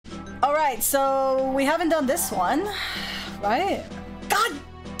All right, so we haven't done this one, right? God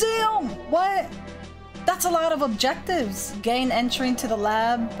damn, what? That's a lot of objectives. Gain entry into the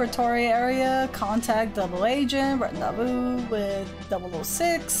laboratory area, contact double agent, rendezvous with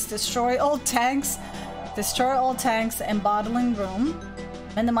 006, destroy all tanks and bottling room,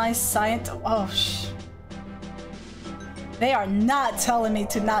 minimize science. Oh, they are not telling me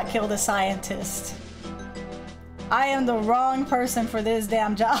to not kill the scientist. I am the wrong person for this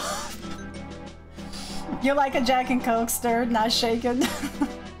damn job. You're like a Jack and Coke, stirred, not shaken.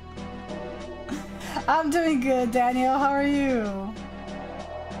 I'm doing good, Daniel. How are you?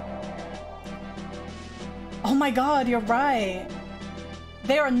 Oh my god, you're right.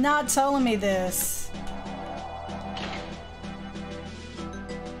 They are not telling me this.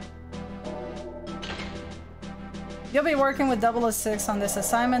 You'll be working with 006 on this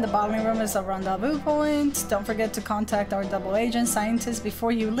assignment. The bottling room is a rendezvous point. Don't forget to contact our double agent scientist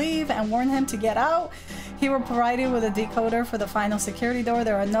before you leave and warn him to get out. He will provide you with a decoder for the final security door.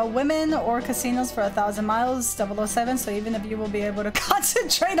 There are no women or casinos for 1,000 miles, 007, so even if you will be able to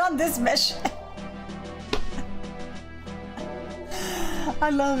concentrate on this mission. I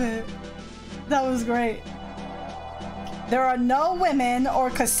love it. That was great. There are no women or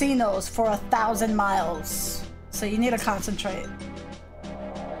casinos for 1,000 miles. So you need to concentrate.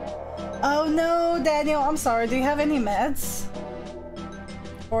 Oh no, Daniel, I'm sorry. Do you have any meds?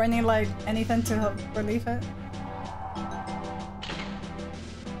 Or any, like, anything to help relieve it?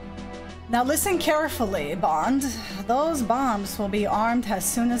 Now listen carefully, Bond. Those bombs will be armed as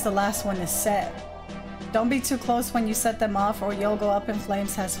soon as the last one is set. Don't be too close when you set them off or you'll go up in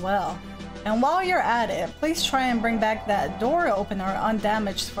flames as well. And while you're at it, please try and bring back that door opener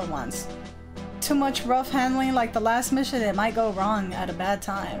undamaged for once. Too much rough handling like the last mission, it might go wrong at a bad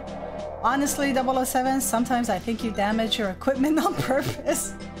time. Honestly, 007, sometimes I think you damage your equipment on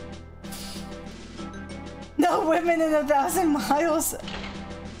purpose. No women in 1,000 miles.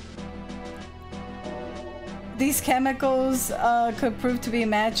 These chemicals could prove to be a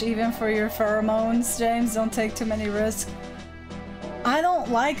match even for your pheromones, James. Don't take too many risks. I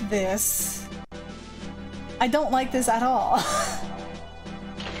don't like this. I don't like this at all.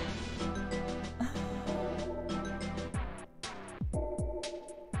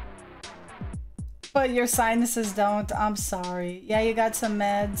 But your sinuses don't. I'm sorry. Yeah, you got some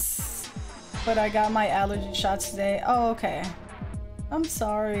meds. But I got my allergy shots today. Oh, okay. I'm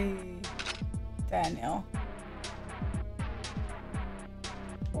sorry, Daniel.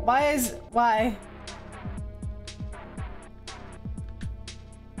 Why?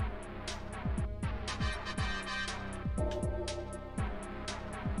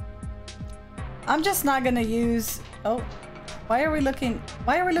 I'm just not gonna use... Oh, why are we looking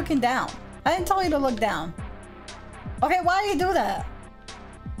down? I didn't tell you to look down. Okay, why do you do that?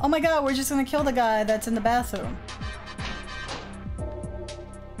 Oh my god, we're just gonna kill the guy that's in the bathroom.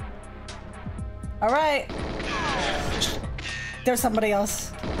 Alright. There's somebody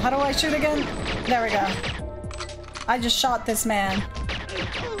else. How do I shoot again? There we go. I just shot this man.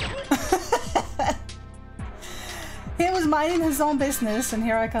 He was minding his own business and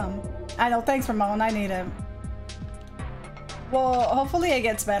here I come. I know, thanks Ramon, I need him. Well, hopefully it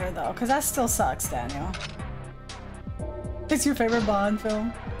gets better though, because that still sucks, Daniel. It's your favorite Bond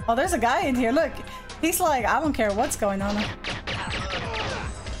film? Oh, there's a guy in here, look. He's like, I don't care what's going on.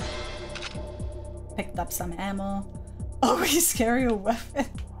 Picked up some ammo. Oh, he's carrying a weapon.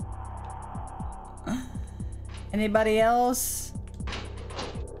 Anybody else?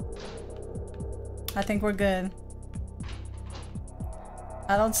 I think we're good.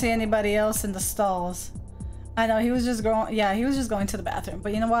 I don't see anybody else in the stalls. I know, he was just going, yeah, he was just going to the bathroom.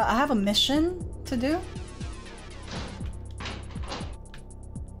 But you know what? I have a mission to do.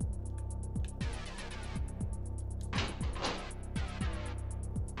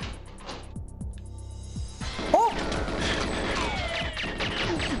 Oh!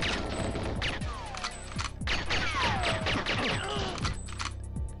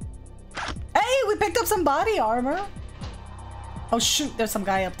 Hey, we picked up some body armor. Oh shoot, there's some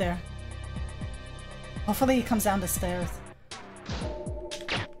guy up there. Hopefully he comes down the stairs.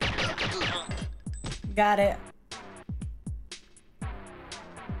 Got it.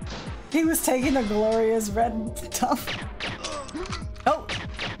 He was taking a glorious red dump. Oh!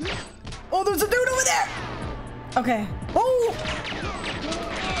 Oh, there's a dude over there! Okay. Oh!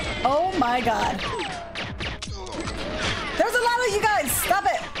 Oh my god. There's a lot of you guys! Stop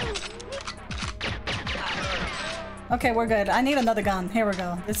it! Okay, we're good. I need another gun. Here we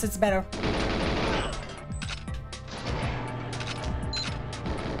go. This is better.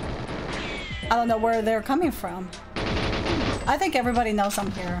 I don't know where they're coming from. I think everybody knows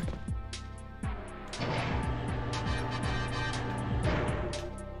I'm here.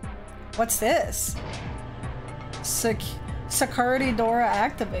 What's this? Security door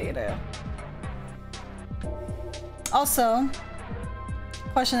activated. Also,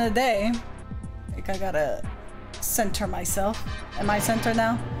 question of the day. I think I gotta center myself. Am I centered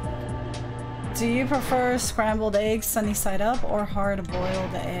now? Do you prefer scrambled eggs sunny side up or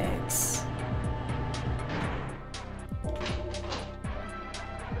hard-boiled eggs?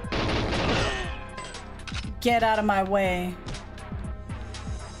 Get out of my way.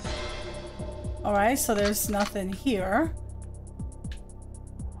 Alright, so there's nothing here.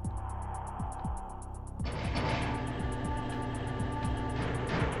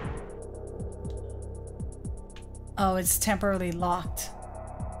 Oh, it's temporarily locked.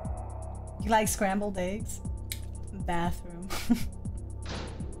 You like scrambled eggs? Bathroom.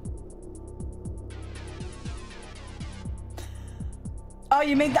 Oh,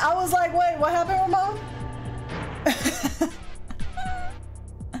 you mean I was like, wait, what happened, Ramon?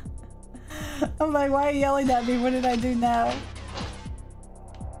 I'm like, why are you yelling at me? What did I do now?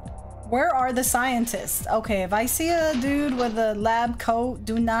 Where are the scientists? Okay, if I see a dude with a lab coat,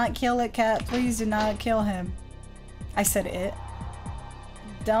 do not kill it, cat. Please do not kill him. I said it.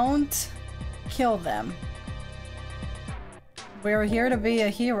 Don't kill them. We're here to be a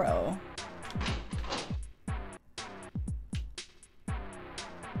hero.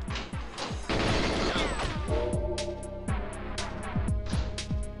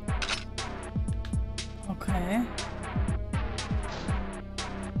 Okay.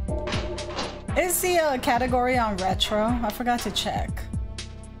 Is the category on retro? I forgot to check.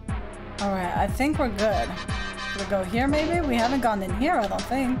 Alright, I think we're good. We go here maybe? We haven't gone in here, I don't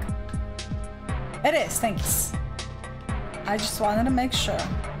think. It is, thanks. I just wanted to make sure.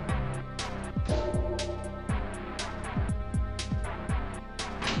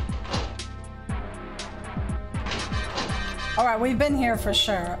 Alright, we've been here for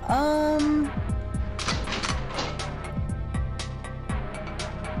sure.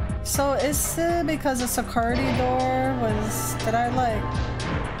 So is it because the security door was... Did I like...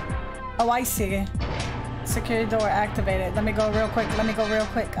 Oh, I see. Security door activated. Let me go real quick. Let me go real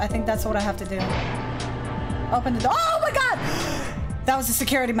quick. I think that's what I have to do. Open the door. Oh my god! That was the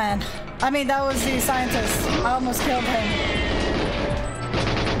security man. I mean, that was the scientist. I almost killed him.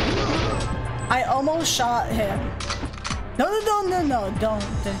 I almost shot him. No, no, no, no, no. Don't.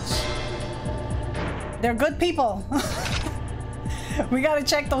 They're good people. We gotta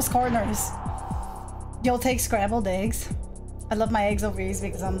check those corners. You'll take scrambled eggs. I love my eggs over easy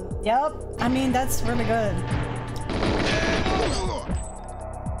because I'm... Yep. I mean, that's really good.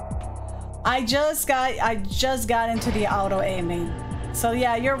 I just got into the auto aiming. So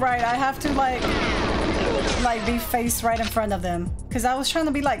yeah, you're right. I have to like be faced right in front of them. Because I was trying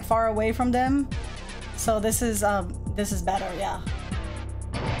to be like far away from them. So this is better, yeah.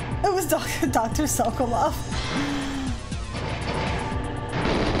 It was Dr. Sokolov.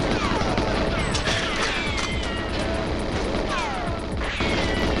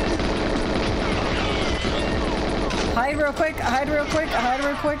 Hide real quick, hide real quick, hide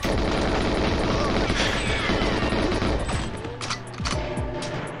real quick.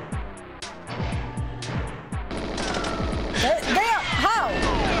 Damn! How?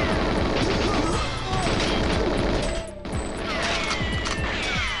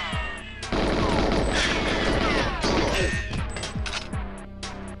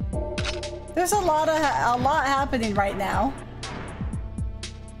 There's a lot happening right now.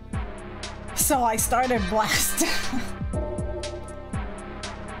 So I started blast.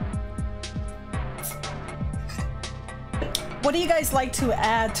 What do you guys like to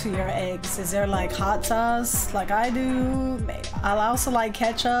add to your eggs? Is there like hot sauce like I do? I'll also like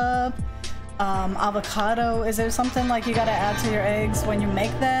ketchup, avocado. Is there something like you gotta add to your eggs when you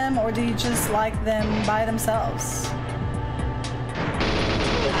make them, or do you just like them by themselves?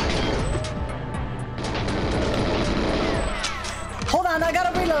 Hold on, I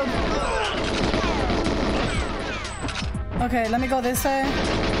gotta reload. Okay, let me go this way.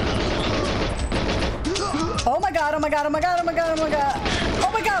 Oh my god, oh my god, oh my god, oh my god, oh my god. Oh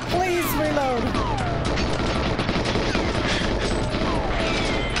my god, please reload.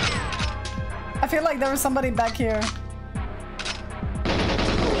 I feel like there was somebody back here.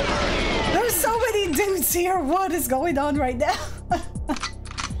 There's so many dudes here. What is going on right now?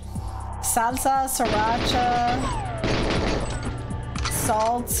 Salsa, sriracha,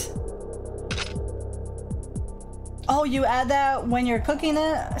 salt. Oh, you add that when you're cooking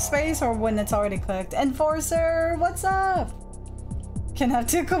it, Space, or when it's already cooked? Enforcer, what's up? Can have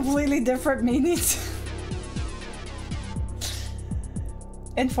two completely different meanings.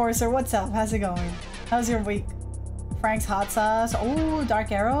 Enforcer, what's up? How's it going? How's your week? Frank's hot sauce. Oh,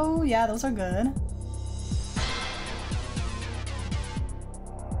 Dark Arrow. Yeah, those are good.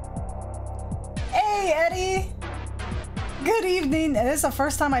 Hey, Eddie. Good evening. It is the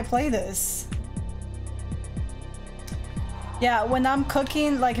first time I play this. Yeah, when I'm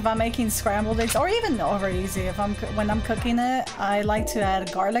cooking, like if I'm making scrambled eggs, or even over easy, when I'm cooking it, I like to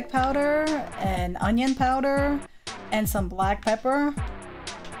add garlic powder and onion powder and some black pepper.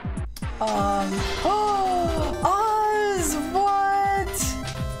 Oh, Oz, what?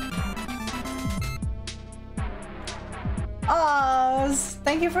 Oz,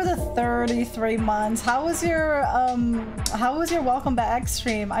 thank you for the 33 months. How was your welcome back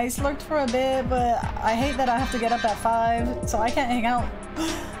stream? I lurked for a bit, but I hate that I have to get up at 5, so I can't hang out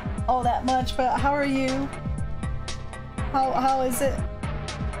all that much. But how are you? How is it?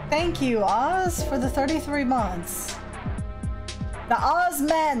 Thank you, Oz, for the 33 months. The Oz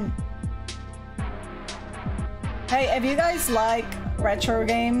men. Hey, if you guys like retro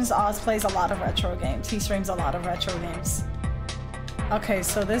games, Oz plays a lot of retro games. He streams a lot of retro games. Okay,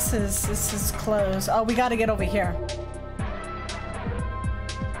 so this is closed. Oh, we gotta get over here.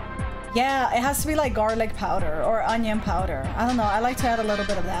 Yeah, it has to be like garlic powder or onion powder. I don't know. I like to add a little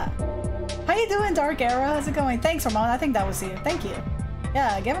bit of that. How you doing, Dark Arrow? How's it going? Thanks, Ramon. I think that was you. Thank you.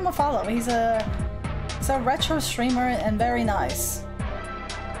 Yeah, give him a follow. He's a retro streamer and very nice.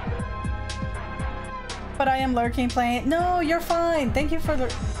 But I am lurking playing. No, you're fine. Thank you for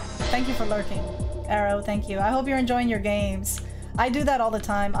lurking. Arrow, thank you. I hope you're enjoying your games. I do that all the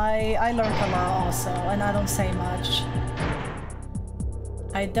time. I lurk a lot also, and I don't say much.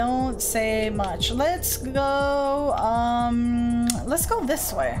 I don't say much. Let's go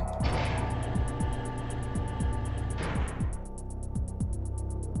this way.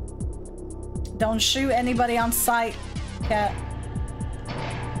 Don't shoot anybody on sight, cat.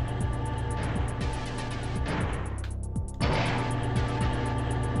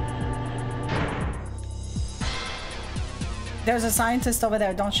 There's a scientist over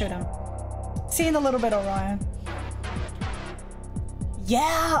there. Don't shoot him. See you in a little bit, Orion.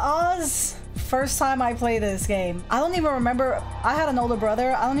 Yeah, Oz. First time I play this game. I don't even remember. I had an older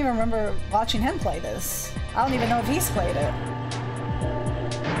brother. I don't even remember watching him play this. I don't even know if he's played it.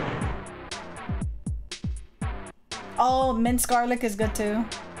 Oh, minced garlic is good too.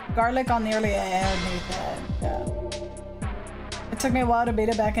 Garlic on nearly anything. Yeah. It took me a while to beat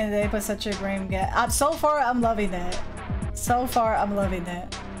it back in the day, but such a great game. So far, I'm loving it. So far, I'm loving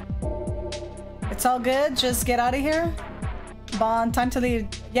it. It's all good. Just get out of here. Bond, time to leave.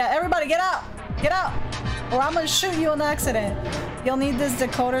 Yeah, everybody get out. Get out. Or I'm gonna shoot you on accident. You'll need this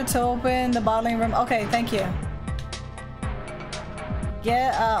decoder to open the bottling room. Okay, thank you.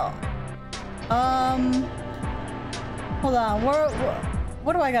 Get out. Hold on.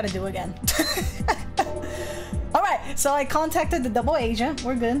 What do I gotta do again? All right, so I contacted the double agent.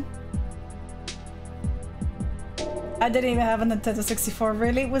 We're good. I didn't even have a Nintendo 64.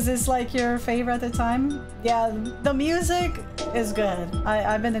 Really? Was this like your favorite at the time? Yeah, the music is good.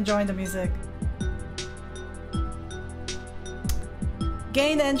 I've been enjoying the music.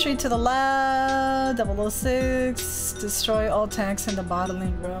 Gain entry to the lab, 006, destroy all tanks in the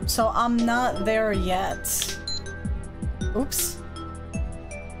bottling room. So I'm not there yet. Oops.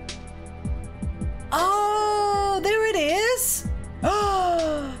 Oh, there it is.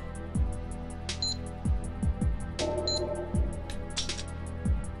 Oh.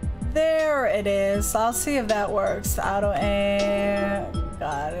 There it is. I'll see if that works. Auto aim.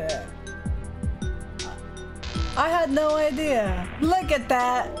 Got it. I had no idea. Look at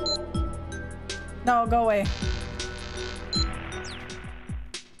that. No, go away.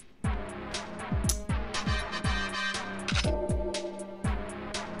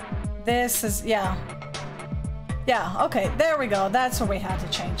 This is, yeah. Yeah, okay. There we go. That's where we had to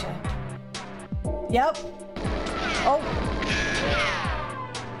change it. Yep. Oh.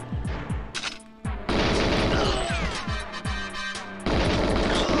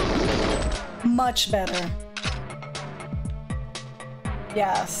 Much better.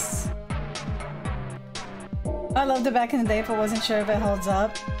 Yes. I loved it back in the day, but wasn't sure if it holds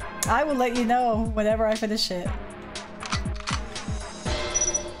up. I will let you know whenever I finish it.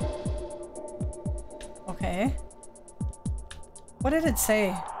 Okay. What did it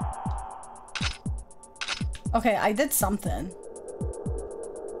say? Okay, I did something.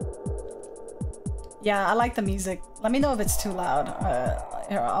 Yeah, I like the music. Let me know if it's too loud.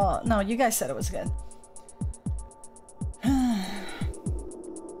 Here, no, you guys said it was good.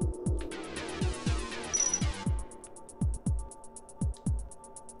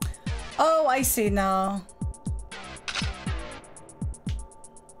 Oh, I see now.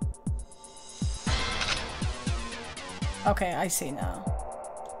 Okay, I see now.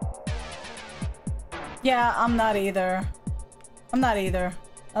 Yeah, I'm not either. I'm not either.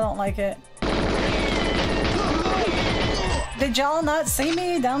 I don't like it. Did y'all not see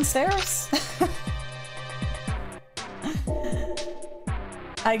me downstairs?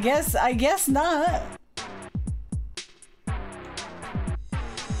 I guess not.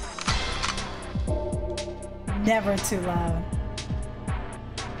 Never too loud.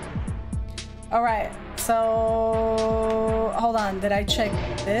 All right, so hold on. Did I check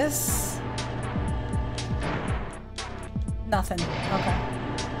this? Nothing. Okay.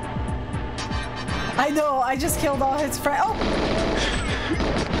 I know. I just killed all his friends. Oh.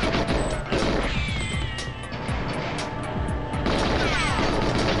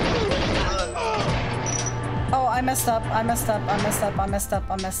 Oh, I messed up. I messed up. I messed up. I messed up.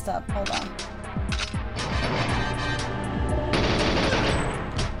 I messed up. Hold on.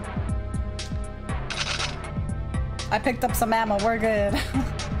 I picked up some ammo. We're good.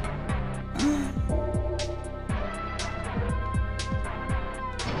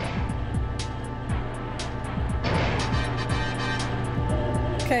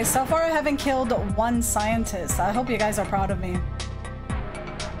 Okay, so far I haven't killed one scientist. I hope you guys are proud of me.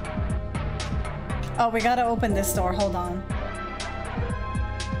 Oh, we gotta open this door. Hold on.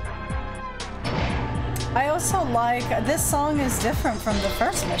 I also like... This song is different from the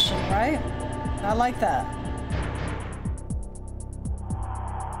first mission, right? I like that.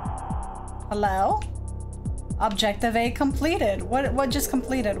 Hello? Objective A completed. What just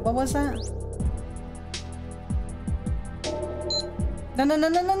completed? What was that? No, no, no,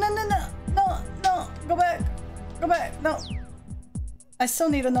 no, no, no, no, no, no, no, go back, go back, no. I still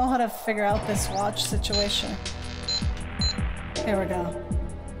need to know how to figure out this watch situation. Here we go.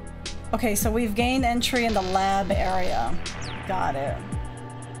 Okay, so we've gained entry in the lab area. Got it.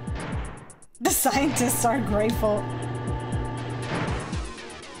 The scientists are grateful.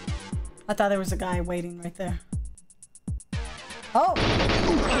 I thought there was a guy waiting right there. Oh!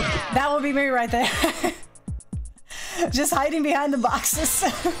 That would be me right there. Just hiding behind the boxes.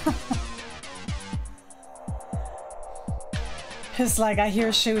 It's like I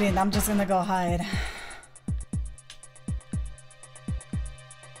hear shooting. I'm just gonna go hide.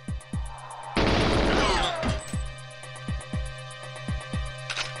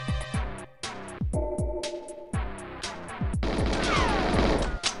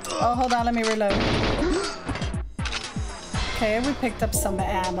 Oh, hold on. Let me reload. Okay, we picked up some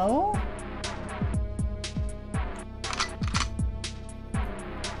ammo.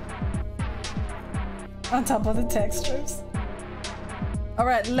 On top of the textures. All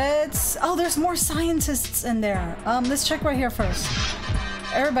right, let's... Oh, there's more scientists in there. Let's check right here first.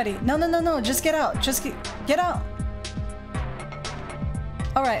 Everybody. No, no, no, no. Just get out. Just get out.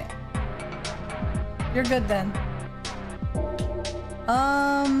 All right. You're good then.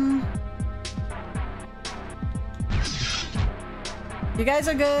 You guys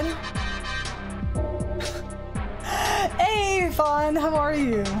are good? Hey, Fawn. How are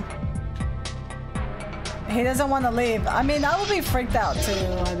you? He doesn't want to leave. I mean, I would be freaked out too.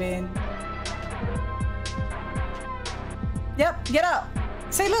 I mean... Yep, get out.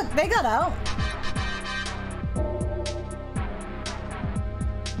 See, look, they got out.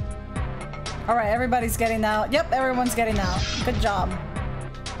 All right, everybody's getting out. Yep, everyone's getting out. Good job.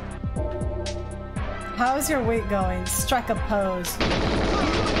 How's your week going? Strike a pose.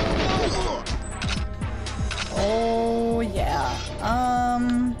 Oh, yeah.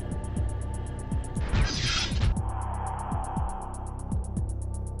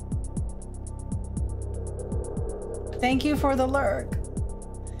 Thank you for the lurk.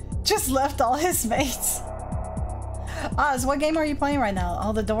 Just left all his mates. Oz, what game are you playing right now?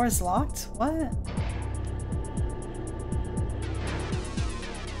 Oh, the door is locked? What?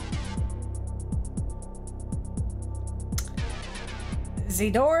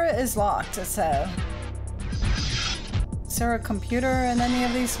 The door is locked, so... Is there a computer in any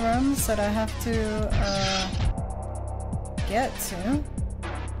of these rooms that I have to, get to?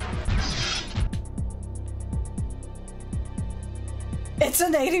 It's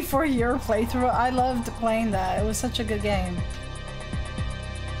an 84-year playthrough. I loved playing that. It was such a good game.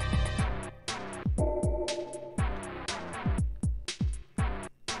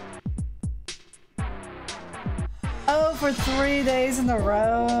 Oh, for 3 days in a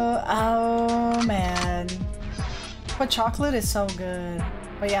row. Oh, man. But chocolate is so good.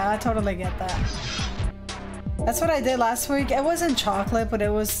 But yeah, I totally get that. That's what I did last week. It wasn't chocolate, but it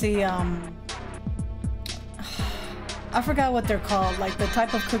was the, I forgot what they're called, like the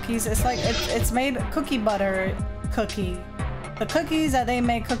type of cookies. It's like, it's made cookie butter cookie. The cookies that they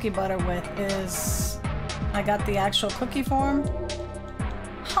make cookie butter with is I got the actual cookie form.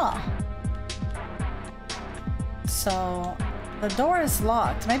 Huh. So the door is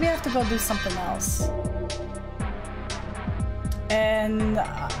locked. Maybe I have to go do something else. And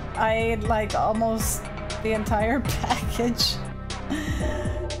I ate like almost the entire package.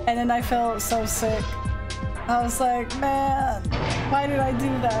 And then I felt so sick. I was like, man, why did I do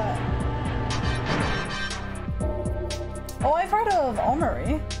that? Oh, I've heard of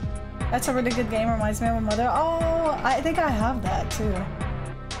Omori. That's a really good game. Reminds me of my mother. Oh, I think I have that too.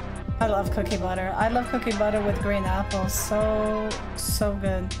 I love cookie butter. I love cookie butter with green apples. So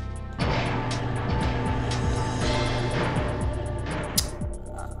good.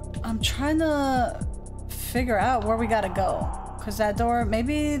 I'm trying to figure out where we gotta go. Cause that door,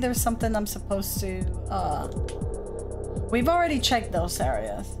 maybe there's something I'm supposed to, we've already checked those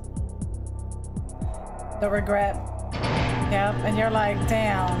areas. The regret. Yep, and you're like,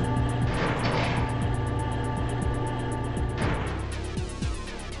 damn.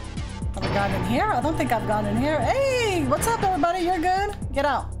 Have we gone in here? I don't think I've gone in here. Hey, what's up everybody? You're good? Get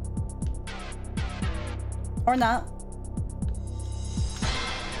out. Or not.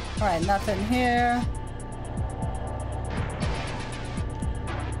 All right, nothing here.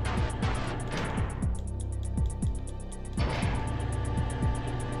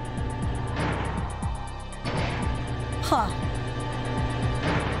 Huh.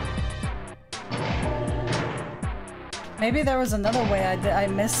 Maybe there was another way I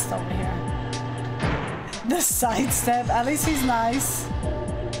missed over here. The sidestep. At least he's nice.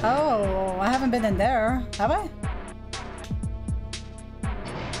 Oh, I haven't been in there. Have I?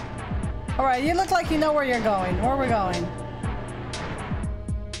 Alright, you look like you know where you're going. Where are we going?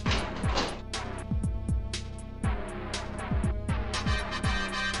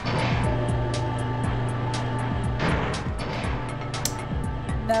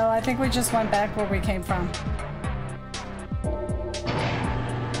 No, I think we just went back where we came from.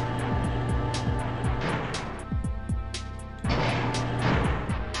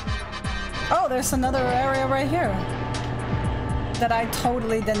 Oh, there's another area right here that I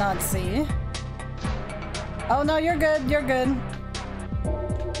totally did not see. Oh no, you're good, you're good.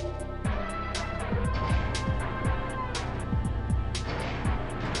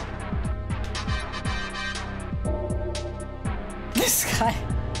 This guy.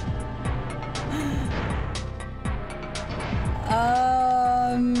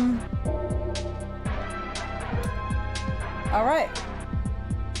 All right.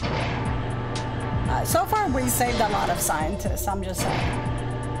 So far, we saved a lot of scientists, I'm just saying.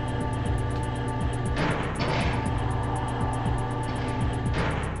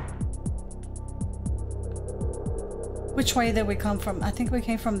 Which way did we come from? I think we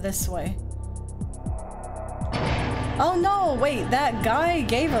came from this way. Oh no, wait, that guy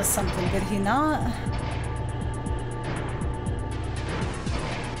gave us something, did he not?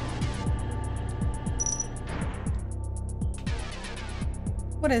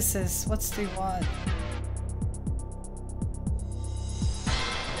 What is this? What's the what?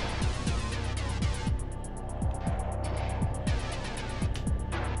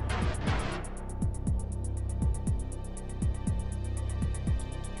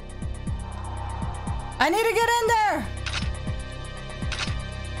 I need to get in there!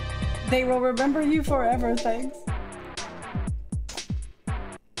 They will remember you forever, thanks.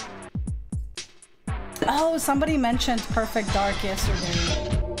 Oh, somebody mentioned Perfect Dark yesterday.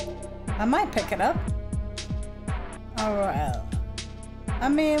 I might pick it up. Alright. I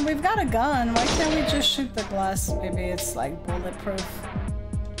mean, we've got a gun. Why can't we just shoot the glass? Maybe it's like bulletproof.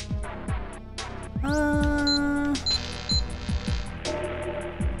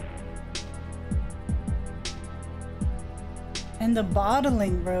 In the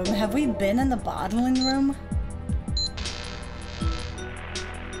bottling room. Have we been in the bottling room?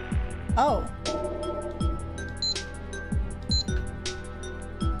 Oh.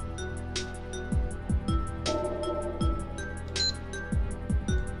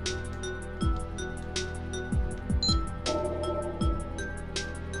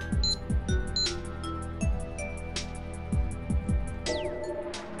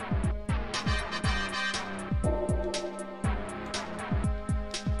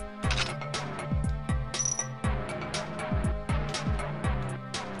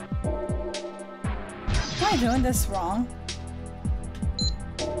 Am I doing this wrong?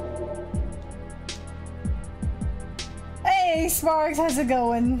 Hey Sparks, how's it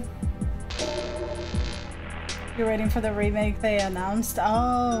going? You're waiting for the remake they announced?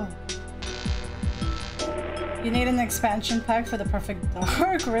 Oh. You need an expansion pack for the Perfect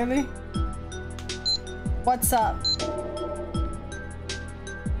Dark, really? What's up?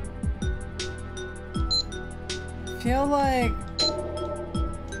 feel like...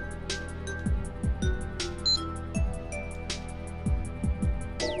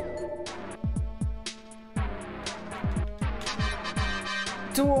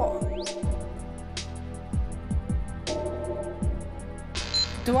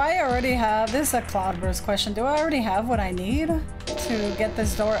 Do I already have... This is a Cloudburst question. Do I already have what I need to get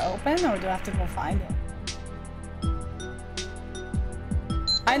this door open, or do I have to go find it?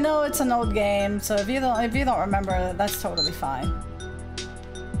 I know it's an old game, so if you don't remember, that's totally fine.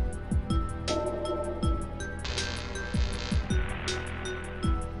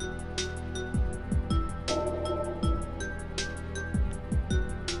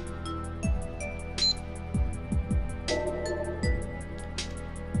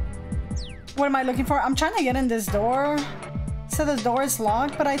 What am I looking for? I'm trying to get in this door. So the door is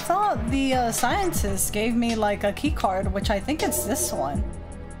locked, but I thought the scientist gave me like a key card, which I think it's this one.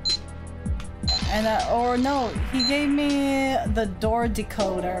 And or no, he gave me the door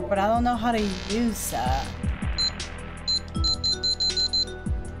decoder, but I don't know how to use that.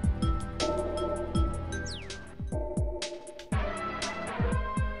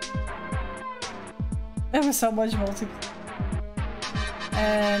 There was so much multiplayer.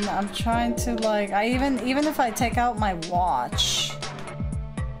 And I'm trying to like, even if I take out my watch,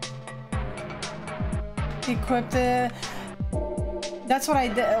 equipped it. That's what I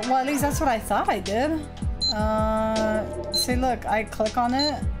did. Well, at least that's what I thought I did. See, look, I click on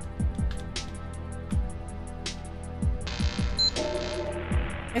it.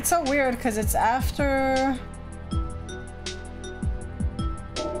 It's so weird because it's after.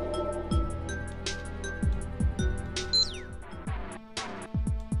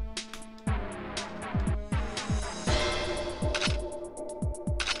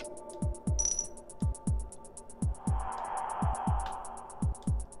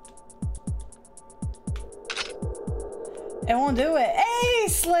 It won't do it. Hey,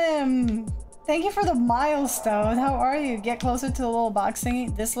 Slim! Thank you for the milestone. How are you? Get closer to the little box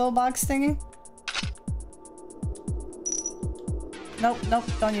thingy. This little box thingy. Nope, nope,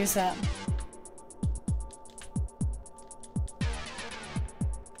 don't use that.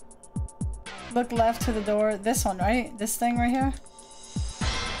 Look left to the door. This one, right? This thing right here?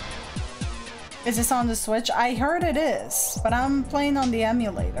 Is this on the Switch? I heard it is, but I'm playing on the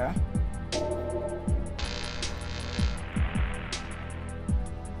emulator.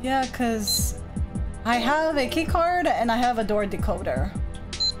 Yeah, because I have a key card and I have a door decoder.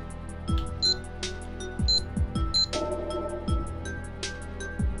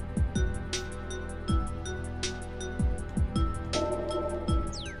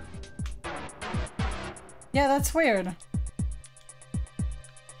 Yeah, that's weird.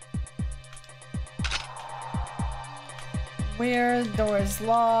 Weird, door is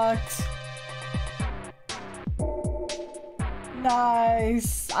locked.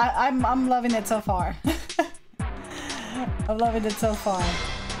 Nice. I'm loving it so far. I'm loving it so far.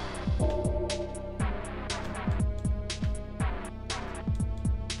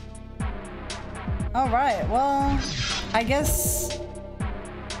 All right. Well, I guess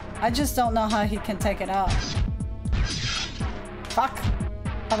I just don't know how he can take it out. Fuck.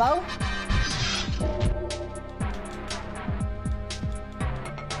 Hello?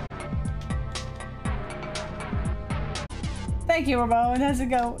 Thank you, Ramon. How's it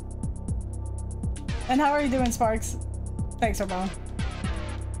go? And how are you doing, Sparks? Thanks, Ramon.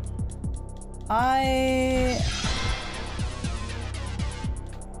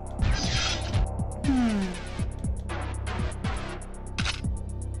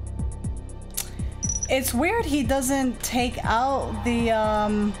 It's weird he doesn't take out the,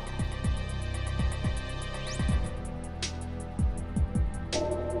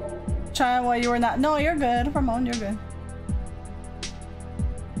 Try while you were not- No, you're good, Ramon, you're good.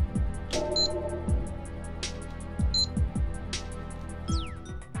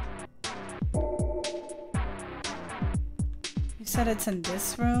 You said it's in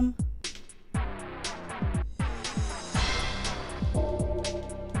this room?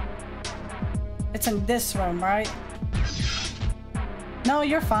 It's in this room, right? No,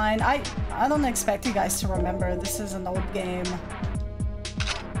 you're fine. I don't expect you guys to remember. This is an old game.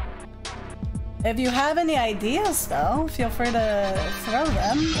 If you have any ideas, though, feel free to throw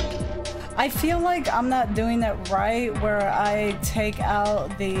them. I feel like I'm not doing it right where I take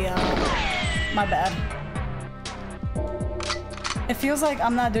out the... my bad. It feels like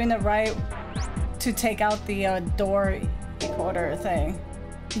I'm not doing it right to take out the door decoder thing.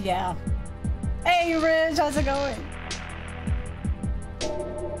 Yeah. Hey, Rich, how's it going?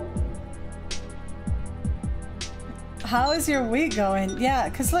 How is your week going? Yeah,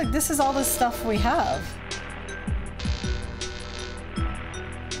 because look, this is all the stuff we have.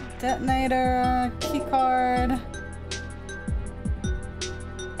 Detonator, keycard,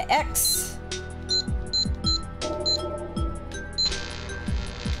 X.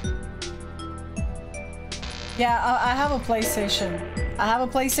 Yeah, I have a PlayStation. I have a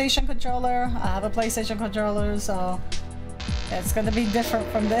PlayStation controller. I have a PlayStation controller, so it's gonna be different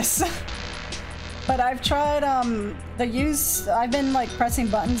from this. But I've tried I've been like pressing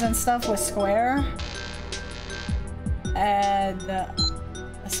buttons and stuff with Square. And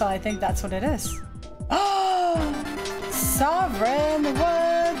so I think that's what it is. Oh, Sovereign,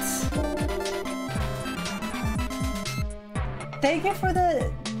 what? Thank you for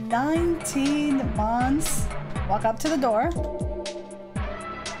the 19 months. Walk up to the door.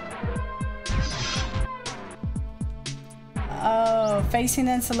 Oh, facing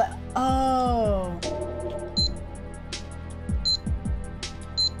and select. Oh.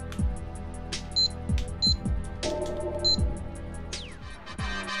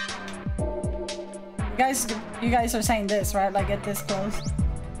 You guys are saying this, right? Like get this close.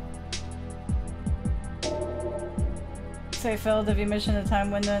 Say failed if you mission the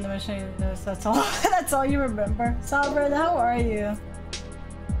time window in the mission. That's all. That's all you remember. Sovereign, how are you?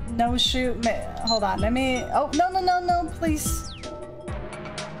 No shoot. Hold on. Let me. Oh no! Please.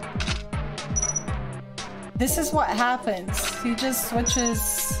 This is what happens. He just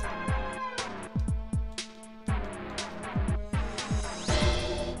switches.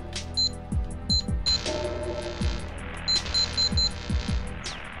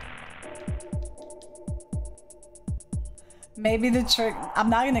 Maybe the trick.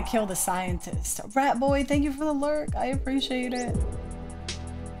 I'm not gonna kill the scientist. Rat boy, thank you for the lurk. I appreciate it.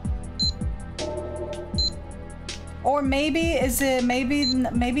 Or maybe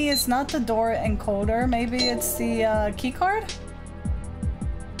maybe it's not the door encoder. Maybe it's the key card.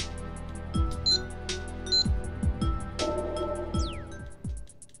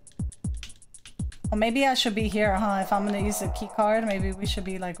 Well, maybe I should be here, huh? If I'm gonna use the key card, maybe we should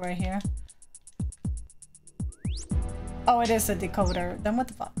be like right here. Oh, it is a decoder. Then what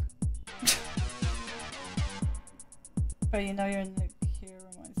the fuck? But you know you're in the here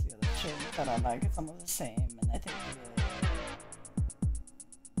reminds the other shit that I like. It's almost the same, and I think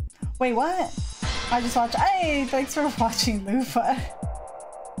wait, what? I just watched. Hey, thanks for watching, Lufa.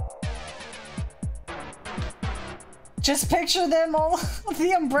 Just picture them all,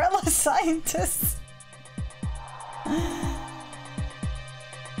 the umbrella scientists.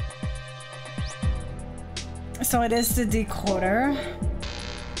 So it is the decoder.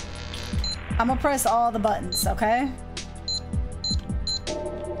 I'm gonna press all the buttons, okay?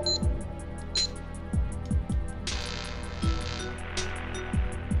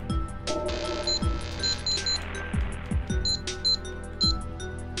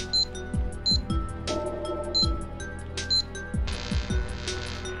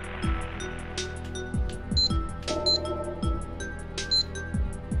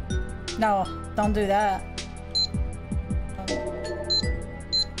 No, don't do that.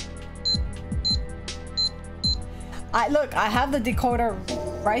 Look, I have the decoder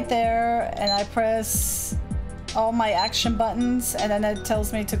right there, and I press all my action buttons, and then it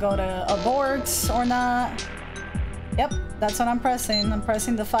tells me to go to abort or not. Yep, that's what I'm pressing. I'm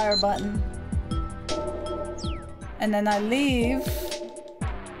pressing the fire button. And then I leave.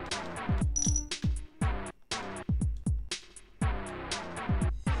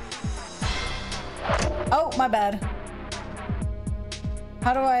 Oh, my bad.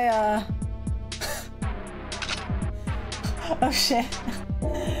 How do I, Oh shit.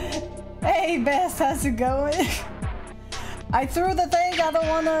 Hey Bess, how's it going? I threw the thing, I don't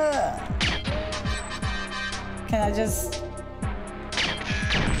wanna... Can I just...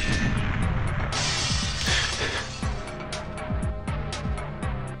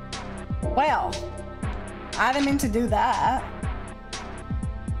 Well, I didn't mean to do that.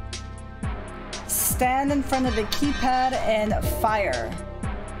 Stand in front of the keypad and fire.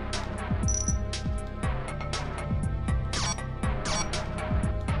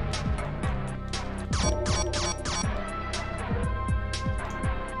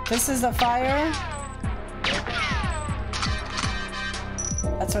 This is the fire.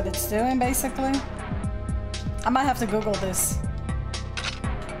 That's what it's doing, basically. I might have to Google this.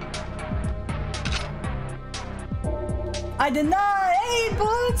 I did not. Hey,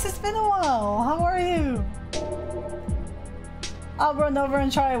 Boots, it's been a while. How are you? I'll run over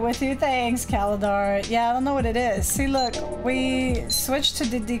and try it with you. Thanks, Kalidar. Yeah, I don't know what it is. See, look, we switched to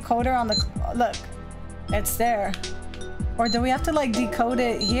the decoder on the... Look, it's there. Or do we have to like decode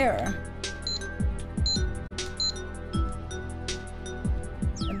it here?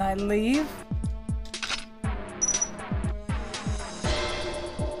 And I leave.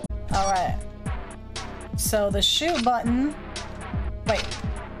 Alright. So the shoot button... Wait.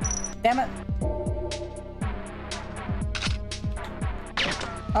 Damn it.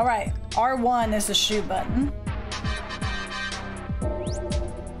 Alright. R1 is the shoot button.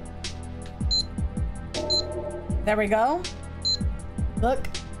 There we go. Look.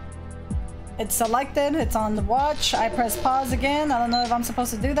 It's selected. It's on the watch. I press pause again. I don't know if I'm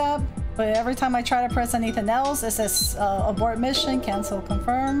supposed to do that. But every time I try to press anything else, it says abort mission, cancel,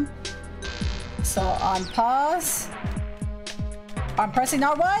 confirm. So on pause. I'm pressing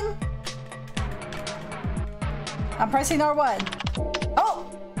R1. I'm pressing R1. Oh!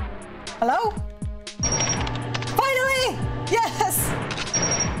 Hello? Finally! Yes!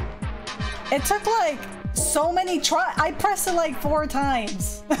 It took like so many tries. I pressed it like 4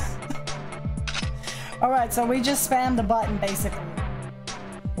 times. Alright, so we just spammed the button basically.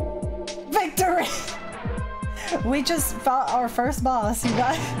 Victory! We just fought our first boss, you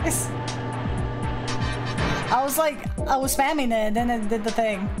guys. I was spamming it and then it did the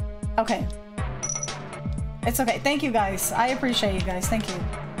thing. Okay. It's okay. Thank you guys. I appreciate you guys. Thank you.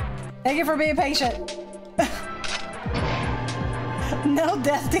 Thank you for being patient. No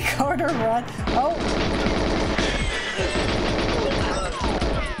death decoder run. Oh.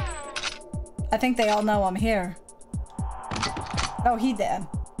 I think they all know I'm here. Oh, he did.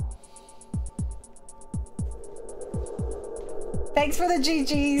 Thanks for the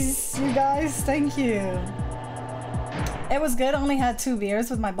GGs, you guys. Thank you. It was good. Only had 2 beers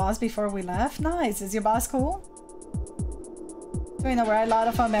with my boss before we left. Nice. Is your boss cool? You know, I had a lot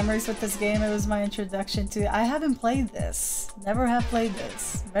of fun memories with this game. It was my introduction to... I haven't played this. Never have played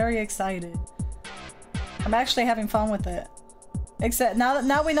this. Very excited. I'm actually having fun with it. Except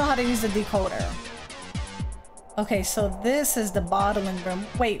now we know how to use the decoder. Okay, so this is the bottling room.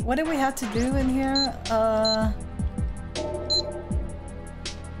 Wait, what did we have to do in here?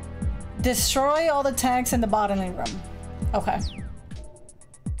 Destroy all the tanks in the bottling room. Okay.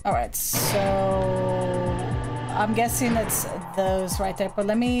 Alright, so... I'm guessing it's those right there, but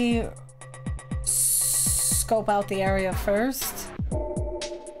let me scope out the area first.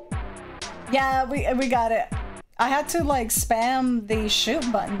 Yeah, we got it. I had to like spam the shoot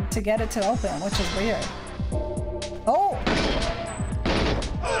button to get it to open, which is weird. Oh!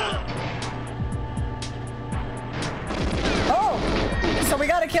 Oh! So we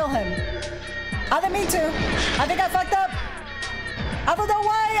gotta kill him. I didn't mean to. I think I fucked up. I don't know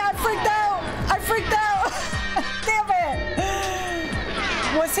why. I freaked out. I freaked out. Damn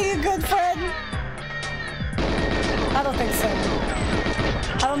it. Was he a good friend? I don't think so.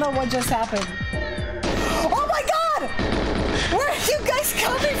 I don't know what just happened. Oh my god! Where are you guys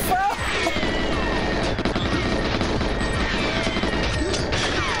coming from?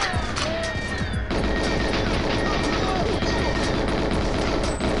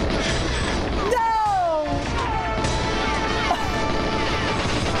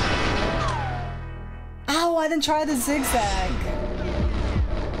 Oh, I didn't try the zigzag.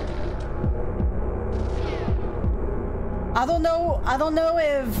 I don't know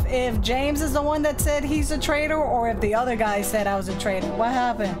if James is the one that said he's a traitor or if the other guy said I was a traitor. What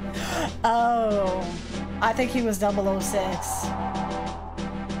happened? Oh, I think he was 006.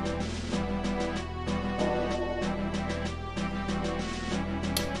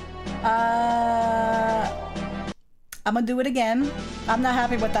 I'm gonna do it again. I'm not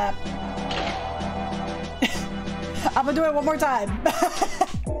happy with that. I'm gonna do it one more time.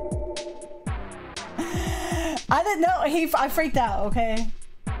 I didn't know. I freaked out, okay?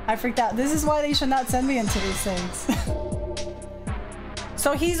 I freaked out. This is why they should not send me into these things.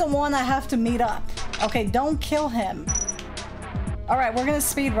 So he's the one I have to meet up. Okay, don't kill him. Alright, we're gonna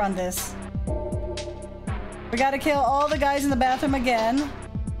speed run this. We gotta kill all the guys in the bathroom again.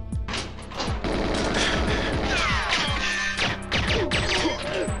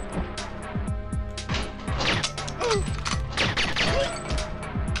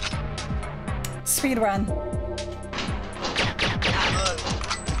 Speed run.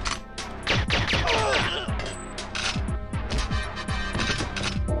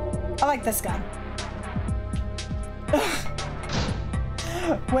 I like this gun.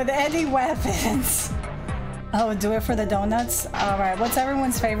 With any weapons. Oh, do it for the donuts? Alright, what's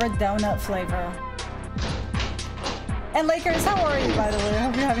everyone's favorite donut flavor? And Lakers, how are you, by the way? I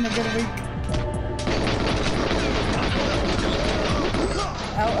hope you're having a good week.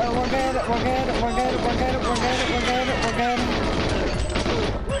 Oh, we're good, we're good, we're good, we're good, we're good, we're good, we're good.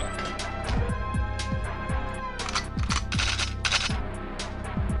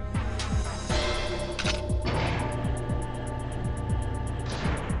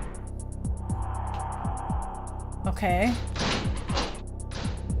 Okay.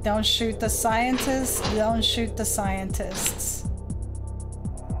 Don't shoot the scientists. Don't shoot the scientists.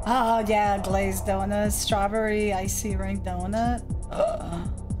 Oh yeah, glazed donuts, strawberry icy ring donut.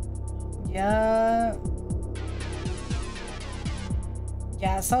 Yeah.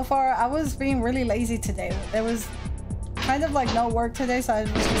 Yeah, so far I was being really lazy today. There was kind of like no work today, so I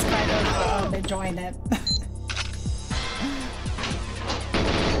was just kind of enjoying it.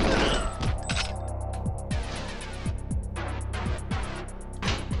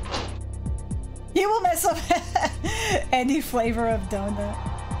 You will mess up any flavor of donut.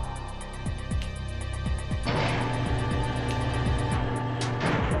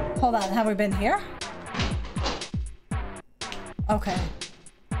 Hold on, have we been here? Okay.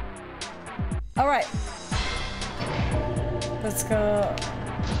 All right. Let's go.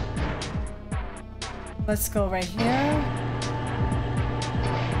 Let's go right here.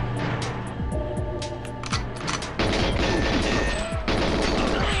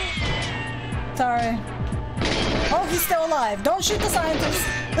 Sorry. Oh, he's still alive. Don't shoot the scientist.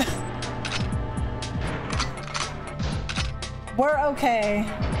 We're okay.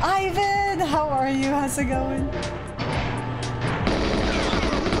 Ivan, how are you? How's it going?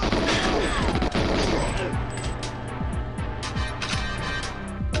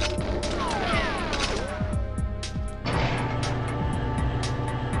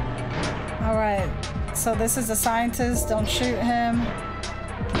 All right. So this is a scientist. Don't shoot him.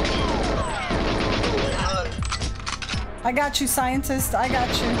 I got you, scientist. I got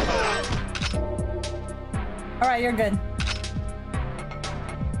you. All right, you're good.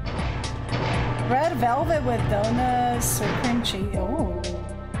 Red velvet with donuts, sweet cream cheese. Oh.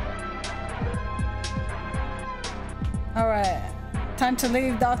 All right. Time to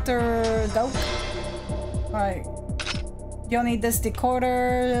leave, Dr. Dope. All right. You'll need this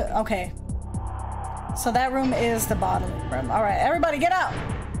decoder. Okay. So that room is the bottling room. All right, everybody get out.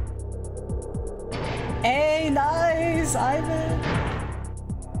 Hey, nice, Ivan.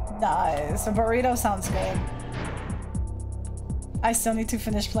 Nice. A burrito sounds good. I still need to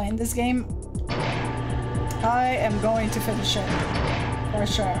finish playing this game. I am going to finish it. For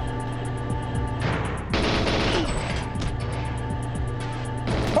sure.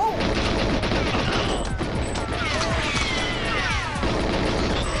 Oh!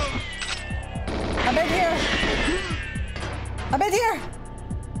 I'm in here. I'm in here.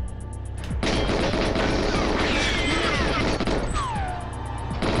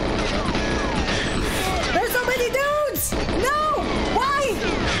 There's so many dudes! No! Why?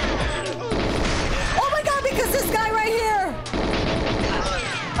 Oh my god, because this guy right here!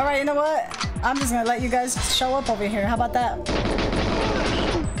 Alright, you know what? I'm just gonna let you guys show up over here. How about that?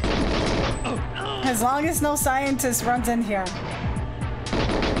 As long as no scientist runs in here.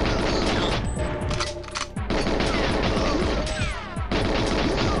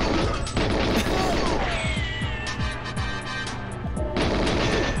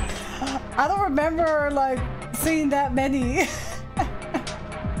 I don't remember, like, seeing that many.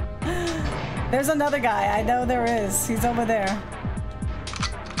 There's another guy. I know there is. He's over there.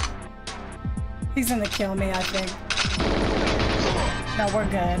 He's gonna kill me, I think. No, we're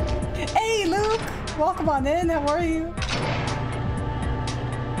good. Hey, Luke! Welcome on in. How are you?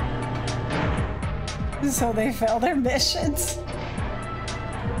 So they fail their missions.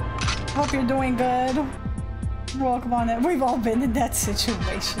 Hope you're doing good. Welcome on in. We've all been in that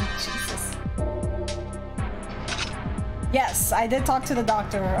situation. Jesus. Yes, I did talk to the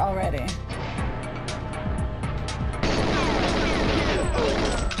doctor already.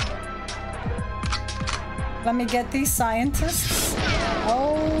 Let me get these scientists.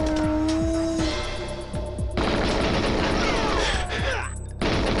 Oh.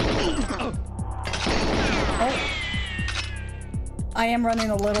 Oh. I am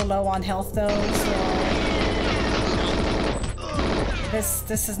running a little low on health though, so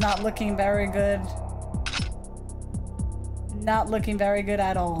this is not looking very good. Not looking very good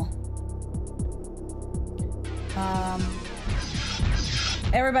at all.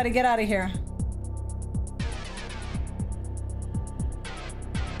 Everybody get out of here.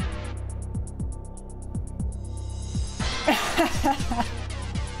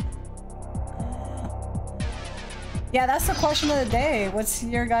 Yeah, that's the question of the day. What's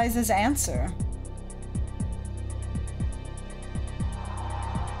your guys' answer?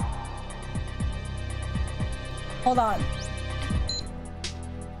 Hold on.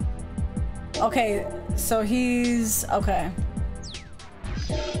 Okay, so he's... okay.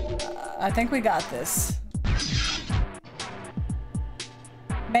 I think we got this.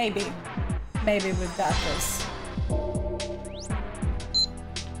 Maybe. Maybe we've got this.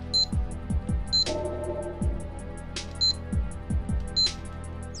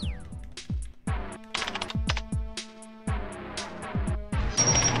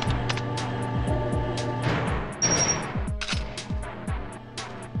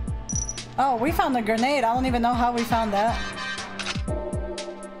 Oh, we found a grenade. I don't even know how we found that.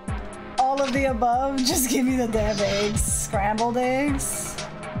 All of the above. Just give me the damn eggs. Scrambled eggs.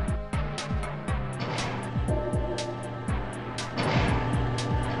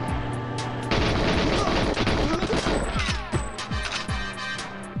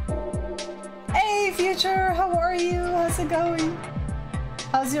 Hey, Future. How are you? How's it going?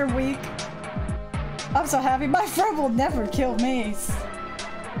 How's your week? I'm so happy. My friend will never kill me.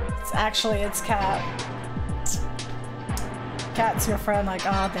 It's Cat. Cat's your friend, like,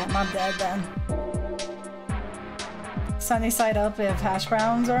 oh damn, I'm dead then. Sunny side up if hash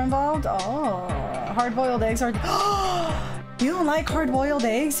browns are involved. Oh, hard-boiled eggs are... You don't like hard-boiled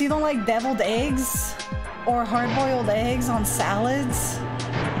eggs? You don't like deviled eggs? Or hard-boiled eggs on salads?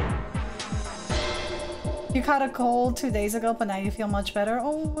 You caught a cold 2 days ago, but now you feel much better.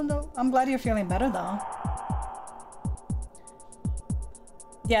 Oh no, I'm glad you're feeling better though.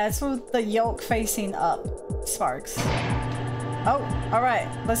 Yeah, it's with the yolk facing up, Sparks. Oh, alright.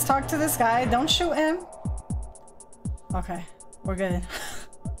 Let's talk to this guy. Don't shoot him. Okay, we're good.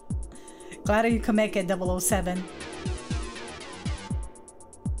 Glad you can make it, 007.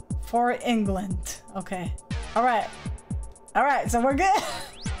 For England. Okay. Alright. Alright, so we're good.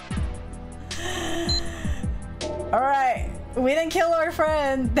 Alright. We didn't kill our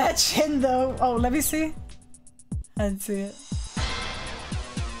friend. That chin though. Oh, let me see. I didn't see it.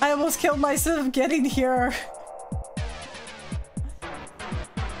 I almost killed myself getting here.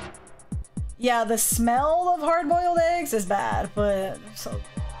 Yeah, the smell of hard-boiled eggs is bad, but so...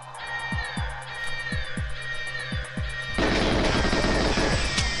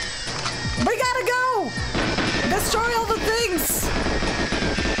 We gotta go! Destroy all the things!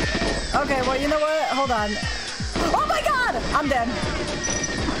 Okay, well, you know what? Hold on. Oh my god! I'm dead.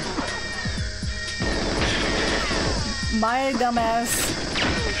 My dumbass.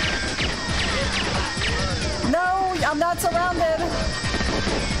 No, I'm not surrounded.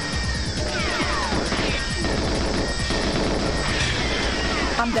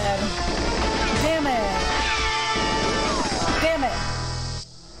 I'm dead. Damn it. Damn it.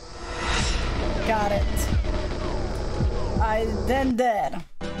 Got it. I then dead.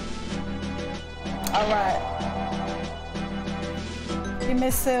 Alright. You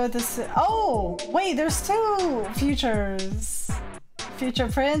missed it with this. Oh! Wait, there's two futures. Future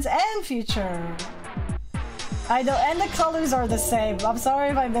friends and future. I know, and the colors are the same. I'm sorry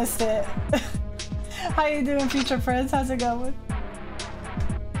if I missed it. How you doing, future friends? How's it going?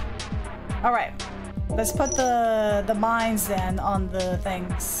 Alright. Let's put the mines then on the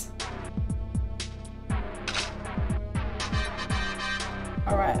things.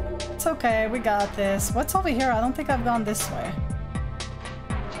 Alright. It's okay, we got this. What's over here? I don't think I've gone this way.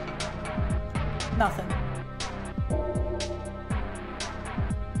 Nothing.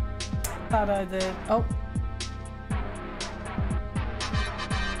 Thought I did. Oh.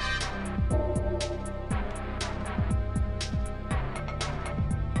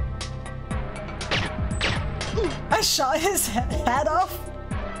 I shot his head off.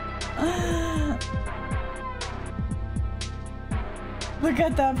 Look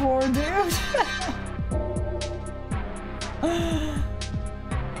at that poor dude.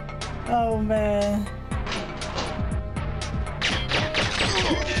 Oh man.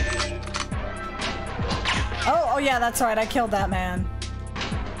 Oh yeah, that's right. I killed that man.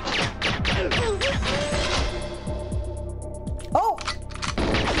 Oh!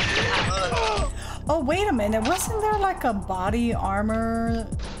 Oh, wait a minute. Wasn't there like a body armor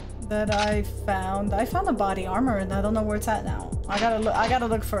that I found? I found a body armor and I don't know where it's at now. I gotta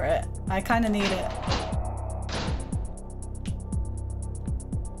look for it. I kind of need it.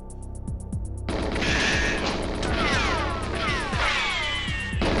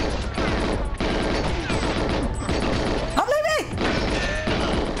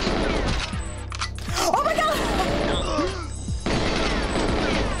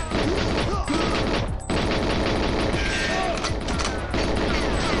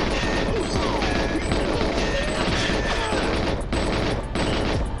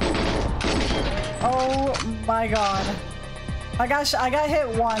 My god. I got hit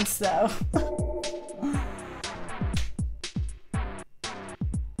once though.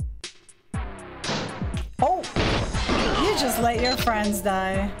 Oh! You just let your friends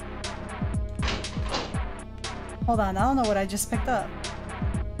die. Hold on, I don't know what I just picked up.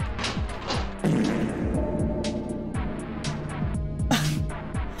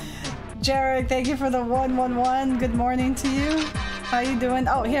 Jarek, thank you for the 111. Good morning to you. How you doing?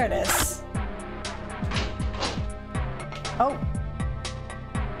 Oh, here it is. Oh.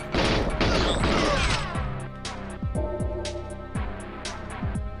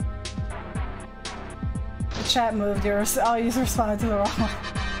 The chat moved. You responded to the wrong one.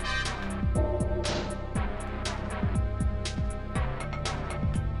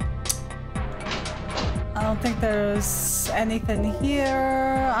 I don't think there's anything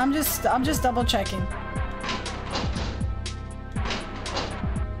here. I'm just double checking.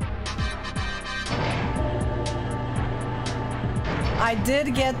 I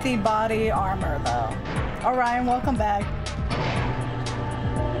did get the body armor though. Orion, welcome back.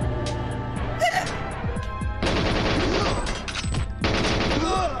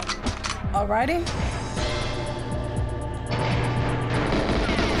 Alrighty.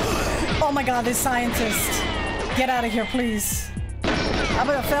 Oh my god, this scientist. Get out of here, please. I'm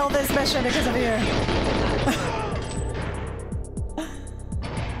gonna fail this mission because of you.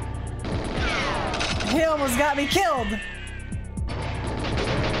 He almost got me killed.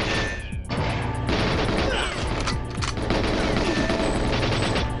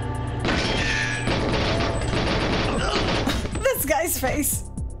 This guy's face.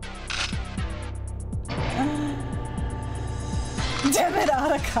 Damn it,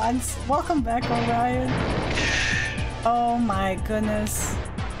 Otacons. Welcome back, Orion. Oh my goodness.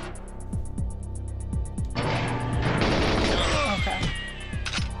 Okay.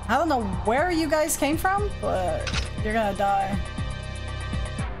 I don't know where you guys came from, but you're gonna die.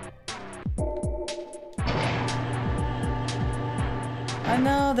 I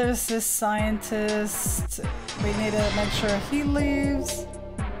know there's this scientist. We need to make sure he leaves.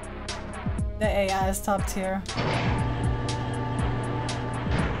 The AI is top tier.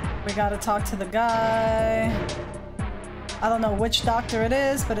 We gotta talk to the guy. I don't know which doctor it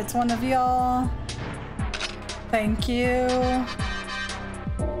is, but it's one of y'all. Thank you.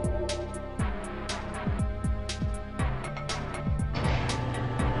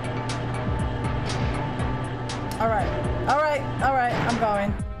 Alright, I'm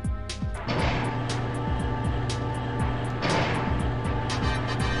going.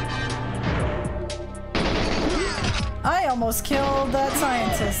 I almost killed that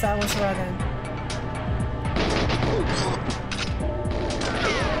scientist that was running.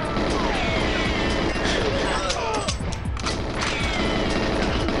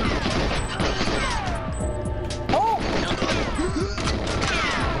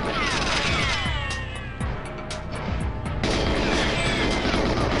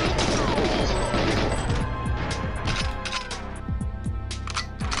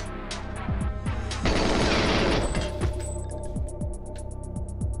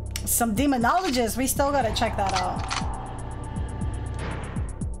 Some demonologists, we still gotta check that out.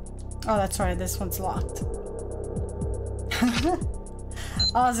 Oh, that's right, this one's locked.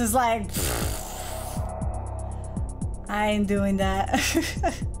 I was just like, I ain't doing that.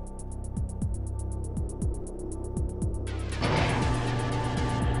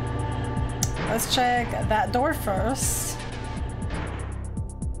 Let's check that door first.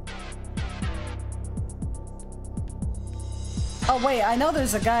 Oh wait, I know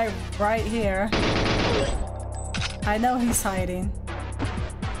there's a guy right here. I know he's hiding.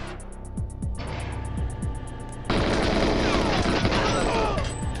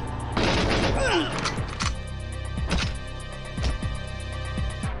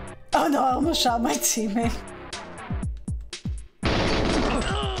 Oh no, I almost shot my teammate.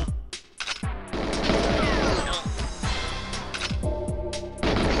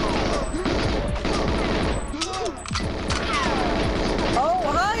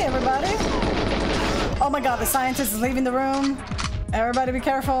 Oh my god, the scientist is leaving the room. Everybody be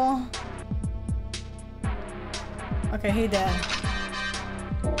careful. Okay, he dead.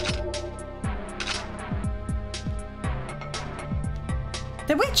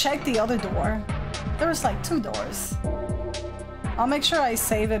 Did we check the other door? There was like 2 doors. I'll make sure I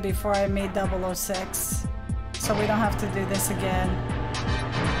save it before I meet 006. So we don't have to do this again.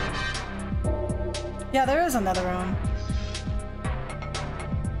 Yeah, there is another room.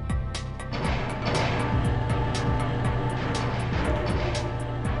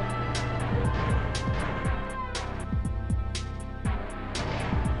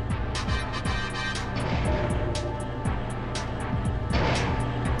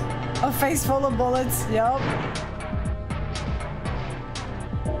 A face full of bullets, yup.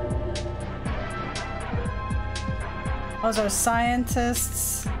 Those are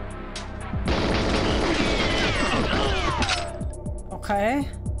scientists. Okay.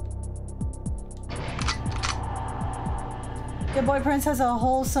 Your boy Prince has a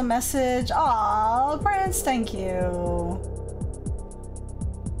wholesome message. Aw, Prince, thank you.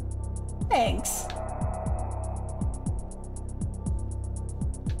 Thanks.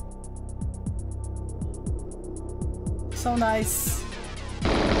 So nice.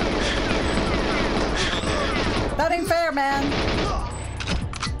 That ain't fair, man.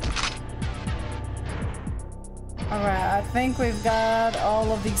 Alright, I think we've got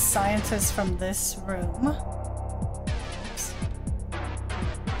all of these scientists from this room. Oops.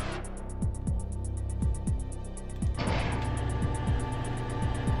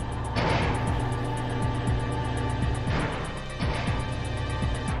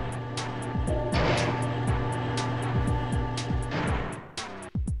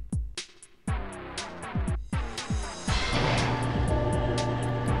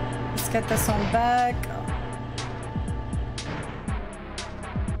 Let's get this one back.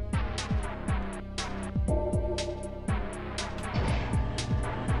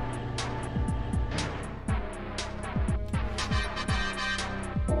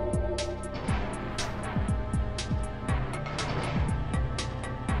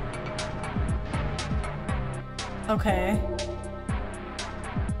 Okay.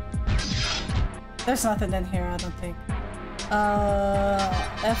 There's nothing in here, I don't think.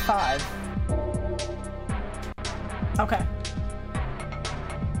 F5. Okay.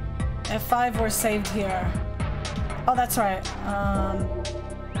 F5 we're saved here. Oh, that's right.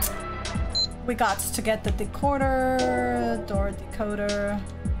 We got to get the decoder, door decoder.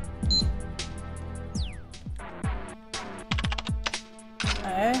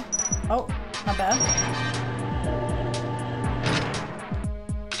 Okay. Oh, not bad.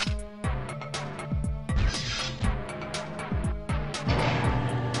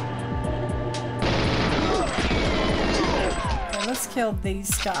 Let's kill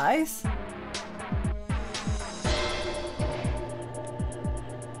these guys.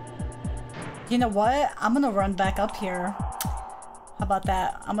 You know what? I'm gonna run back up here. How about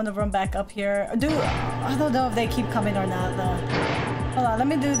that? I'm gonna run back up here. Dude, I don't know if they keep coming or not though. Hold on, let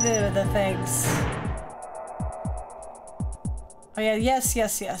me do the things. Oh yeah, yes,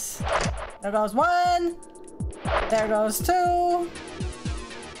 yes, yes. There goes one. There goes two.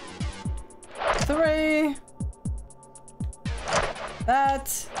 Three.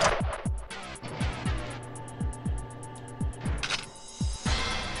 That.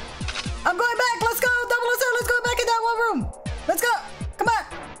 I'm going back. Let's go. 007. Let's go back in that one room. Let's go. Come on.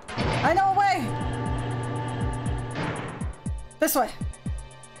 I know a way. This way.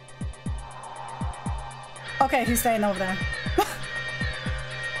 Okay, he's staying over there.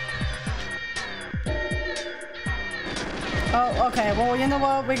 Oh, okay. Well, you know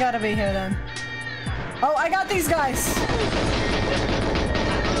what? We gotta be here then. Oh, I got these guys.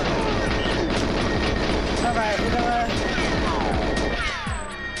 Alright, you know what?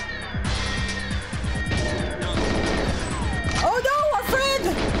 Oh no, our friend!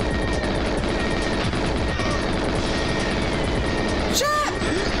 Shit!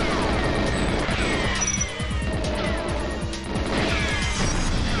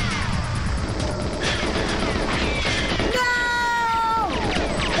 No!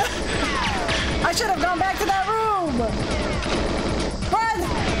 I should have gone back to that room! Run!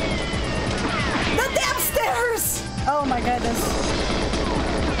 The damn stairs! Oh my goodness.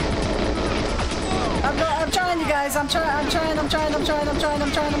 I'm trying, you guys. I'm trying.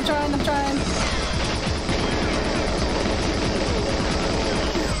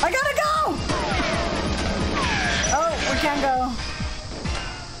 I gotta go! Oh, we can't go.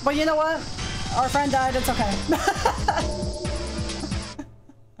 But you know what? Our friend died. It's okay.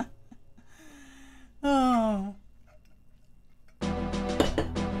 Oh.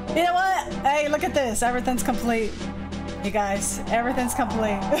 You know what? Hey, look at this. Everything's complete. You guys, everything's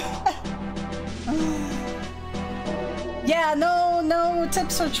complete. Yeah, no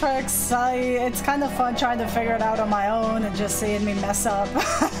tips or tricks. It's kind of fun trying to figure it out on my own and just seeing me mess up.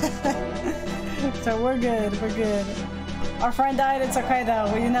 So we're good, we're good. Our friend died, it's okay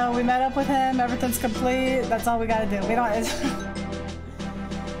though. You know, we met up with him, everything's complete. That's all we gotta do. We don't...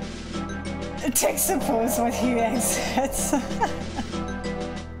 It takes a pose when he exits.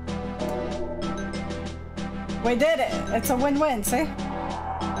 We did it. It's a win-win, see?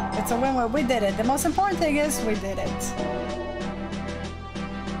 It's a win-win. We did it. The most important thing is we did it.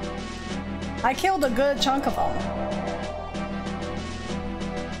 I killed a good chunk of them.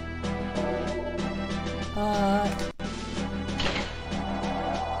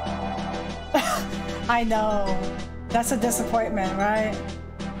 I know. That's a disappointment, right?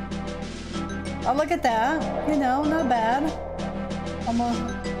 Oh, look at that. You know, not bad. Almost.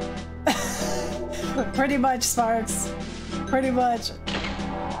 Pretty much, Sparks. Pretty much.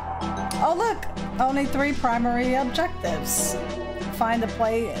 Oh, look. Only 3 primary objectives. Find the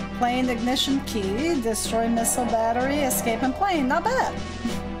plane ignition key, destroy missile battery, escape in plane. Not bad.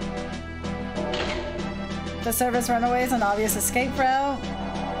 The service runaway is an obvious escape route.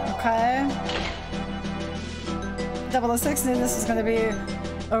 Okay. 006 knew this was going to be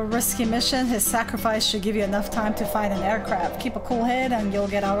a risky mission. His sacrifice should give you enough time to find an aircraft. Keep a cool head and you'll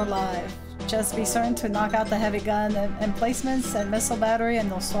get out alive. Just be certain to knock out the heavy gun emplacements and missile battery and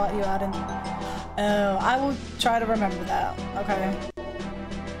they'll swat you out in... Oh, I will try to remember that. Okay.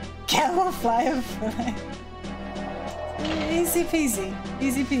 Camouflage. Easy peasy.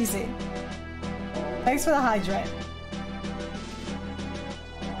 Easy peasy. Thanks for the hydrate.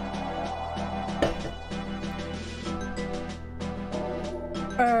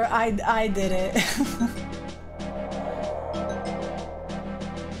 I did it.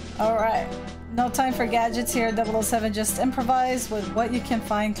 Alright. No time for gadgets here, 007. Just improvise with what you can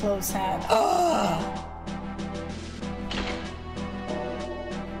find close hand. Oh!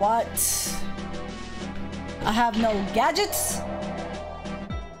 What? I have no gadgets?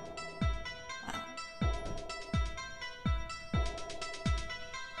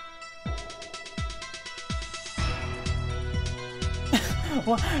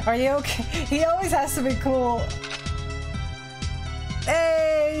 Well, are you okay? He always has to be cool.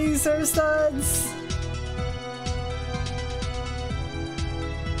 Hey, Sir Studs!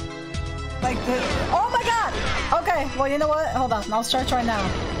 Like the... Oh my god! Okay, well you know what? Hold on, I'll stretch right now.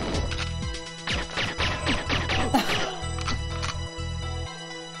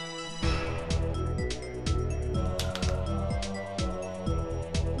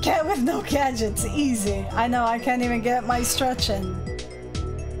 Get with no gadgets, easy. I know, I can't even get my stretching.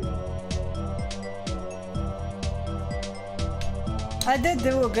 I did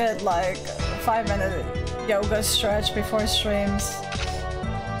do a good, like, 5-minute yoga stretch before streams.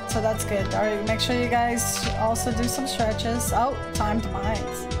 So that's good. Alright, make sure you guys also do some stretches. Oh, timed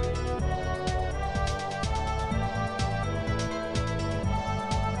mines.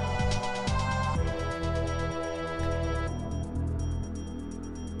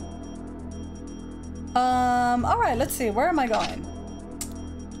 Alright, let's see. Where am I going?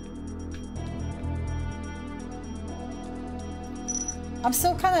 I'm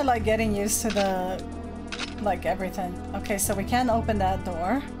still kind of like getting used to the, like everything. Okay, so we can open that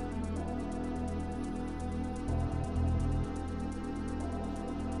door.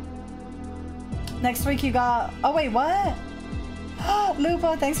 Next week you got, oh wait, what?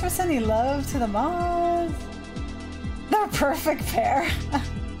 Lupo, thanks for sending love to the mods. They're a perfect pair.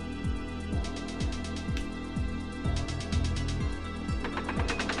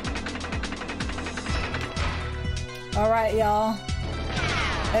 All right, y'all.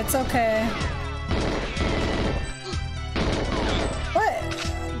 It's okay. What?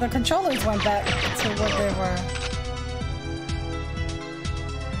 The controllers went back to what they were.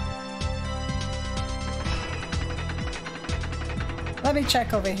 Let me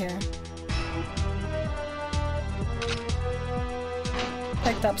check over here.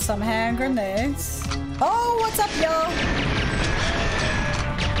 Picked up some hand grenades. Oh, what's up, y'all?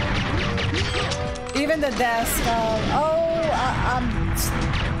 Even the desk.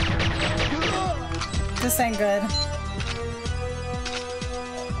 This ain't good.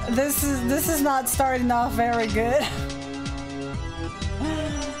 This is not starting off very good.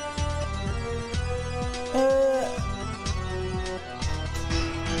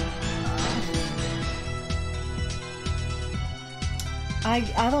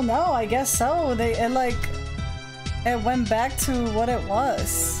 I don't know. I guess so. It went back to what it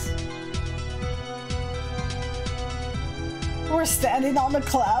was. We're standing on the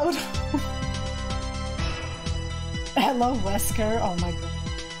cloud. Hello, Wesker. Oh my god.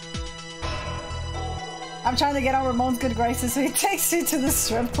 I'm trying to get on Ramon's good graces so he takes you to the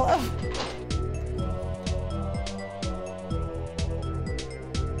strip club.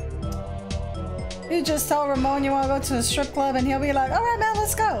 You just tell Ramon you want to go to a strip club and he'll be like, alright man,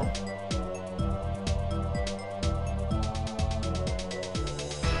 let's go.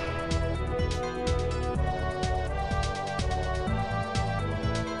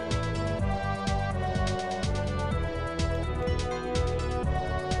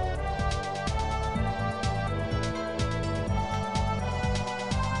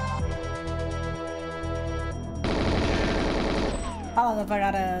 I don't know if I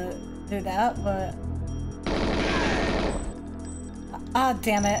gotta do that, but... Ah,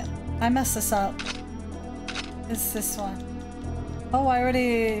 damn it. I messed this up. It's this one. Oh, I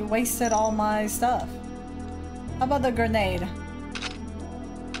already wasted all my stuff. How about the grenade?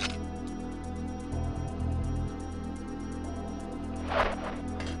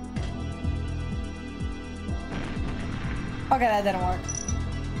 Okay, that didn't work.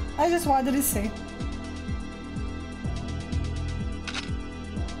 I just wanted to see.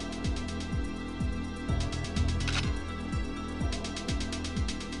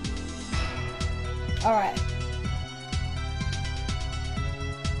 Alright.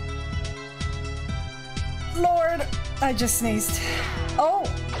 Lord, I just sneezed. Oh,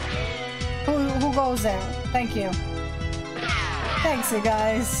 who goes there? Thank you. Thanks, you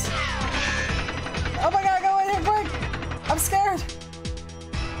guys. Oh my god, go in here quick! I'm scared.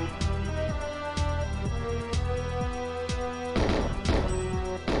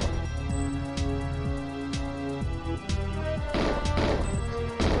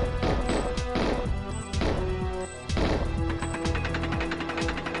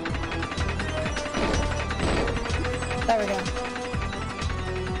 There we go.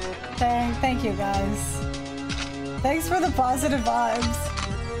 Thank you guys. Thanks for the positive vibes.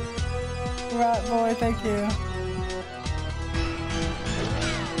 Rat boy, thank you.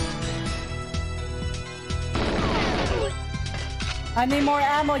 I need more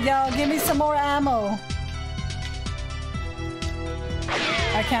ammo, y'all. Give me some more ammo.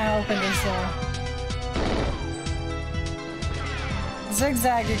 I can't open this door.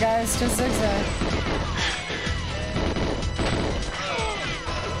 Zigzag, you guys. Just zigzag.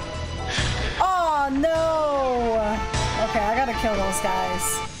 Oh, no! Okay, I gotta kill those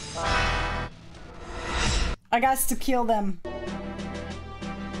guys. I got to kill them.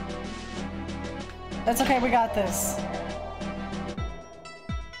 That's okay, we got this.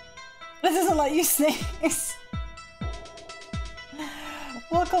 This doesn't let you sneeze.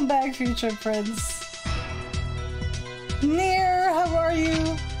 Welcome back, future prince. Near, how are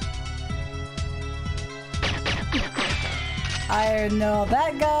you? I didn't know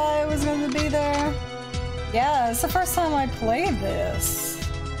that guy was going to be there. Yeah, it's the first time I played this.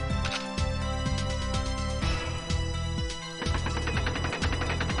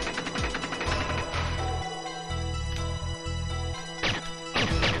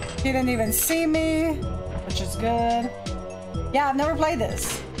 He didn't even see me, which is good. Yeah, I've never played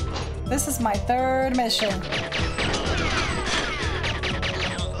this. This is my third mission.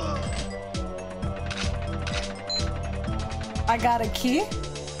 I got a key.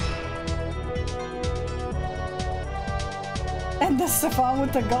 And this is the phone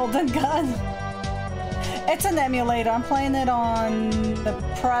with the golden gun. It's an emulator. I'm playing it on the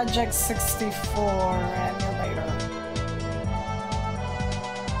Project 64 emulator.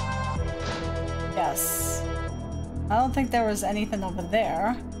 Yes. I don't think there was anything over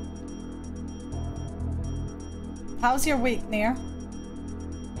there. How's your week, Nier?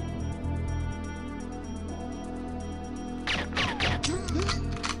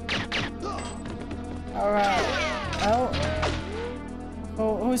 Alright. Oh,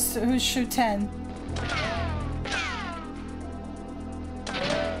 who's shoe 10?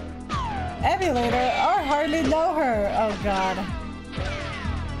 Emulator? I hardly know her. Oh god.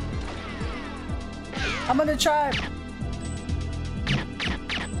 I'm gonna try.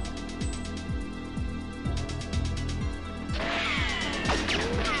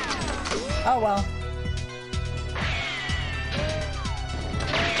 Oh well.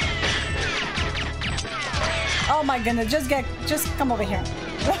 Oh my goodness, just come over here.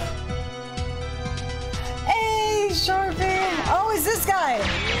 Hey, Sharpie! Oh, is this guy?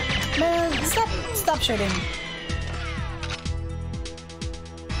 Man, stop shooting.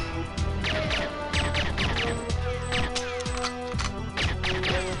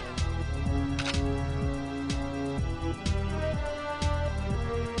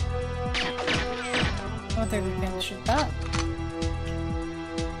 I don't think we can shoot that.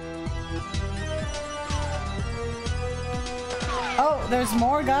 Oh, there's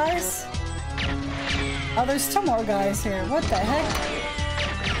more guys? Oh, there's two more guys here. What the heck?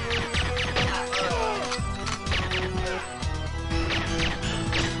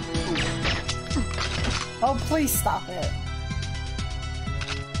 Oh, please stop it.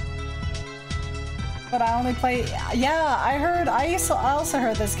 But I only play... Yeah, I also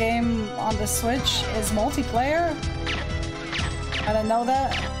heard this game on the Switch is multiplayer. I didn't know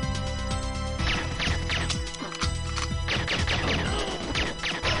that.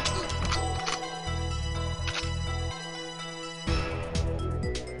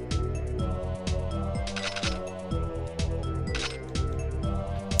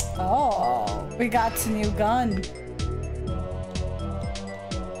 Oh, we got a new gun.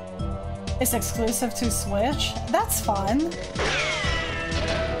 It's exclusive to Switch? That's fun.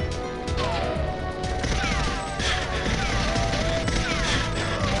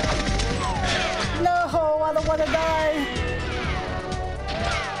 No, I don't want to die.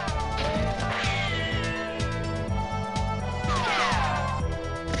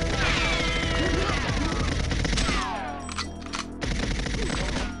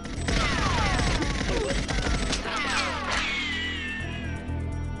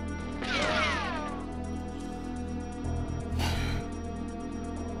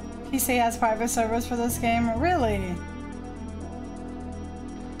 PC has private servers for this game? Really?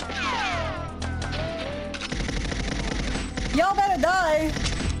 Y'all better die!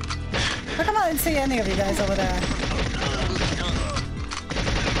 How come I didn't see any of you guys over there?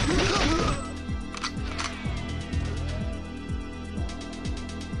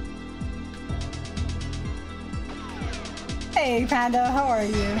 Hey Panda, how are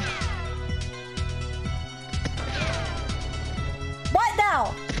you? What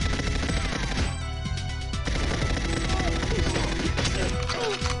now?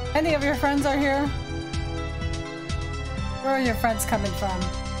 Any of your friends are here? Where are your friends coming from?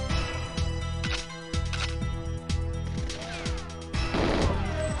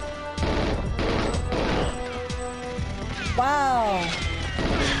 Wow.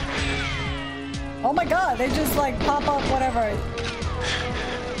 Oh my god, they just like pop up whatever.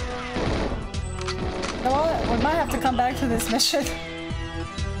 You know what? We might have to come back to this mission.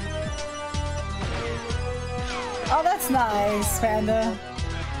 Oh, that's nice, Panda.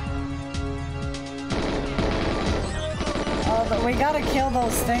 Oh, but we gotta kill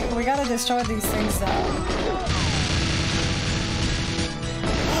those things. We gotta destroy these things though.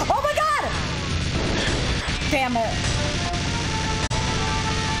 Oh my god! Damn it.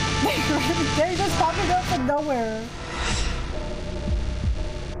 They're just popping up from nowhere.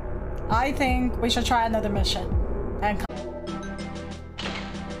 I think we should try another mission. And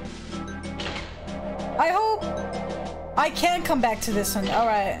I hope I can come back to this one.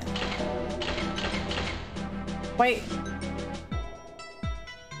 Alright. Wait.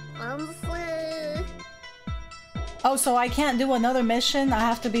 Oh, so I can't do another mission? I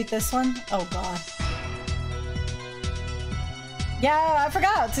have to beat this one? Oh god. Yeah, I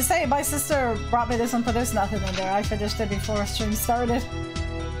forgot to say, my sister brought me this one, but there's nothing in there. I finished it before stream started.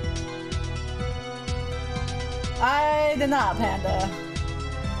 I did not, Panda.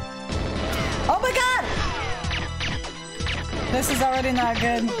 Oh my god! This is already not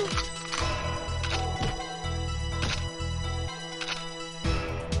good.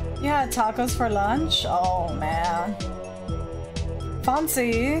 You had tacos for lunch? Oh man.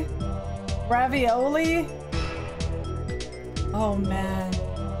 Fancy. Ravioli? Oh man.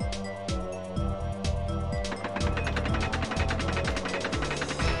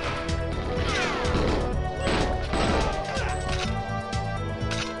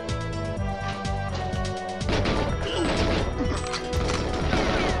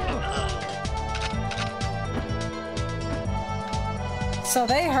 So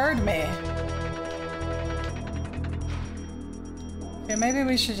they heard me. Okay, maybe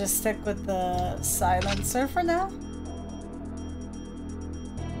we should just stick with the silencer for now.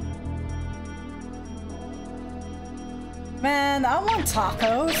 Man, I want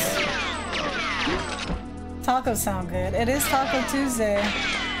tacos. Tacos sound good. It is Taco Tuesday.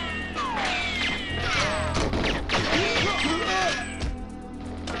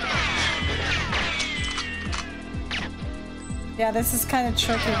 Yeah, this is kind of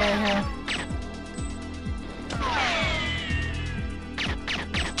tricky right here.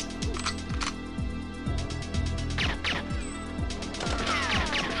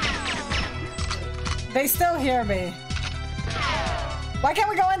 They still hear me. Why can't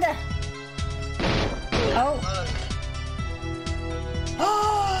we go in there? Oh.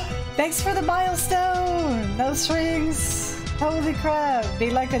 Oh, thanks for the milestone. No strings. Holy crap.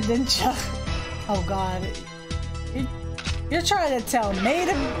 Be like a ninja. Oh god. You're trying to tell me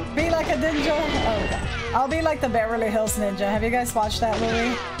to be like a ninja? Oh god. I'll be like the Beverly Hills Ninja. Have you guys watched that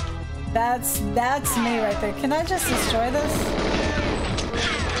movie? That's me right there. Can I just destroy this?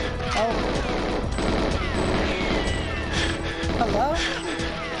 Oh. Hello?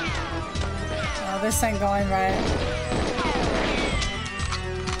 Oh, this ain't going right.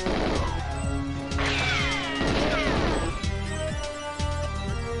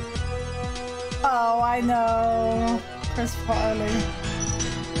 Oh, I know. Chris Farley.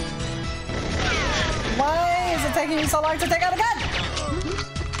 Why is it taking you so long to take out a gun?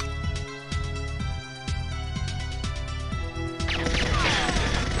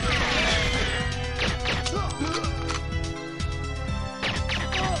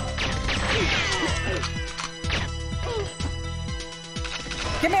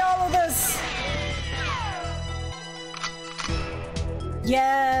 Give me all of this!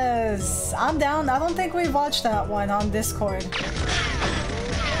 Yes! I'm down. I don't think we've watched that one on Discord.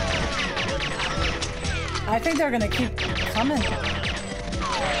 I think they're gonna keep coming.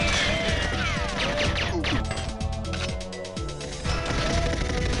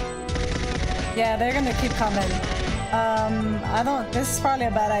 Yeah, they're gonna keep coming. This is probably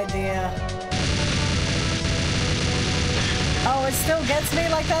a bad idea. Oh, it still gets me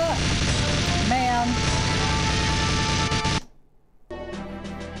like that? Man.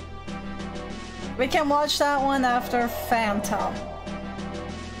 We can watch that one after Phantom.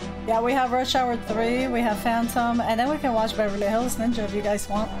 Yeah, we have Rush Hour 3, we have Phantom, and then we can watch Beverly Hills Ninja if you guys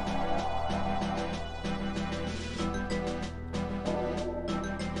want.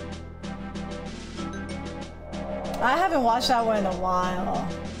 I haven't watched that one in a while.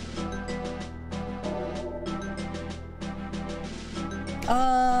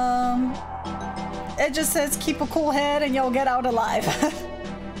 It just says keep a cool head and you'll get out alive.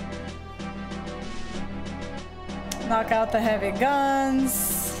 Knock out the heavy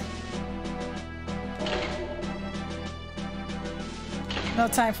guns. No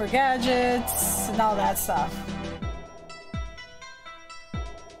time for gadgets and all that stuff.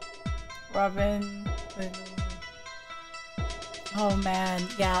 Robin. Oh man,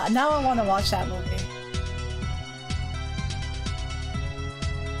 yeah, now I want to watch that movie.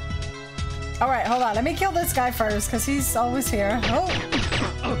 Alright, hold on, let me kill this guy first, because he's always here. Oh!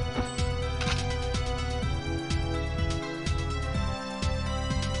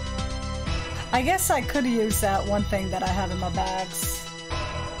 I guess I could use that one thing that I have in my bags.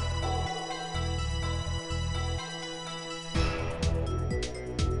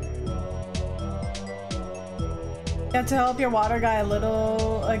 You have to help your water guy a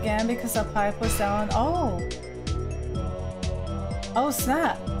little again because the pipe was down. Oh! Oh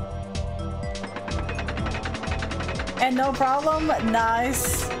snap! And no problem?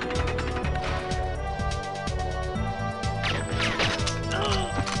 Nice.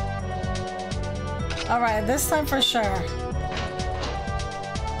 Alright, this time for sure.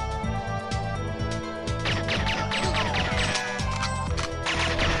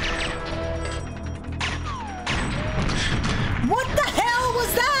 What the hell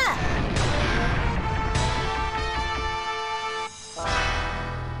was that?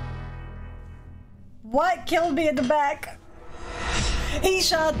 What killed me in the back? He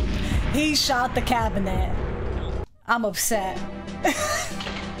shot the cabinet. I'm upset.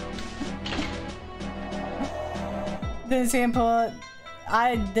 Didn't see him pull it.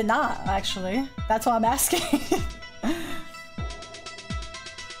 I did not, actually. That's why I'm asking.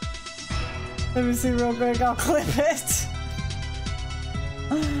 Let me see real quick, I'll clip it.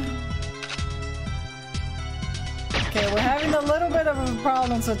 Okay, we're having a little bit of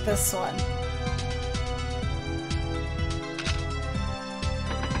problems with this one.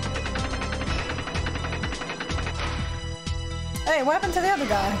 Hey, what happened to the other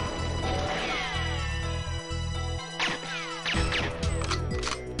guy?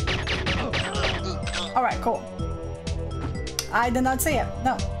 Alright, cool. I did not see it.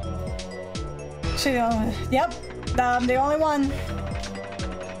 No. Yep. I'm the only one.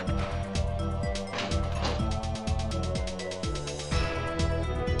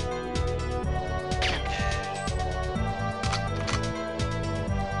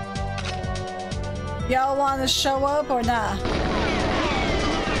 Y'all want to show up or nah?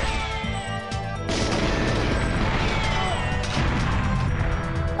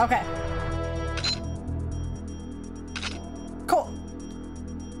 Okay. Cool.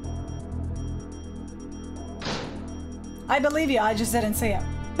 I believe you, I just didn't see it.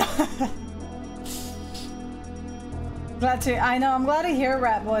 I'm glad to hear,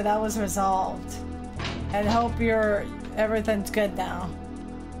 Rat Boy, that was resolved. And hope everything's good now.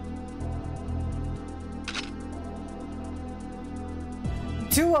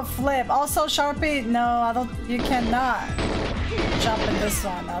 Do a flip. Also, Sharpie, no, you cannot jump in this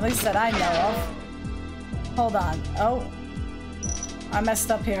one, at least that I know of. Hold on. Oh. I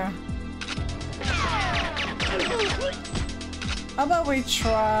messed up here. How about we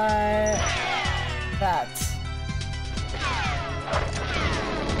try that?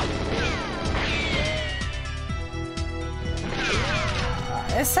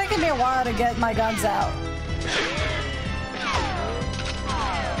 It's taking me a while to get my guns out.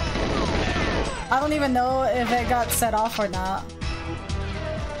 I don't even know if it got set off or not.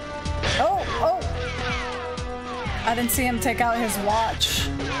 Oh, oh! I didn't see him take out his watch.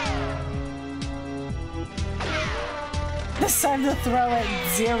 This time to throw it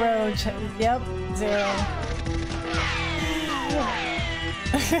 0. Yep, 0.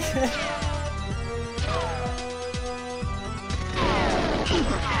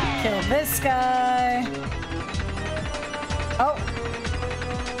 Kill this guy. Oh.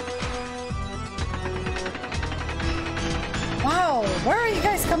 Wow, where are you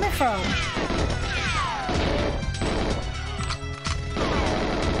guys coming from?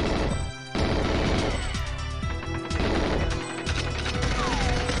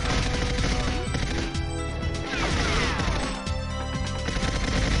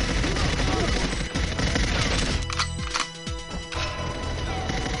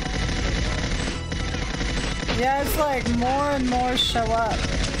 Yeah, it's like more and more show up.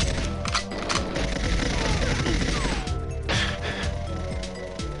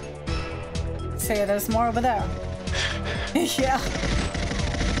 See, there's more over there. Yeah.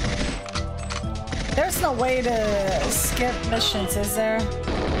 There's no way to skip missions, is there?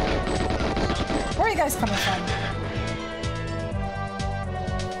 Where are you guys coming from?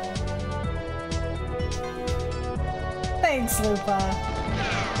 Thanks, Lupa.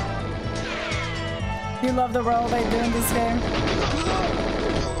 You love the role they do in this game?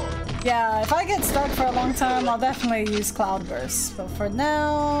 Yeah, if I get stuck for a long time, I'll definitely use Cloudburst. But for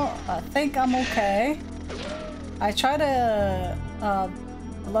now, I think I'm okay. I try to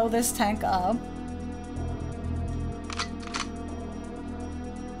blow this tank up.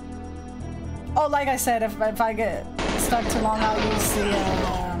 Oh, like I said, if I get stuck too long, I'll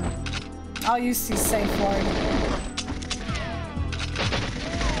use the safe word.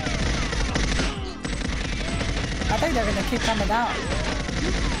 I think they're gonna keep coming out.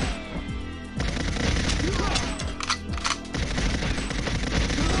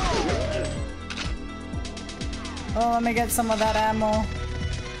 Oh, let me get some of that ammo.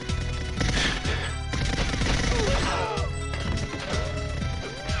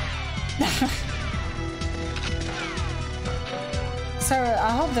 Sir,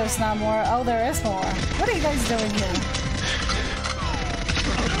 I hope there's not more. Oh, there is more. What are you guys doing here?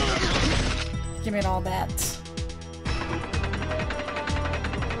 Give me all that.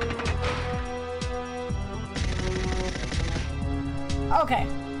 Okay.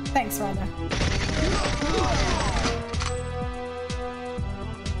 Thanks, Ryder.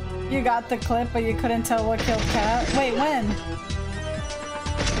 You got the clip, but you couldn't tell what killed Cat? Wait, when?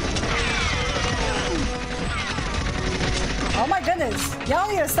 Oh my goodness! Y'all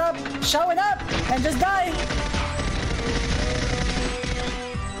need to stop showing up and just die!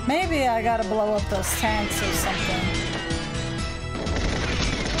 Maybe I gotta blow up those tanks or something.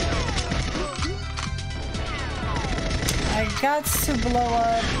 I got to blow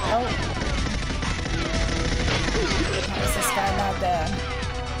up... Oh. Why is this guy not there?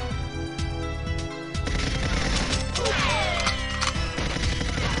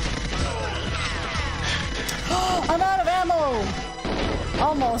 I'm out of ammo!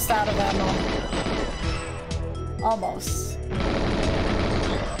 Almost out of ammo. Almost.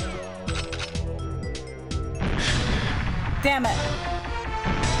 Damn it!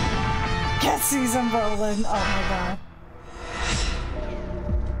 Can't see some rolling. Oh my god.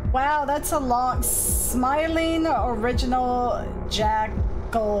 Wow, that's a long... Smiling original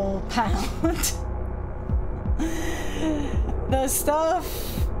jackal pound. The stuff...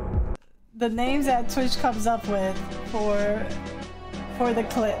 The names that Twitch comes up with for the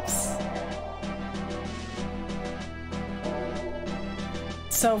clips.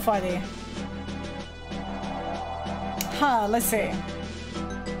 So funny. Huh, let's see.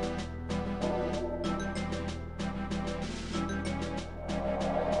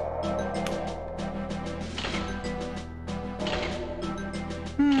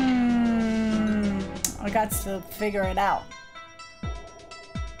 I got to figure it out.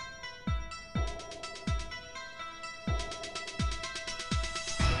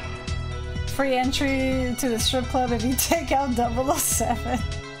 Free entry to the strip club if you take out 007.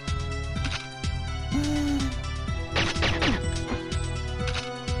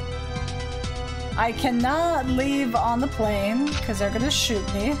 I cannot leave on the plane because they're gonna shoot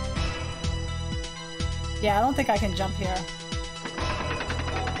me. Yeah, I don't think I can jump here.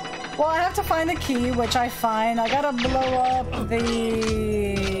 Well, I have to find the key, which I find. I gotta blow up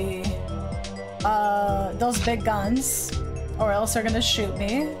the those big guns, or else they're gonna shoot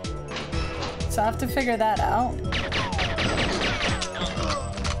me. So I have to figure that out.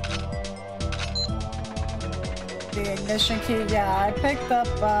 The ignition key, yeah, I picked up,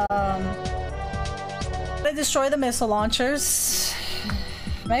 I destroy the missile launchers.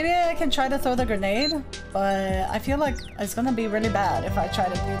 Maybe I can try to throw the grenade, but I feel like it's gonna be really bad if I try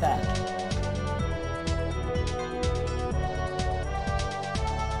to do that.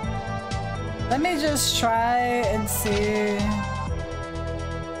 Let me just try and see.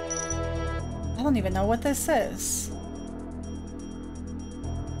 I don't even know what this is.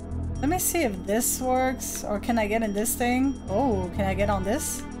 Let me see if this works, or can I get in this thing? Oh, can I get on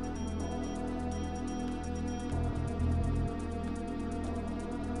this?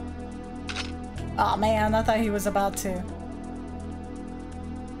 Oh man, I thought he was about to.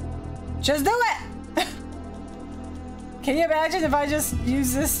 Just do it! Can you imagine if I just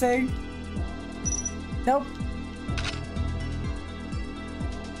use this thing? Nope.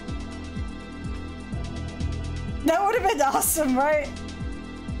 That would have been awesome, right?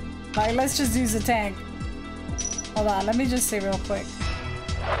 Like, let's just use the tank. Hold on, let me just see real quick.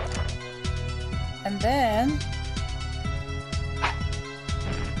 And then...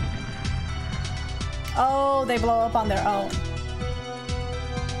 Oh, they blow up on their own.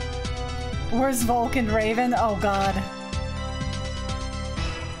 Where's Vulcan Raven? Oh god.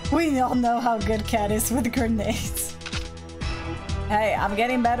 We all know how good Cat is with grenades. Hey, I'm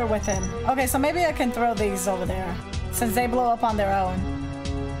getting better with him. Okay, so maybe I can throw these over there, since they blow up on their own.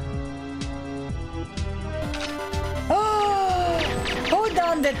 Oh! Who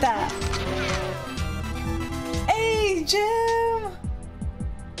done did that? Hey, Jim!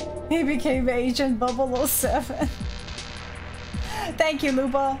 He became Agent 007. Thank you,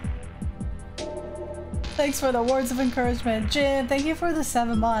 Lupa. Thanks for the words of encouragement. Jim, thank you for the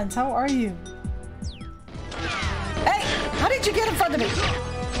 7 months. How are you? Hey! How did you get in front of me?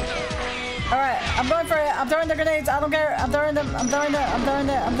 Alright, I'm going for it. I'm throwing the grenades. I don't care. I'm throwing them. I'm throwing them. I'm throwing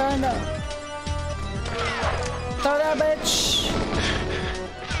them. I'm throwing them. Throw that bitch.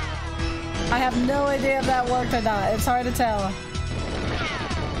 I have no idea if that worked or not. It's hard to tell.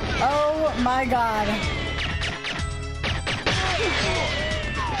 Oh my god.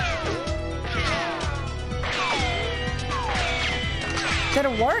 Did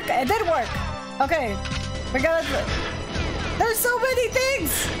it work? It did work. Okay. We gotta... There's so many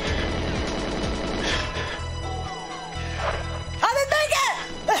things! I didn't make it!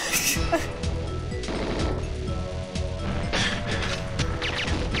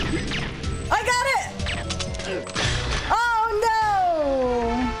 I got it! Oh no!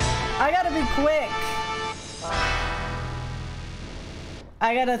 I gotta be quick.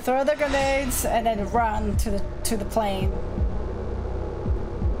 I gotta throw the grenades and then run to the plane.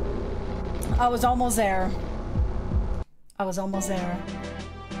 I was almost there. I was almost there.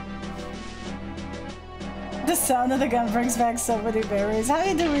 The sound of the gun brings back so many memories. How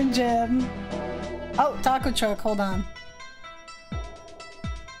you doing, Jim? Oh, taco truck. Hold on.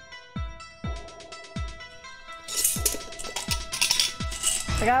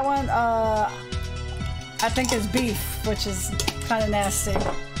 I got one. I think it's beef, which is kind of nasty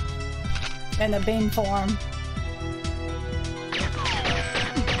in a bean form.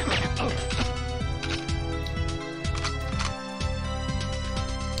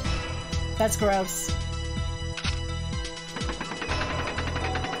 That's gross.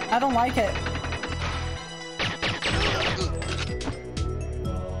 I don't like it.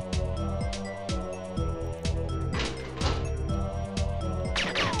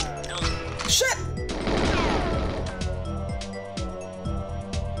 Shit!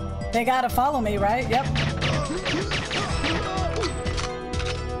 They gotta follow me, right? Yep.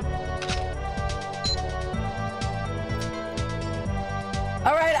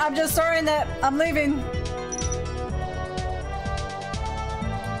 Alright, I'm just throwing that. I'm leaving.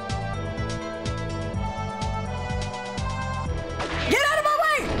 Get out of my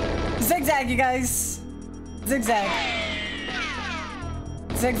way! Zigzag, you guys. Zigzag.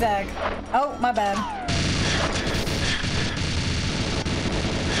 Zigzag. Oh, my bad.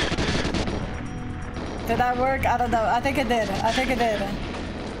 Did that work? I don't know. I think it did. I think it did.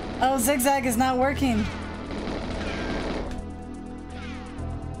 Oh, zigzag is not working.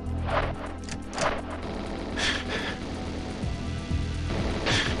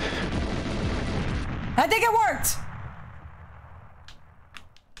 I think it worked!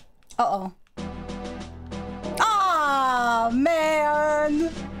 Uh-oh. Ah,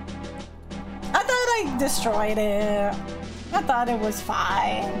 man! I thought I destroyed it. I thought it was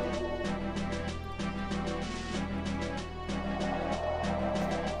fine.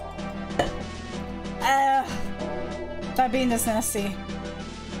 That bean is nasty.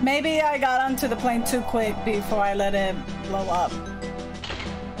 Maybe I got onto the plane too quick before I let it blow up.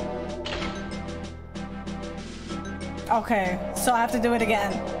 Okay, so I have to do it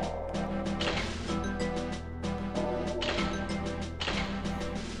again.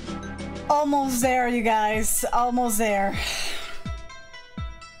 Almost there, you guys. Almost there.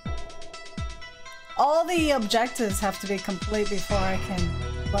 All the objectives have to be complete before I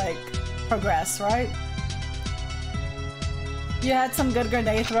can, like, progress, right? You had some good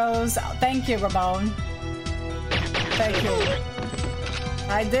grenade throws. Thank you, Ramon. Thank you.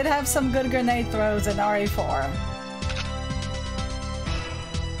 I did have some good grenade throws in RE4.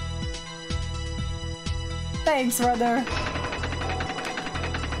 Thanks, brother.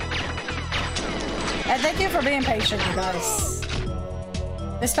 And thank you for being patient, you guys.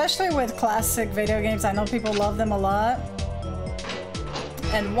 Especially with classic video games, I know people love them a lot.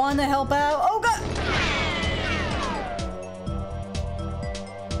 And want to help out. Oh god!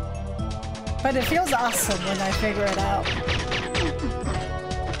 But it feels awesome when I figure it out.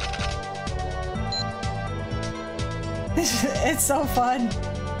 It's so fun.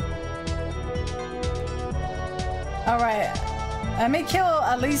 Alright. Let me kill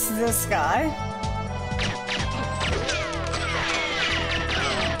at least this guy.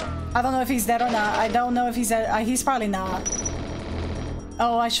 I don't know if he's dead or not. I don't know if he's dead. He's probably not.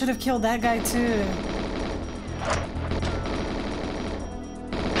 Oh, I should have killed that guy too.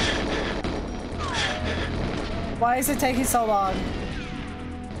 Why is it taking so long?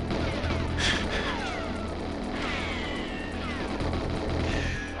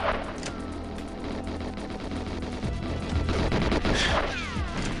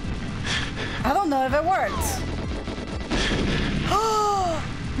 I don't know if it worked. Oh,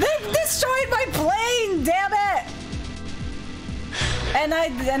 they destroyed my plane! Damn it!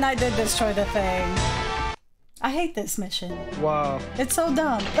 And I did destroy the thing. I hate this mission. Wow. It's so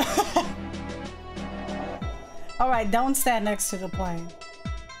dumb. Alright, don't stand next to the plane.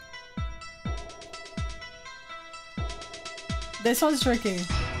 This one's tricky.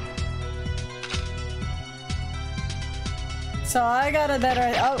 So I got a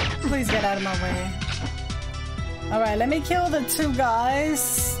better... Oh, please get out of my way. Alright, let me kill the two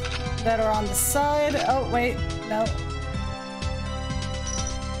guys that are on the side. Oh, wait. No.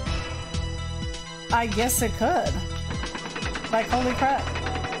 I guess it could. Like, holy crap.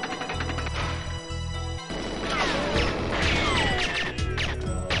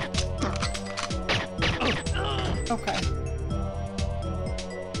 Okay.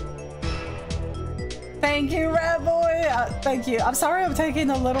 Thank you, Rat Boy! Thank you. I'm sorry I'm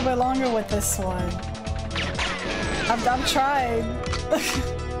taking a little bit longer with this one. I'm trying.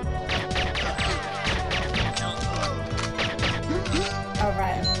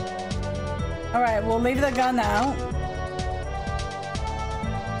 Alright. Alright, we'll leave the gun out.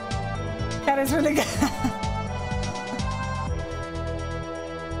 Cat is really good.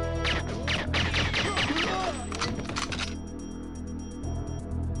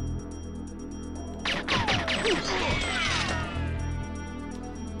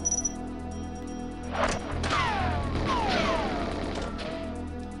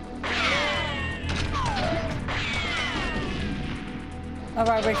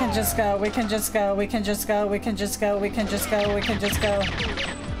 Alright, we can just go, we can just go, we can just go, we can just go, we can just go, we can just go.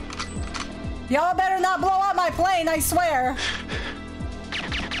 Y'all better not blow up my plane, I swear!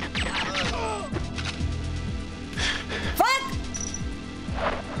 Fuck!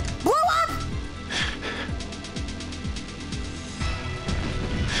 Blow up!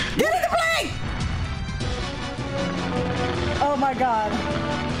 Get in the plane! Oh my god.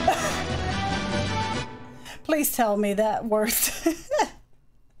 Please tell me that worked.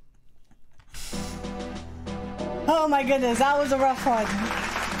 Oh my goodness, that was a rough one.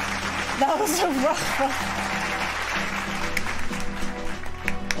 That was a rough one.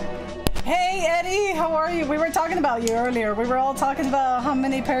 Hey Eddie, how are you? We were talking about you earlier. We were all talking about how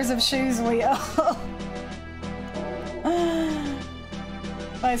many pairs of shoes we own.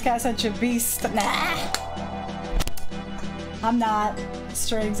 Why is Cat such a beast? Nah. I'm not.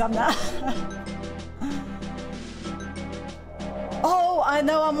 Strings, I'm not. Oh, I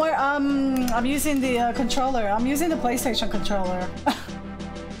know. I'm using the controller. I'm using the PlayStation controller.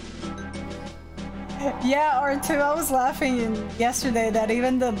 Yeah, R2. I was laughing yesterday that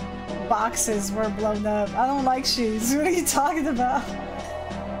even the boxes were blown up. I don't like shoes. What are you talking about?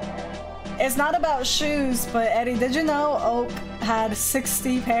 It's not about shoes, but Eddie, did you know Oak had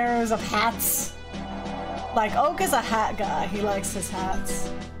 60 pairs of hats? Like, Oak is a hat guy. He likes his hats.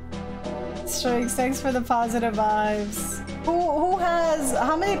 Strings, thanks for the positive vibes. Who has...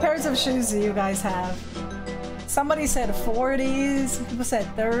 How many pairs of shoes do you guys have? Somebody said 40, some people said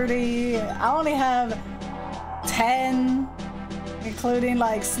 30. I only have 10, including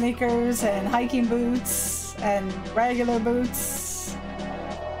like sneakers and hiking boots and regular boots.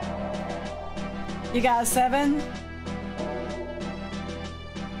 You got 7?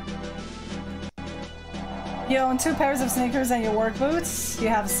 You own 2 pairs of sneakers and your work boots? You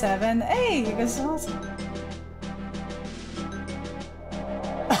have 7. Hey, you guys are awesome.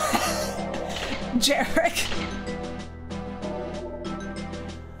 Jarek.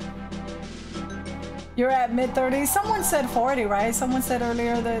 You're at mid-30s. Someone said 40, right? Someone said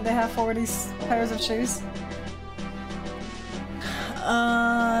earlier that they have 40 pairs of shoes.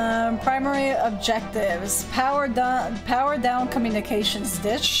 Primary objectives. Power down communications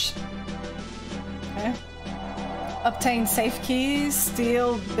ditch. Okay. Obtain safe keys,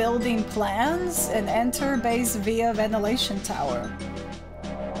 steal building plans, and enter base via ventilation tower.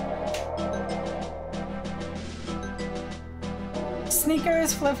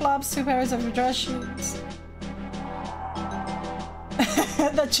 Sneakers, flip-flops, 2 pairs of dress shoes.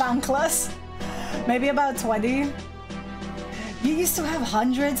 The chanclas. Maybe about 20. You used to have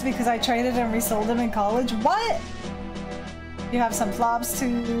hundreds because I traded and resold them in college? What? You have some flops,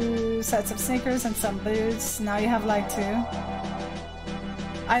 2 sets of sneakers, and some boots. Now you have like 2.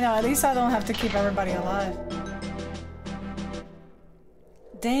 I know, at least I don't have to keep everybody alive.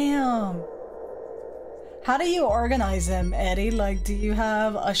 Damn. How do you organize them, Eddie? Like, do you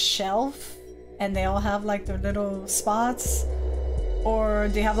have a shelf and they all have like their little spots? Or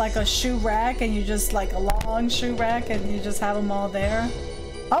do you have like a shoe rack and you just like a long shoe rack and you just have them all there?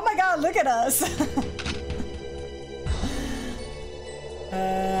 Oh my god, look at us!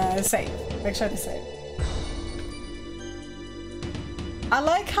 Save. Make sure to save. I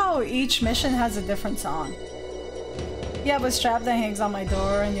like how each mission has a different song. You have a strap that hangs on my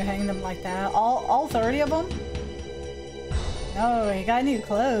door and you hang them like that. All 30 of them? No, he got new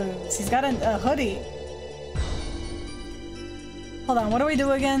clothes. He's got a hoodie. Hold on, what do we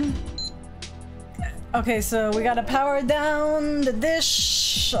do again? Okay, so we gotta power down the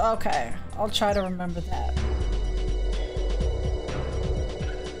dish. Okay, I'll try to remember that.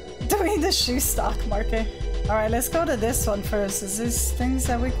 Doing the shoe stock market. Alright, let's go to this one first. Is this things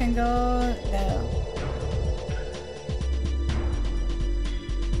that we can go? No.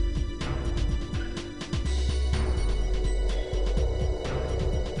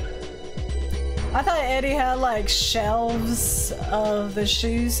 I thought Eddie had like shelves of the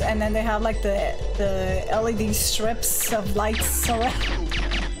shoes and then they have like the LED strips of lights around.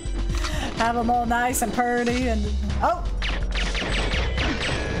 Have them all nice and pretty and... Oh!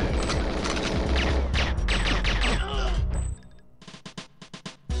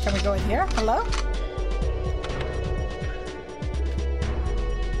 Can we go in here? Hello?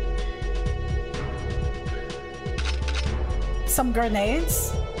 Some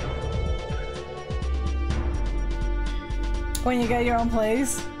grenades? When you get your own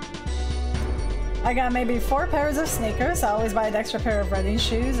place. I got maybe 4 pairs of sneakers. I always buy an extra pair of running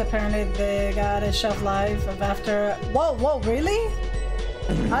shoes. Apparently they got a shelf life of after... Whoa, really?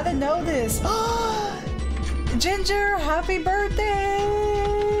 I didn't know this. Ginger, happy birthday!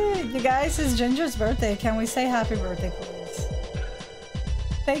 You guys, it's Ginger's birthday. Can we say happy birthday, please?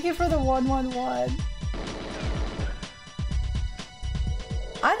 Thank you for the 111.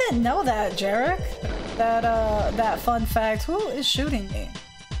 I didn't know that, Jarek. That fun fact. Who is shooting me?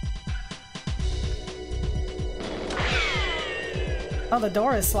 Oh, the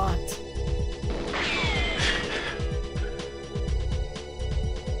door is locked.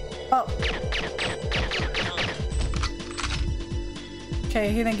 Oh. Okay,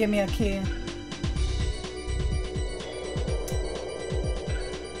 he didn't give me a key.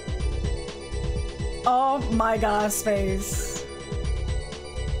 Oh my god, space.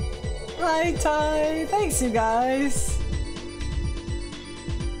 Hi, Ty. Thanks, you guys.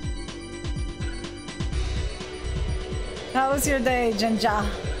 How was your day, Jinja?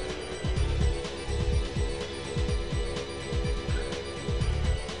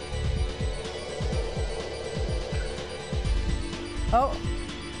 Oh,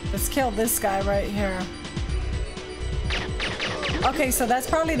 let's kill this guy right here. Okay, so that's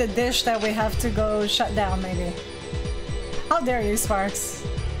probably the dish that we have to go shut down, maybe. How dare you, Sparks?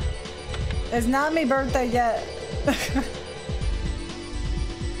 It's not my birthday yet.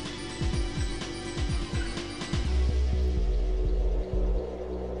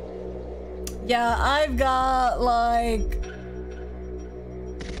 Yeah, I've got like...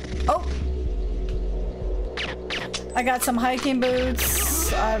 Oh! I got some hiking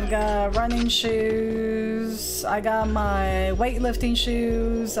boots. I've got running shoes. I got my weightlifting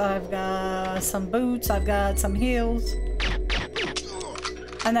shoes. I've got some boots. I've got some heels.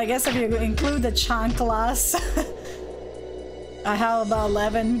 And I guess if you include the chanclas, I have about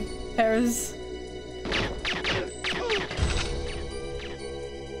 11 pairs.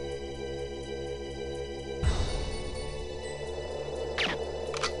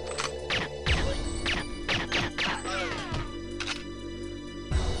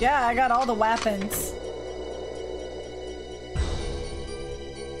 Yeah, I got all the weapons.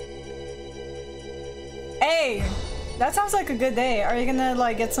 Hey! That sounds like a good day. Are you gonna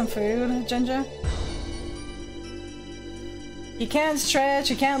like get some food, Ginger? You can't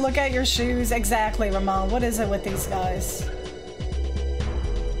stretch, you can't look at your shoes. Exactly, Ramon. What is it with these guys?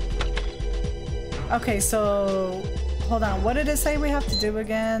 Okay, so hold on. What did it say we have to do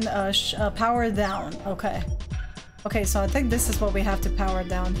again? Power down. Okay. Okay, so I think this is what we have to power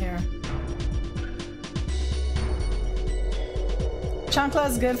down here. Chancla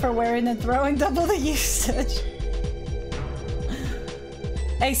is good for wearing and throwing, double the usage.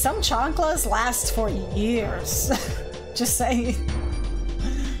 Hey, some chanclas last for years. Just saying.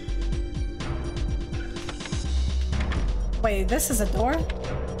 Wait, this is a door?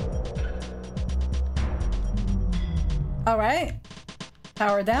 Alright.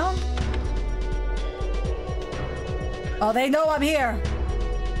 Power down. Oh, they know I'm here.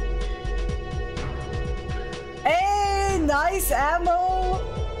 Hey, nice ammo.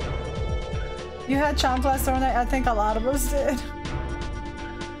 You had charm class throwing it? I think a lot of us did.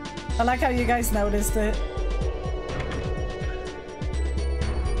 I like how you guys noticed it.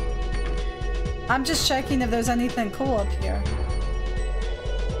 I'm just checking if there's anything cool up here.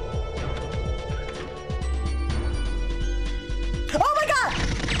 Oh my god!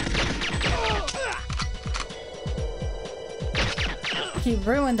 He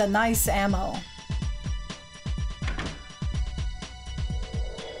ruined the nice ammo.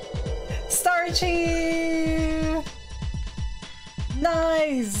 Starchy!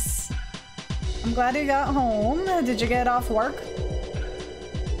 Nice! I'm glad you got home. Did you get off work?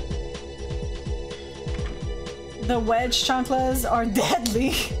 The wedge chanclas are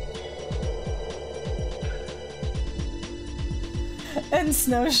deadly. And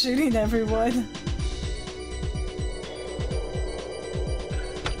snow shooting everyone.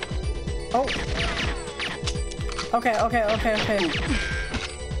 Oh. Okay.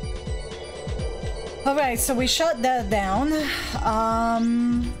 Alright, so we shut that down.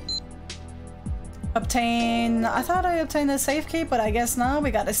 Obtain... I thought I obtained a safe key, but I guess not.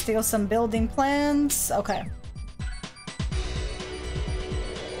 We gotta steal some building plans. Okay.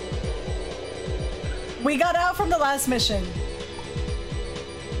 We got out from the last mission.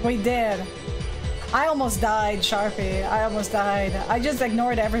 We did. I almost died, Sharpie. I almost died. I just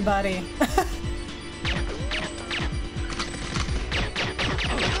ignored everybody.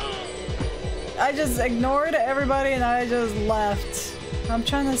 I just ignored everybody and I just left. I'm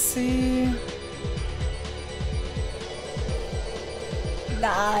trying to see...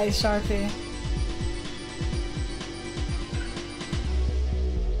 Nice, Sharpie.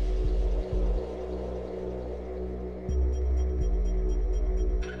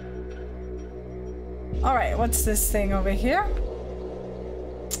 Alright, what's this thing over here?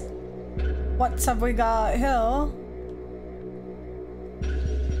 What have we got here?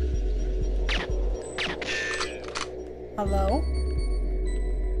 Hello?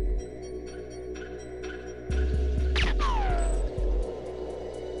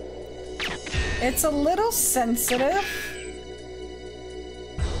 It's a little sensitive.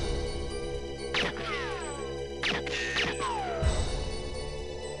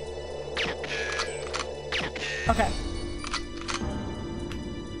 Okay.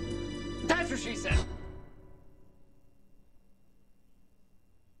 That's what she said.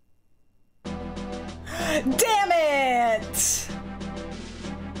 Damn it!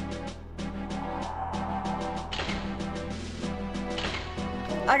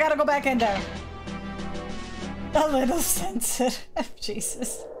 I gotta go back in there. A little sensitive.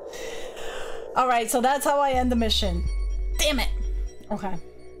 Jesus. Alright, so that's how I end the mission. Damn it! Okay.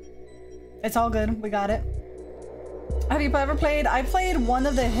 It's all good. We got it. Have you ever played? I played one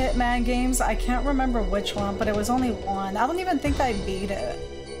of the Hitman games. I can't remember which one, but it was only one. I don't even think I beat it.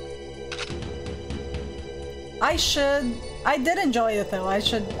 I did enjoy it though. I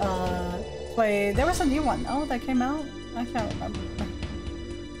should play. There was a new one. Oh, that came out? I can't remember.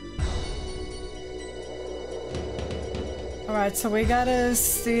 Alright, so we gotta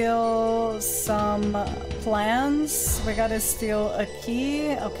steal some plans. We gotta steal a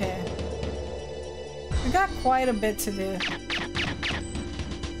key. Okay. We got quite a bit to do.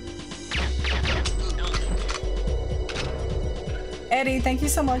 Eddie, thank you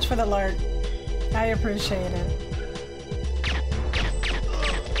so much for the alert. I appreciate it.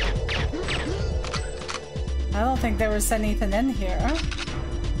 I don't think there was anything in here.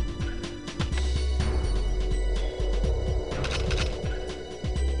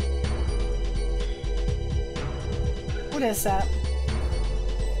 What is that?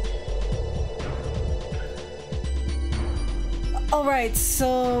 Alright,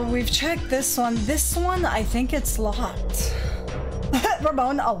 so we've checked this one. This one, I think it's locked.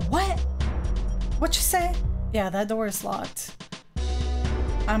 Ramon, oh, what? What'd you say? Yeah, that door is locked.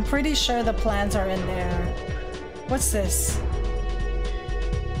 I'm pretty sure the plans are in there. What's this?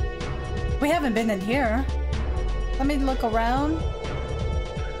 We haven't been in here. Let me look around.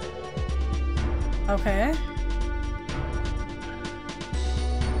 Okay.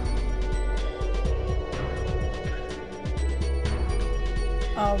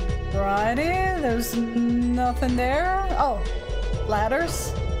 Alrighty, there's nothing there. Oh,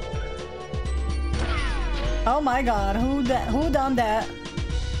 ladders. Oh my god, who done that?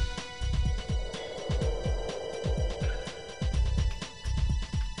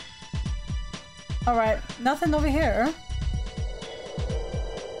 Alright, nothing over here.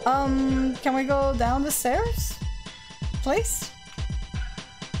 Can we go down the stairs? Please?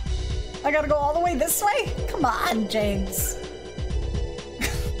 I gotta go all the way this way? Come on, James.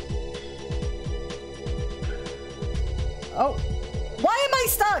 Oh. Why am I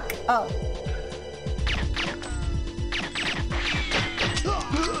stuck? Oh.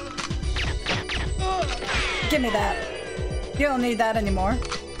 Give me that. You don't need that anymore.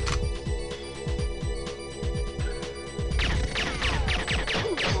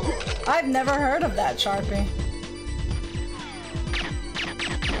 I've never heard of that, Sharpie.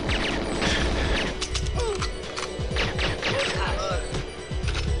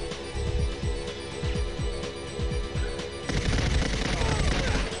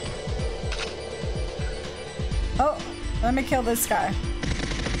 Oh, let me kill this guy.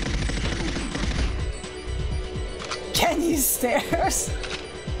 Can you stairs?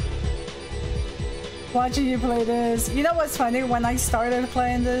 Watching you play this. You know what's funny? When I started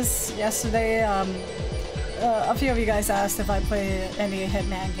playing this yesterday, a few of you guys asked if I play any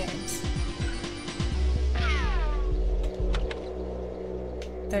Hitman games.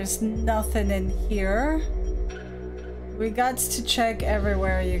 There's nothing in here. We got to check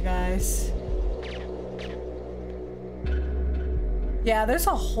everywhere, you guys. Yeah, there's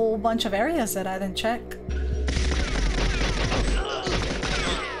a whole bunch of areas that I didn't check.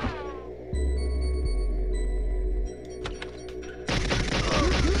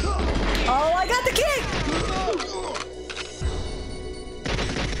 Oh, I got the key!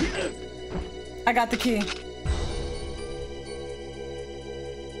 I got the key.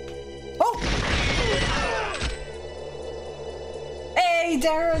 Oh! Hey,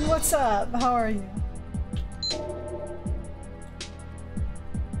 Darren, what's up? How are you?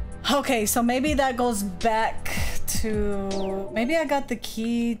 Okay, so maybe that goes back to... Maybe I got the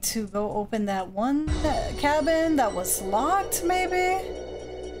key to go open that one cabin that was locked, maybe?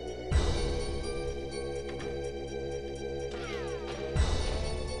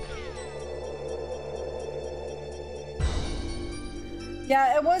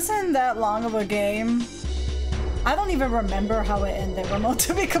 Yeah, it wasn't that long of a game. I don't even remember how it ended, Remote,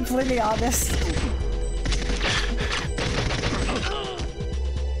 to be completely honest.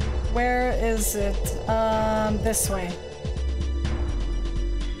 Where is it? This way.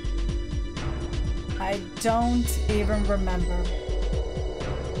 I don't even remember.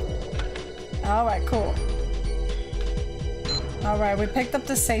 Alright, cool. Alright, we picked up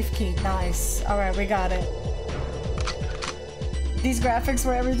the safe key. Nice. Alright, we got it. These graphics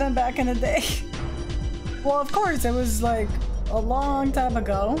were everything back in the day. Well, of course, it was like a long time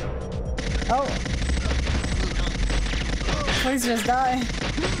ago. Oh. Please just die.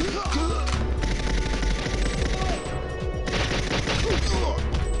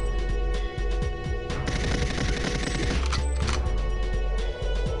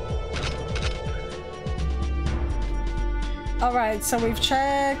 Alright, so we've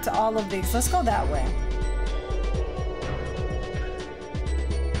checked all of these. Let's go that way.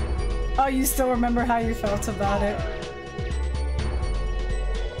 Oh, you still remember how you felt about it?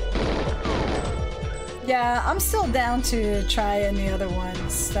 Yeah, I'm still down to try any other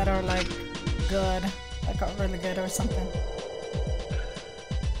ones that are like good, like are really good or something.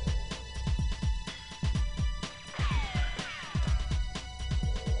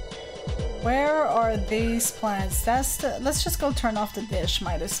 Where are these plants? That's the... Let's just go turn off the dish,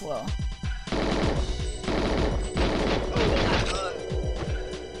 might as well.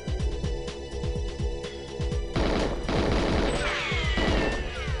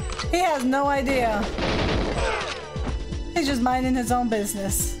 He has no idea. He's just minding his own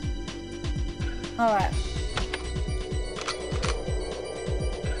business. Alright.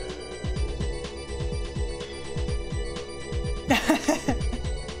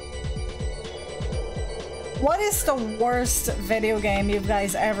 What is the worst video game you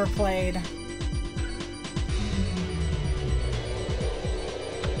guys ever played?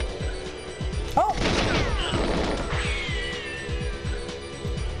 Oh!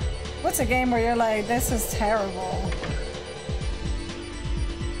 What's a game where you're like, this is terrible?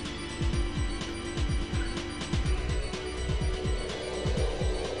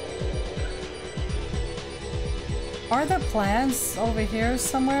 Are there plants over here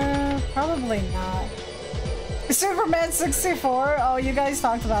somewhere? Probably not. Superman 64? Oh, you guys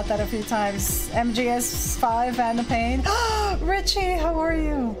talked about that a few times. MGS5 and the Pain. Richie, how are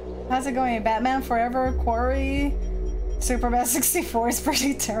you? How's it going? Batman Forever, Quarry, Superman 64 is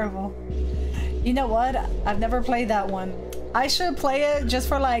pretty terrible. You know what? I've never played that one. I should play it just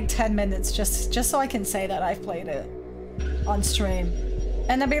for like 10 minutes, just so I can say that I've played it on stream.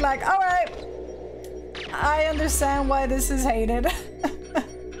 And then be like, alright, I understand why this is hated.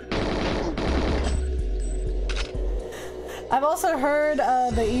 I've also heard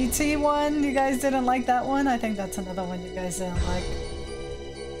the ET one. You guys didn't like that one? I think that's another one you guys didn't like.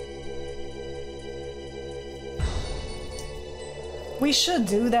 We should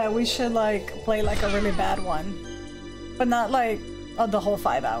do that. We should like play like a really bad one. But not like the whole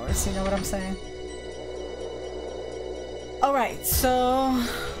 5 hours, you know what I'm saying? Alright, so...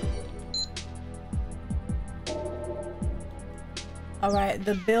 Alright,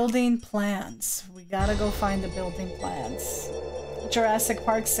 the building plans. We gotta go find the building plans. Jurassic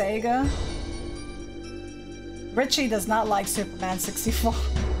Park Sega. Richie does not like Superman 64.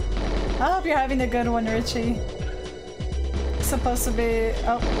 I hope you're having a good one, Richie. It's supposed to be...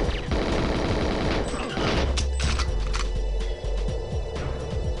 Oh.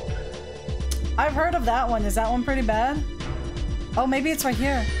 I've heard of that one. Is that one pretty bad? Oh, maybe it's right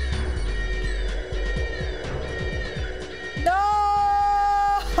here. No!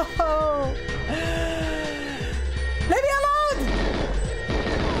 Leave me alone!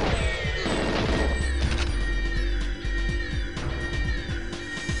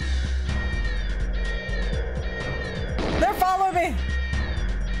 They're following me.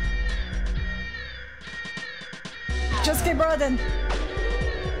 Just keep running.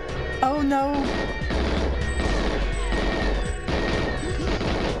 Oh no.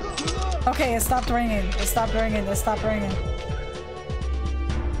 Okay, it stopped ringing. It stopped ringing. It stopped ringing.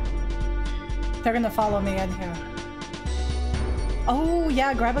 They're gonna follow me in here. Oh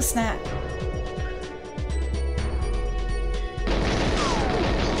yeah, grab a snack.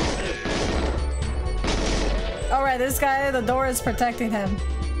 Alright, this guy, the door is protecting him.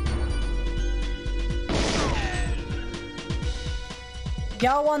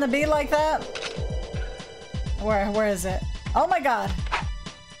 Y'all want to be like that? Where is it? Oh my god.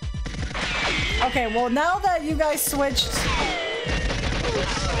 Okay, well now that you guys switched...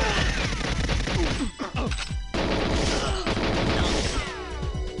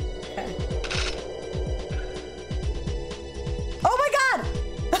 Okay. Oh my god!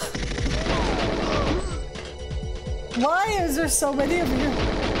 Why is there so many of you?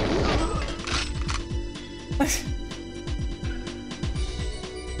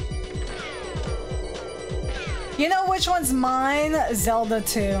 You know which one's mine? Zelda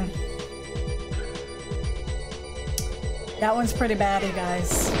 2. That one's pretty bad, you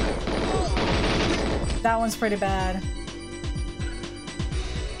guys. That one's pretty bad.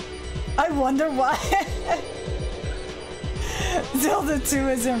 I wonder why Zelda 2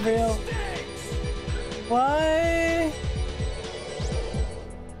 isn't real. Why?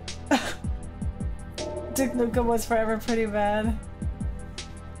 Duke Nukem was forever pretty bad.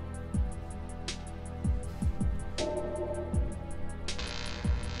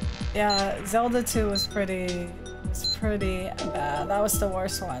 Yeah, Zelda 2 was pretty bad. That was the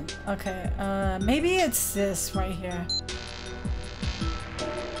worst one. Okay, maybe it's this right here.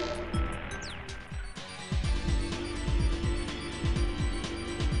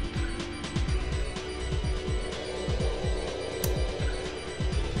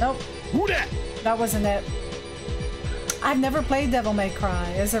 Nope. Who that? That wasn't it. I've never played Devil May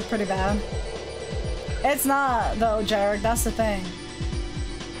Cry. Is it pretty bad? It's not though, Jarek. That's the thing.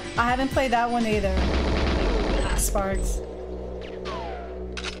 I haven't played that one either. Sparks.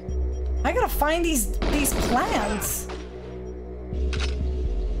 I gotta find these plants.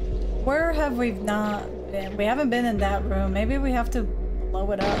 Where have we not been? We haven't been in that room. Maybe we have to blow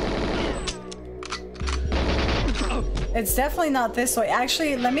it up. It's definitely not this way.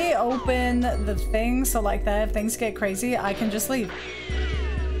 Actually, let me open the thing so like that if things get crazy, I can just leave.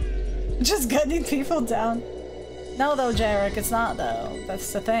 Just gunning people down. No though, Jarek, it's not though.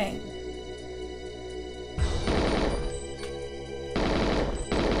 That's the thing.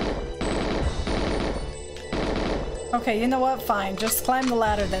 Okay, you know what? Fine. Just climb the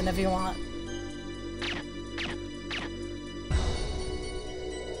ladder then if you want.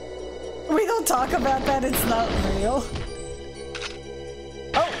 We don't talk about that, it's not real.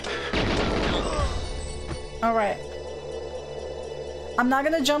 Oh! Alright. I'm not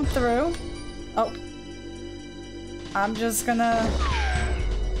gonna jump through. Oh. I'm just gonna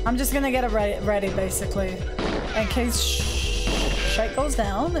get it ready basically. In case shit goes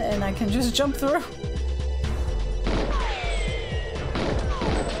down and I can just jump through.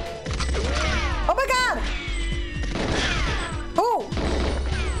 Oh my god! Oh!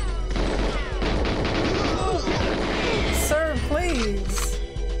 Sir, please.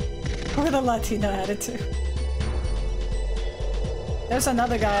 With a Latino attitude. There's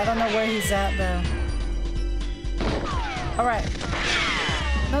another guy. I don't know where he's at though. Alright.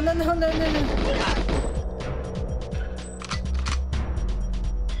 No.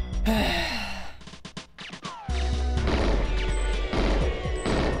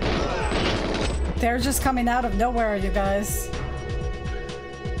 They're just coming out of nowhere, you guys.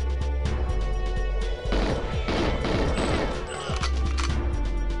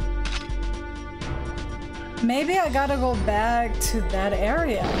 Maybe I gotta go back to that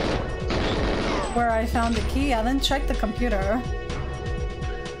area where I found the key. I didn't check the computer.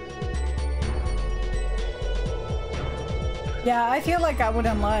 Yeah, I feel like I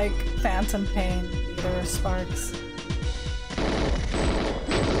wouldn't like Phantom Pain either, Sparks.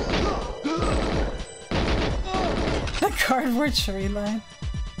 The cardboard tree line.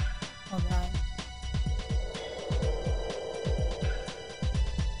 Hold on.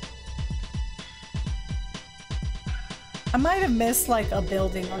 I might have missed like a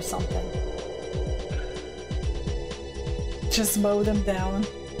building or something. Just mow them down.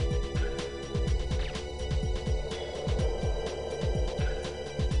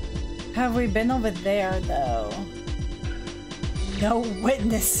 Have we been over there though? No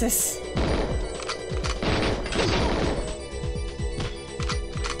witnesses.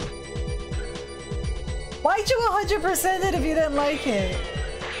 Why'd you 100% it if you didn't like it?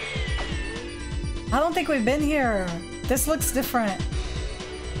 I don't think we've been here. This looks different.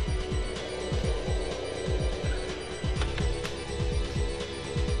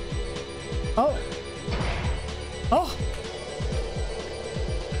 Oh. Oh.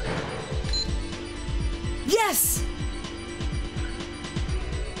 Yes!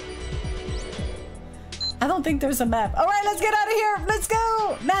 I don't think there's a map. All right, let's get out of here. Let's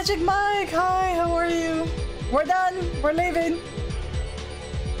go. Magic Mike, hi, how are you? We're done. We're leaving.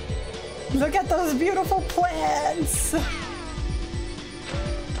 Look at those beautiful plants.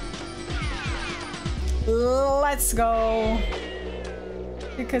 Let's go.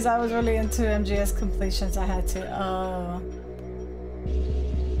 Because I was really into MGS completions, I had to. Oh.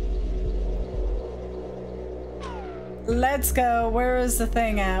 Let's go. Where is the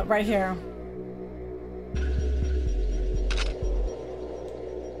thing at? Right here.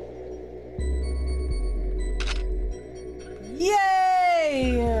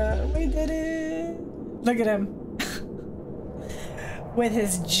 Yay! We did it! Look at him. With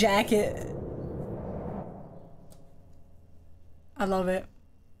his jacket. I love it.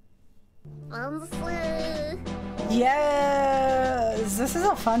 Yes! This is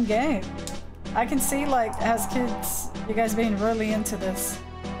a fun game. I can see, like, as kids, you guys being really into this.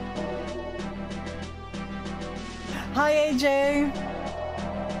 Hi, AJ!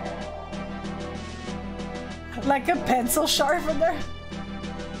 Like a pencil sharpener.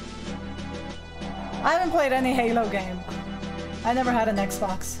 I haven't played any Halo game. I never had an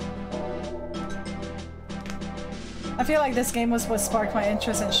Xbox. I feel like this game was what sparked my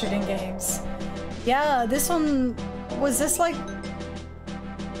interest in shooting games. Yeah, this one... Was this like...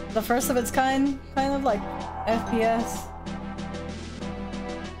 the first of its kind? Kind of like FPS?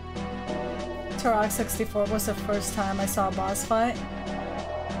 Turok 64 was the first time I saw a boss fight.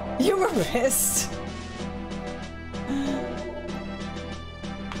 You were pissed.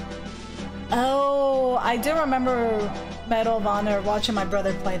 Oh, I do remember Medal of Honor watching my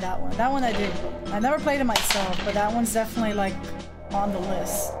brother play that one. That one I do. I never played it myself, but that one's definitely like on the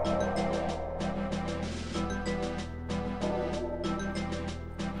list.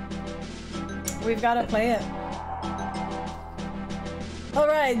 We've got to play it.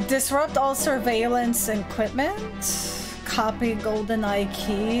 Alright, disrupt all surveillance equipment. Copy GoldenEye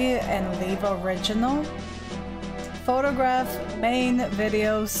key and leave original. Photograph main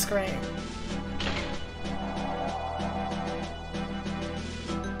video screen.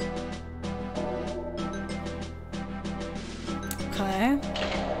 Okay.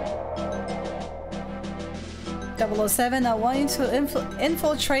 007, I want you to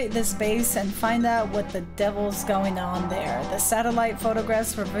infiltrate this base and find out what the devil's going on there. The satellite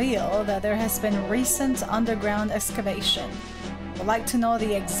photographs reveal that there has been recent underground excavation. Would like to know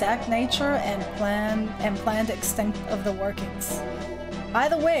the exact nature and planned extent of the workings. By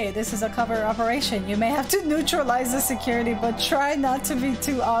the way, this is a cover operation. You may have to neutralize the security, but try not to be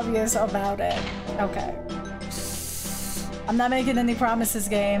too obvious about it. Okay. I'm not making any promises,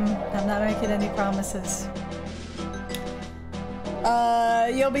 game. I'm not making any promises.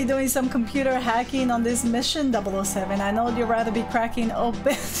 You'll be doing some computer hacking on this mission, 007. I know you'd rather be cracking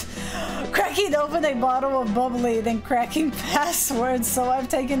open a bottle of bubbly than cracking passwords, so I've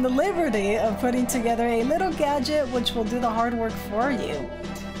taken the liberty of putting together a little gadget which will do the hard work for you.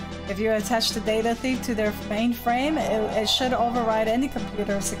 If you attach the data thief to their mainframe, it should override any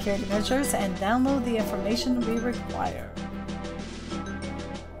computer security measures and download the information we require.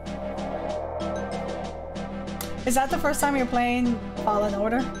 Is that the first time you're playing Fallen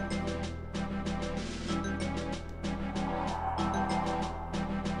Order?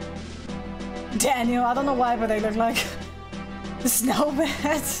 Daniel, I don't know why, but they look like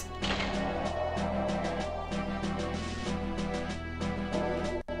snowbeds.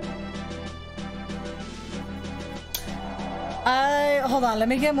 Hold on, let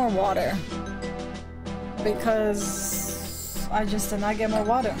me get more water. Because I just did not get more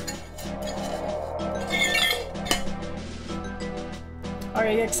water. Are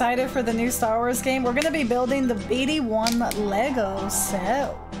you excited for the new Star Wars game? We're gonna be building the BD1 Lego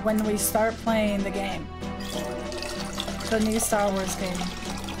set when we start playing the game. The new Star Wars game.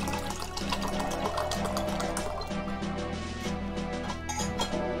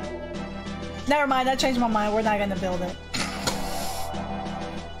 Never mind, I changed my mind. We're not gonna build it.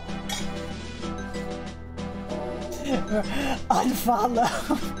 Unfollow.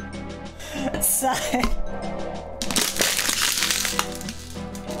 Sigh.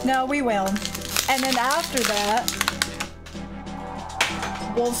 No, we will. And then after that,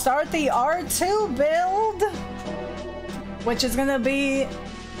 we'll start the R2 build, which is gonna be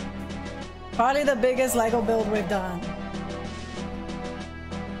probably the biggest Lego build we've done.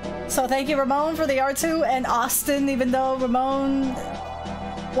 So thank you, Ramon, for the R2, and Austin, even though Ramon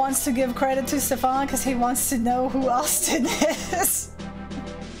wants to give credit to Stefan because he wants to know who Austin is.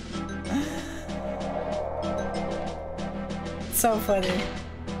 So funny.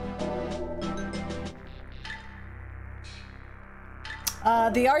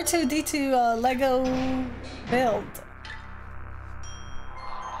 The R2-D2 Lego build.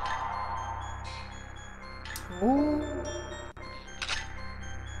 Ooh.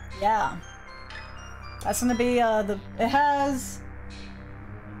 Yeah. That's gonna be it has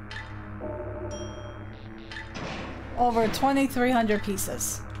over 2,300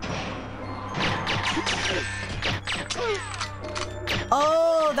 pieces.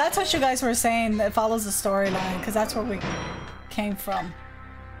 Oh, that's what you guys were saying. It follows the storyline, because that's where we came from.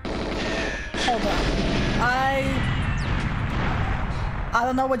 Hold on. I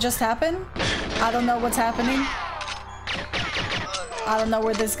don't know what just happened. I don't know what's happening. I don't know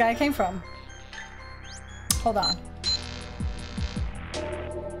where this guy came from. Hold on.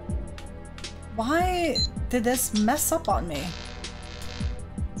 Why did this mess up on me?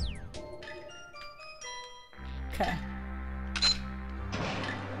 Okay.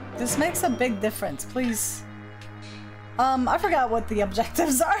 This makes a big difference, please. I forgot what the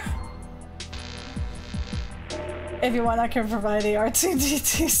objectives are. If you want, I can provide the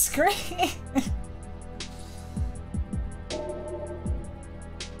R2-D2 screen.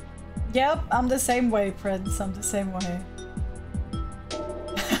 Yep, I'm the same way, Prince. I'm the same way.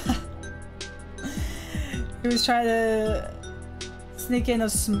 He was trying to sneak in a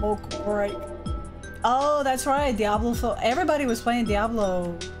smoke break. Oh, that's right. Diablo. So everybody was playing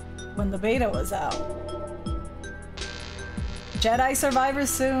Diablo when the beta was out. Jedi Survivor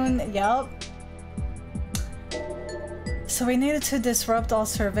soon. Yup. So we needed to disrupt all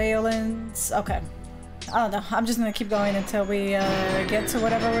surveillance. Okay. I don't know. I'm just gonna keep going until we get to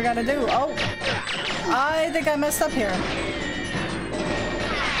whatever we gotta do. Oh! I think I messed up here.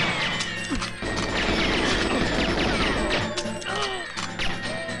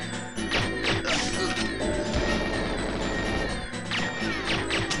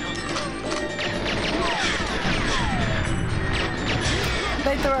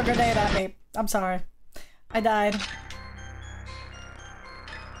 They threw a grenade at me. I'm sorry. I died.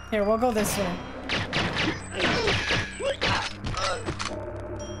 Here, we'll go this way.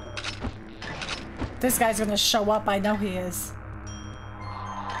 This guy's gonna show up, I know he is.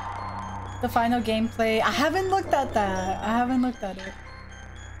 The final gameplay. I haven't looked at that. I haven't looked at it.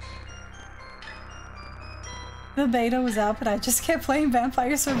 The beta was out, but I just kept playing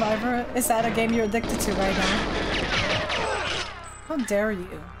Vampire Survivor. Is that a game you're addicted to right now? How dare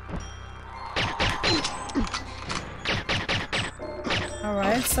you?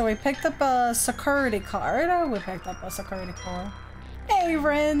 Alright, so we picked up a security card. We picked up a security card. Hey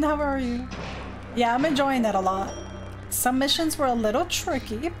Ren, how are you? Yeah, I'm enjoying it a lot. Some missions were a little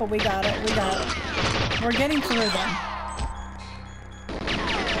tricky, but we got it, we got it. We're getting through them.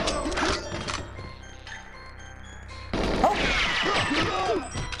 Oh!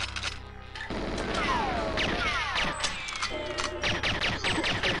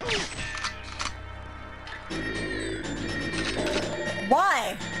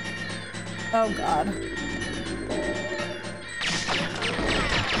 Why? Oh god.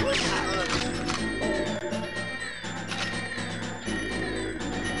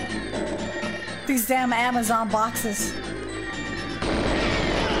 These damn Amazon boxes.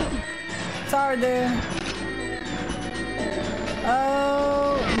 Sorry, dude.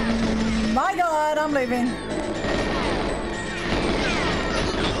 Oh my god, I'm leaving.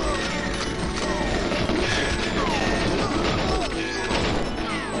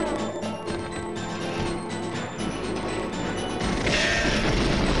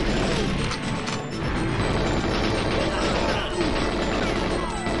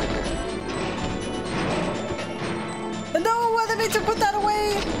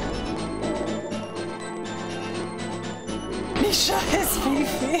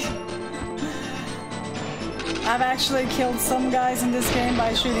 actually... I've actually killed some guys in this game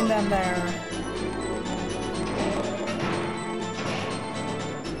by shooting them there.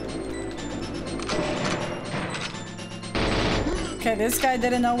 Okay, this guy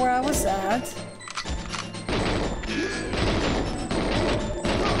didn't know where I was at.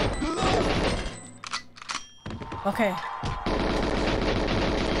 Okay.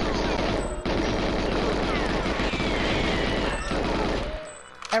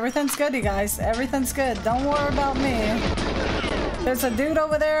 Everything's good, you guys. Everything's good. Don't worry about me. There's a dude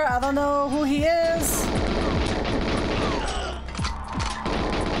over there. I don't know who he is.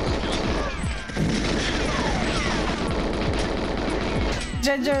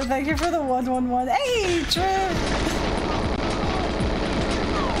 Ginger, thank you for the 111. Hey, Triv!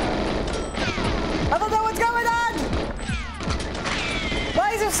 I don't know what's going on!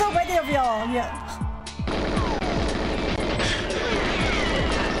 Why is there so many of y'all? Yeah.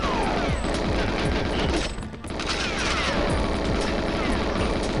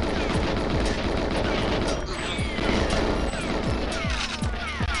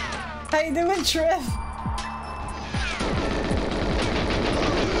 How you doing, Triv?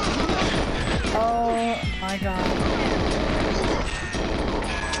 Oh my god.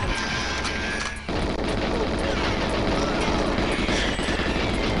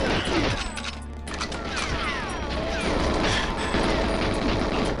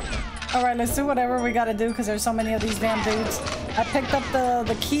 Alright, let's do whatever we gotta do because there's so many of these damn dudes. I picked up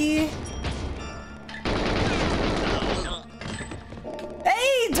the key.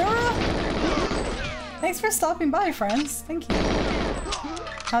 Hey, Dura! Thanks for stopping by, friends. Thank you.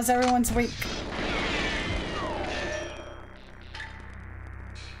 How's everyone's week?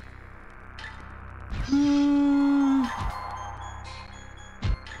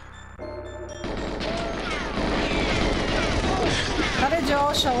 How did you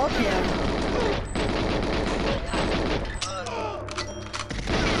all show up here?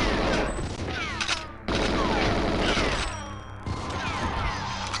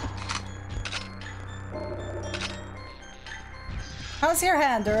 How's your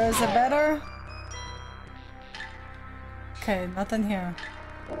hand, or is it better? Okay, nothing here.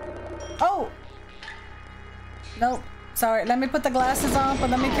 Oh! Nope. Sorry, let me put the glasses on, but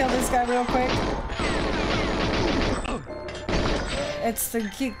let me kill this guy real quick. It's the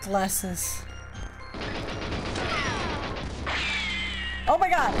geek glasses. Oh my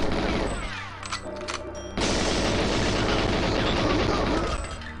god!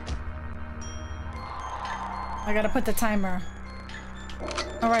 I gotta put the timer.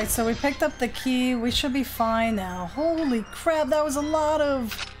 Alright, so we picked up the key. We should be fine now. Holy crap, that was a lot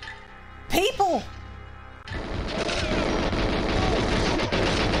of people!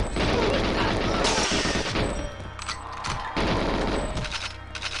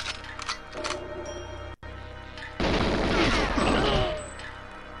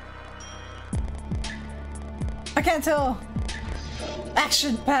 I can't tell.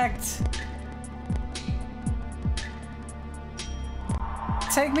 Action-packed.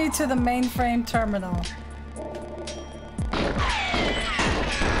 Take me to the mainframe terminal.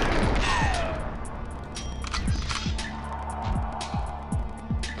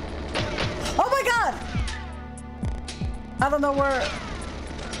 Oh my god! I don't know where...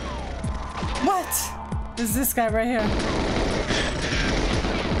 What? Is this guy right here?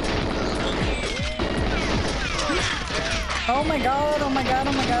 Oh my god, oh my god,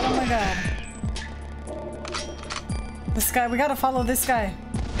 oh my god, oh my god. This guy, we gotta follow this guy.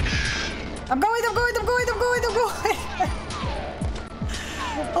 I'm going!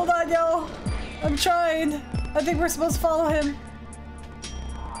 Hold on, yo. I'm trying. I think we're supposed to follow him.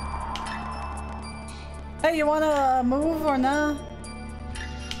 Hey, you wanna move or nah?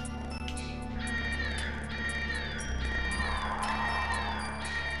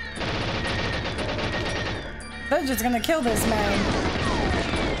 They're just gonna kill this man.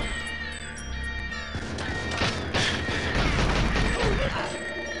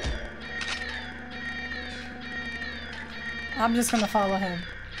 I'm just gonna follow him.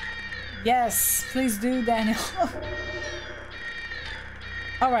 Yes, please do, Daniel.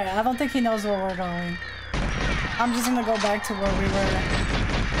 Alright, I don't think he knows where we're going. I'm just gonna go back to where we were.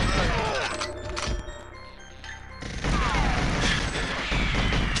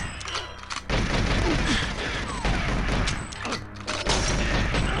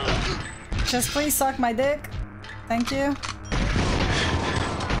 Just please suck my dick. Thank you.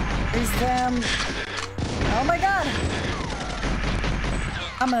 These damn... Oh my god!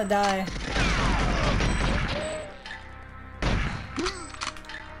 I'm gonna die.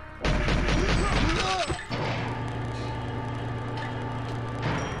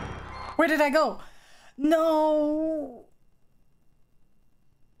 Where did I go? No.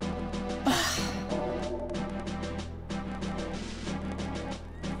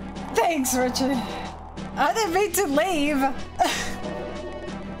 Thanks, Richard. I didn't mean to leave.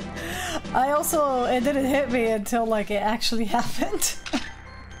 I also, it didn't hit me until like it actually happened.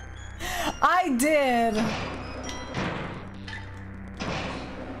 I did.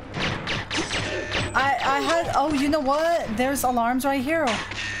 I had, oh, you know what? There's alarms right here.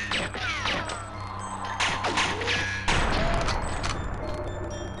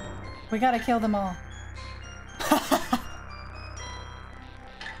 We gotta kill them all.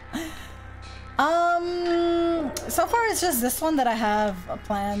 So far it's just this one that I have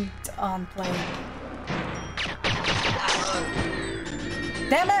planned on playing.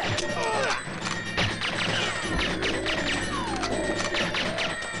 Damn it!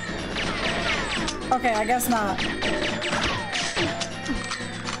 Okay, I guess not.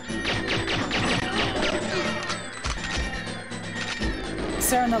 Is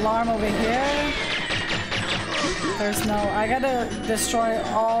there an alarm over here? There's no. I gotta destroy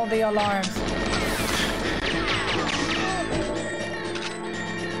all the alarms.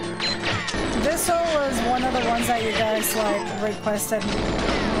 This one was one of the ones that you guys like requested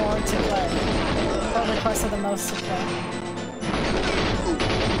more to play. Or requested the most to play.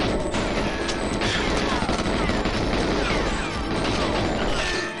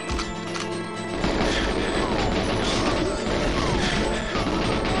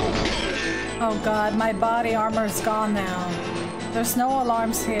 Oh god, my body armor's gone now. There's no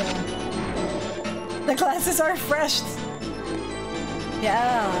alarms here. The glasses are fresh.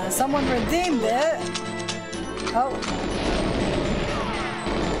 Yeah, someone redeemed it. Oh.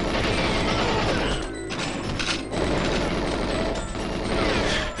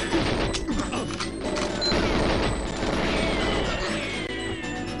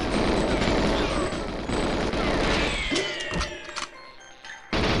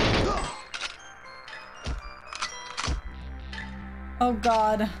 Oh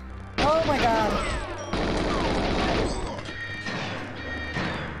god. Oh my god.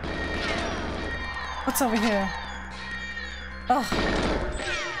 What's over here? Oh.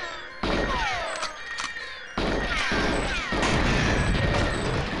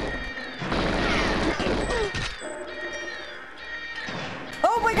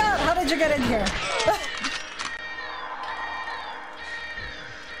 Oh my god, how did you get in here?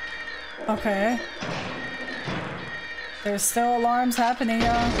 Okay. There's still alarms happening,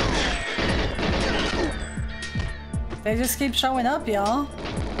 y'all. They just keep showing up, y'all.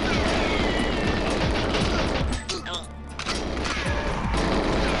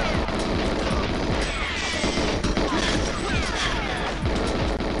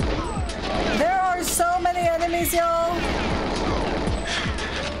 There are so many enemies, y'all.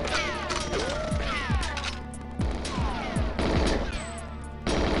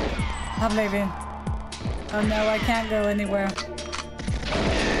 I'm leaving. Oh no, I can't go anywhere.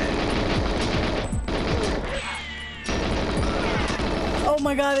 Oh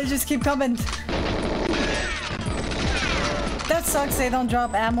my god, they just keep coming. That sucks, they don't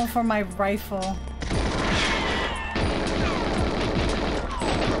drop ammo for my rifle.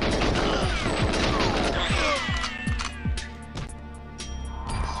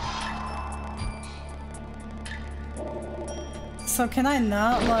 So can I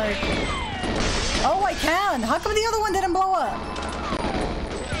not, like... Oh, I can! How come the other one didn't blow up?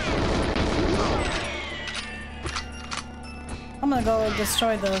 I'm gonna go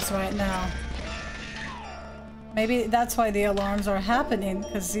destroy those right now. Maybe that's why the alarms are happening,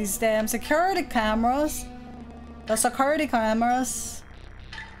 because these damn security cameras. The security cameras.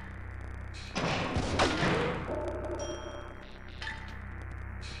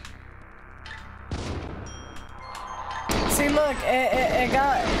 See, look, it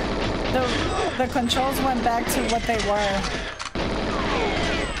got... The controls went back to what they were.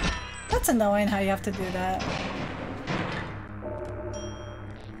 That's annoying how you have to do that.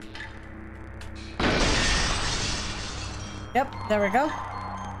 Yep, there we go.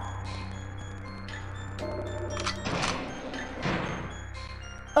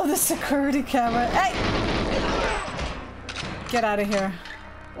 Oh, the security camera. Hey! Get out of here.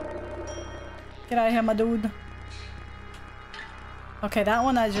 Get out of here, my dude. Okay, that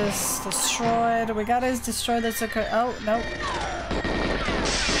one I just destroyed. We gotta destroy the security. Oh, nope.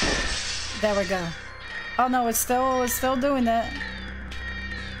 There we go. Oh no, it's still doing that.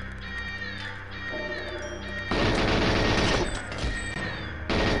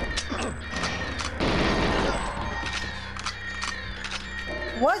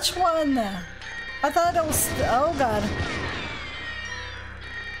 Which one? I thought it was... Oh god.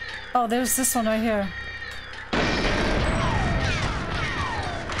 Oh, there's this one right here.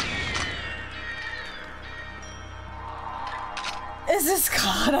 Is this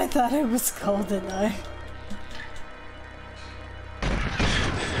God? I thought it was GoldenEye.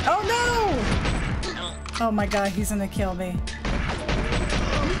 Oh no! Oh my god, he's gonna kill me.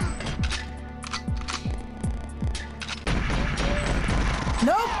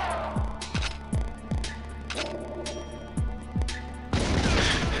 Nope!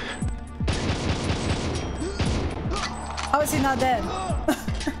 How is he not dead?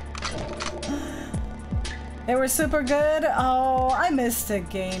 They were super good. Oh, I missed the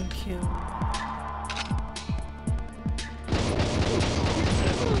GameCube.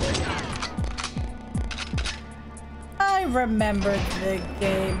 I remembered the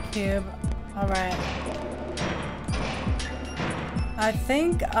GameCube. Alright. I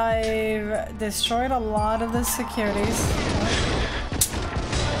think I've destroyed a lot of the securities.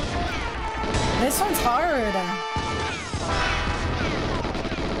 This one's hard.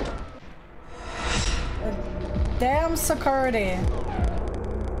 Damn security.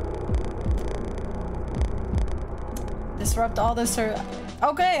 Disrupt all the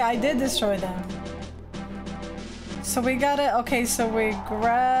okay, I did destroy them. So we gotta, okay, so we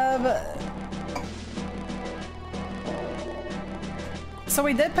grab... So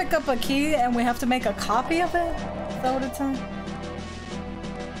we did pick up a key and we have to make a copy of it? Is that what it's saying?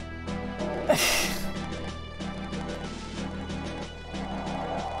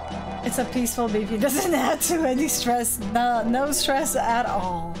 It's a peaceful BP. Doesn't add to any stress. No stress at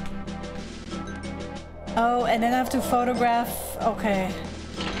all. Oh, and then I have to photograph. Okay.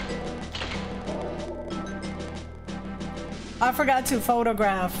 I forgot to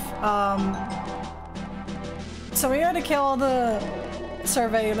photograph. So we gotta kill all the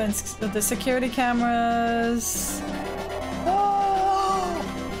surveillance, the security cameras.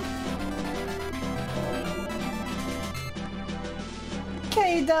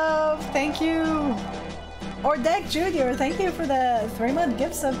 K-Dove, thank you. Or Deck Jr., thank you for the 3-month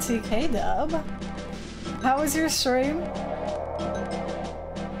gift sub to K-Dove. How was your stream?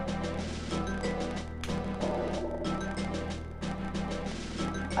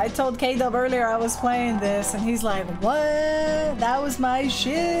 I told K-Dub earlier I was playing this and he's like, what? That was my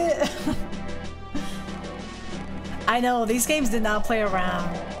shit. I know, these games did not play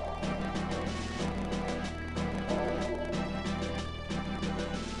around.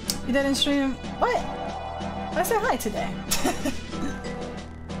 You didn't stream? What? I said hi today.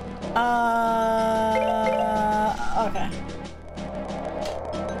 Okay.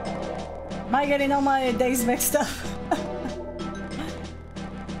 Am I getting all my days mixed up?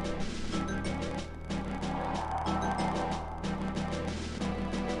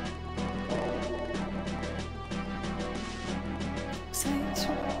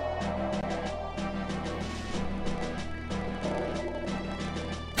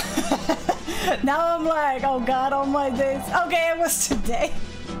 Now I'm like, oh god, all my days. Okay, it was today.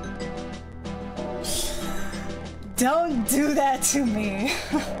 Don't do that to me.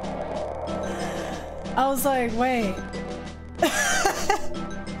 I was like, wait.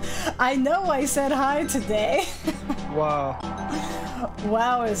 I know I said hi today. Wow.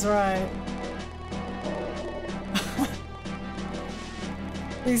 Wow is right.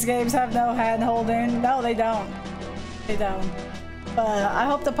 These games have no hand holding. No, they don't. They don't. But I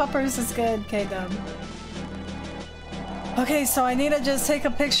hope the puppers is good, K-Dub. Okay, so I need to just take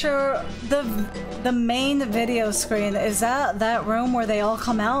a picture. The main video screen, is that room where they all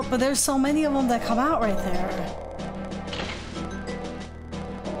come out? But there's so many of them that come out right there.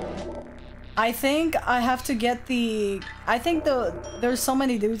 I think I have to get the... I think there's so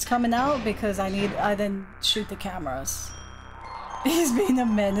many dudes coming out because I didn't shoot the cameras. He's being a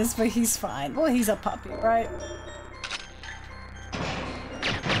menace, but he's fine. Well, he's a puppy, right?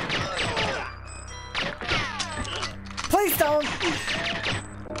 Please don't!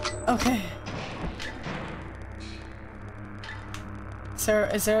 Okay.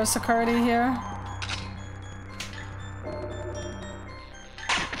 Is there a security here?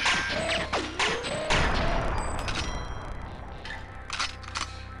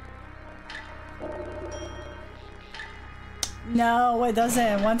 No, it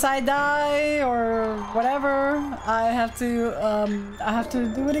doesn't. Once I die or whatever, I have to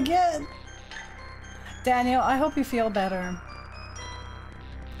do it again. Daniel, I hope you feel better.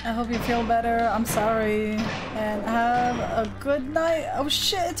 I hope you feel better. I'm sorry. And have a good night. Oh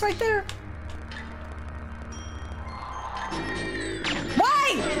shit, it's right there.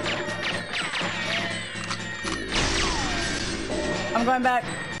 Why? I'm going back.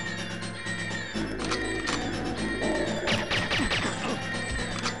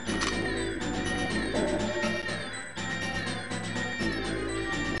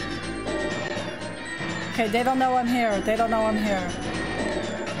 Okay, they don't know I'm here. They don't know I'm here.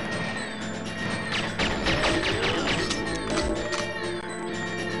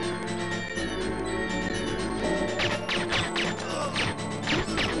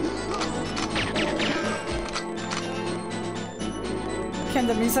 Can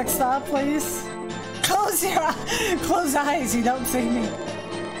the music stop, please? Close your close eyes, you don't see me.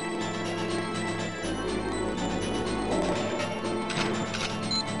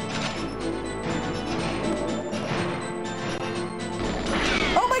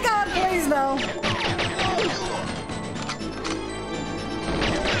 Oh my god, please no.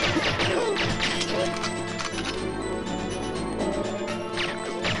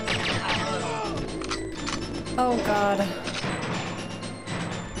 Oh god.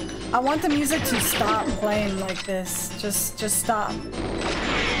 I want the music to stop playing like this. Just stop.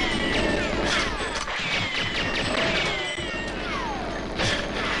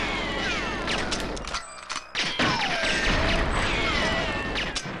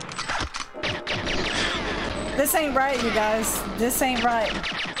 This ain't right, you guys. This ain't right.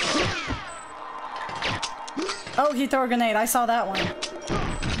 Oh, he threw a grenade. I saw that one.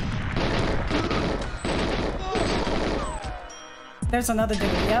 There's another dude,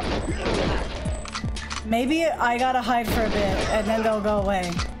 yep. Maybe I gotta hide for a bit and then they'll go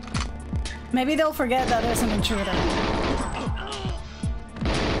away. Maybe they'll forget that there's an intruder.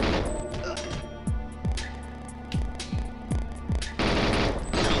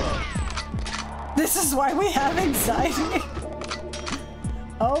 This is why we have anxiety.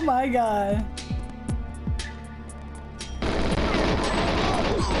 Oh my god.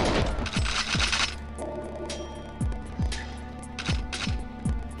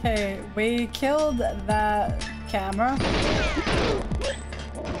 Okay, we killed that camera.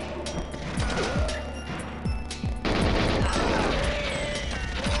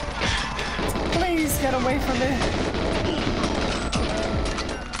 Please get away from me.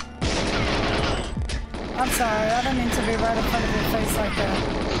 I'm sorry, I don't mean to be right in front of your face like that.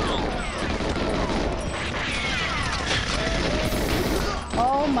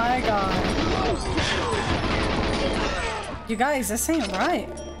 Oh my god. You guys, this ain't right.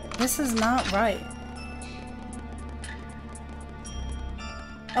 This is not right.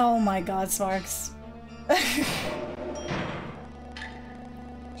 Oh my god, Sparks.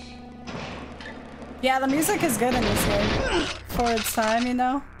 Yeah, the music is good in this game. For its time, you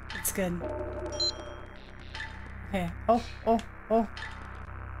know? It's good. Okay. Oh, oh, oh.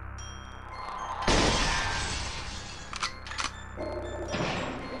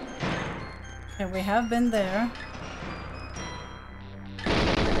 Okay, we have been there.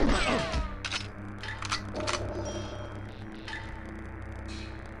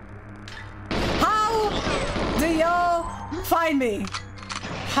 Find me.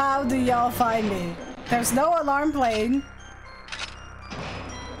 How do y'all find me? There's no alarm playing.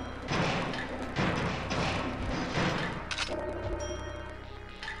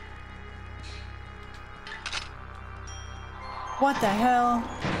 What the hell?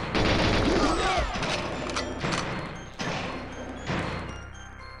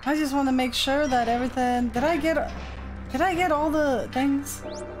 I just want to make sure that everything... Did I get all the things?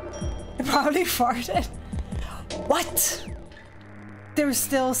 I probably farted. What? There's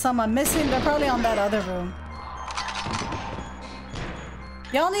still some I'm missing. They're probably on that other room.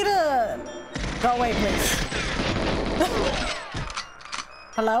 Y'all need to go away, please.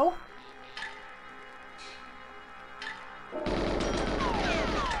 Hello?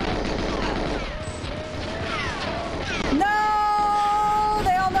 No!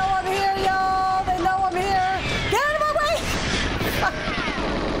 They all know I'm here, y'all! They know I'm here! Get out of my way!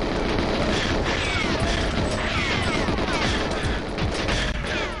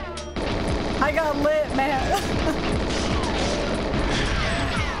 I got lit, man.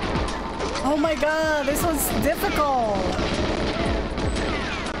 Oh my god, this one's difficult.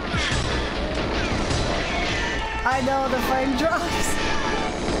 I know, the frame drops.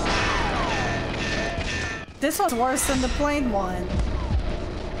 This one's worse than the plain one.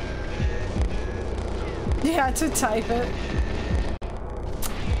 You had to type it.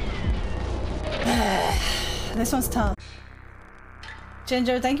 This one's tough.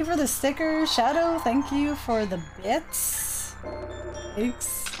 Ginger, thank you for the sticker. Shadow, thank you for the bits.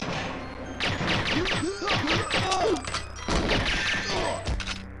 Thanks.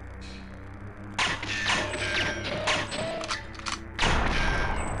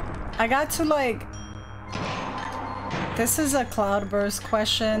 I got to like... This is a cloudburst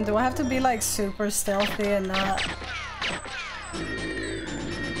question. Do I have to be like super stealthy and not...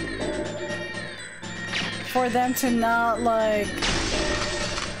 For them to not like...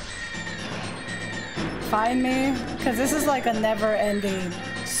 find me? Because this is like a never-ending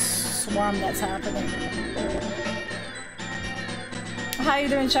swarm that's happening. How you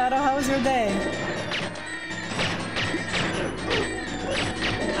doing, Shadow? How was your day?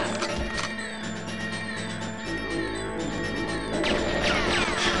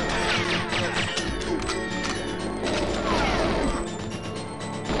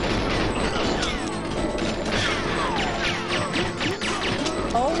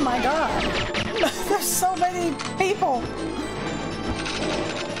 Oh my god. There's so many people.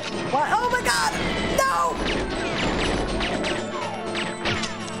 What? Oh my god! No!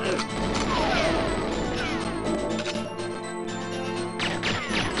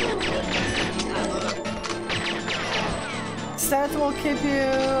 Seth will keep you...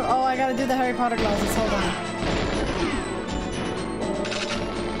 Oh, I gotta do the Harry Potter glasses. Hold on.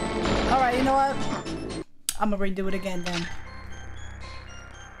 Alright, you know what? I'm gonna redo it again then.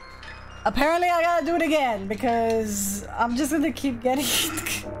 Apparently I gotta do it again because I'm just gonna keep getting...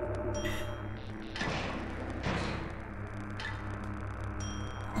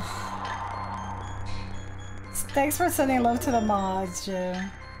 Thanks for sending love to the mods, Joe.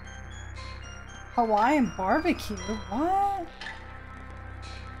 Hawaiian barbecue? What?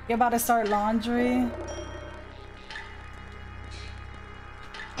 You about to start laundry?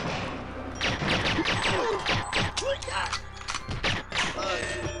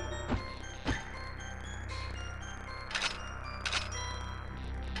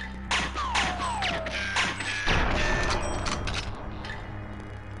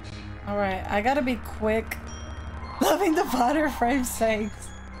 Alright, I gotta be quick. Loving the Potter frame sakes.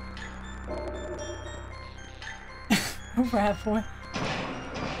 Rap boy.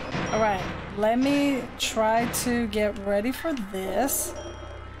 Alright, let me try to get ready for this.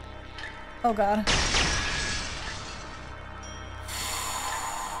 Oh god.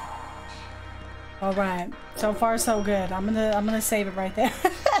 Alright, so far so good. I'm gonna save it right there.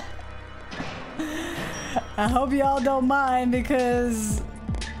 I hope y'all don't mind because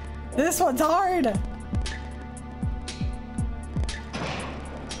this one's hard.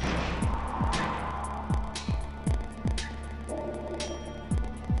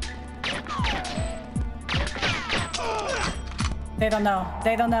 They don't know.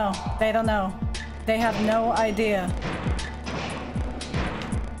 They don't know. They don't know. They have no idea.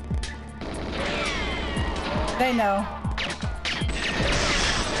 They know.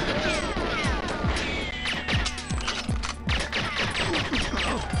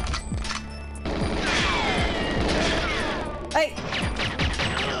 Hey!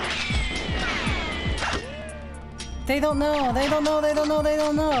 They don't know. They don't know. They don't know. They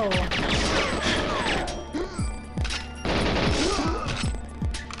don't know.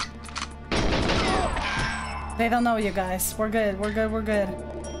 They don't know, you guys. We're good. We're good. We're good.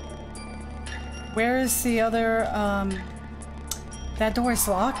 Where is the other, that door is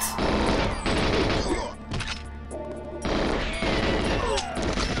locked?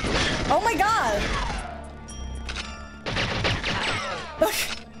 Oh my god! Look!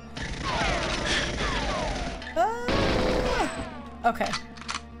 Ah! Okay.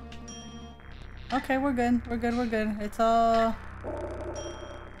 Okay, we're good. We're good. We're good. It's all...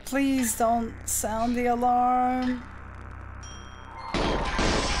 Please don't sound the alarm.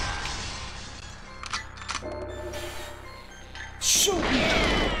 Shoot me!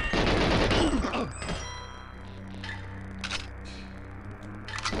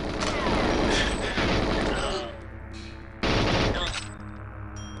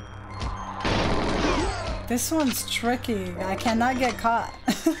 This one's tricky. I cannot get caught.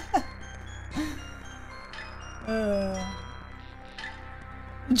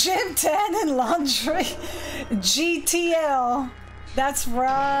 Gym 10 and laundry. GTL. That's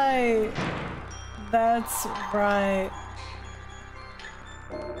right. That's right.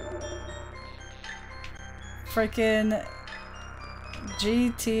 Freaking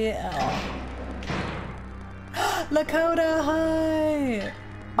GTL. Lakota, hi.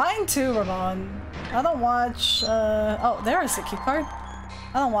 Mine too, Ramon. I don't watch, oh, there is a key card.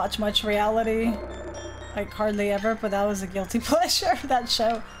 I don't watch much reality. Like, hardly ever, but that was a guilty pleasure, that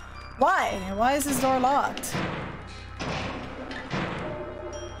show. Why? Why is this door locked?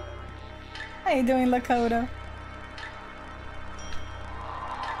 How you doing, Lakota?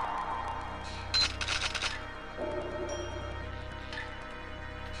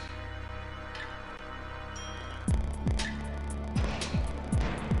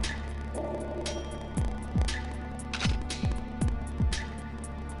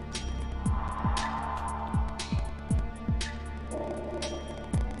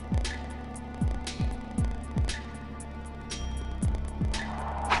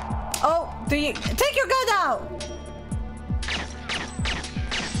 Do you take your gun out?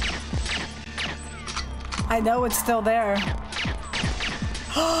 I know it's still there.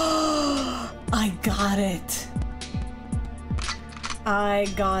 I got it. I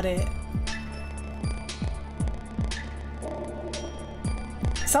got it.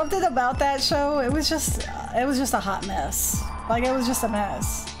 Something about that show, it was just a hot mess. Like, it was just a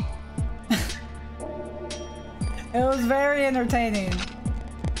mess. It was very entertaining.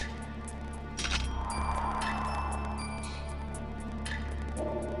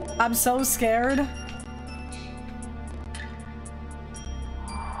 I'm so scared.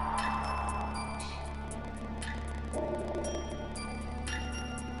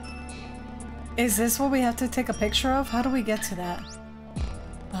 Is this what we have to take a picture of? How do we get to that?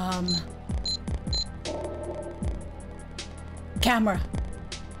 Camera.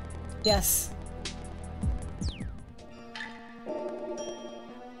 Yes.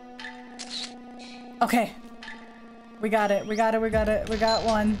 Okay. We got it. We got it. We got it. We got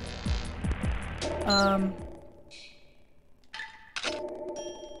one.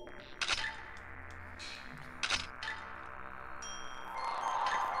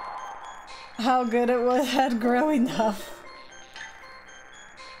 How good it was at growing up.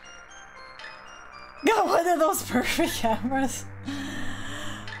 Got one of those perfect cameras.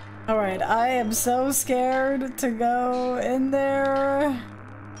 Alright, I am so scared to go in there.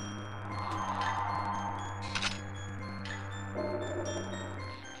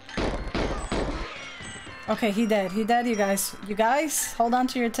 Okay, he dead. He dead, you guys. You guys, hold on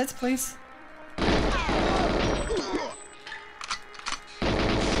to your tits, please.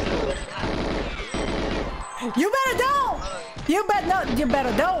 You better don't! You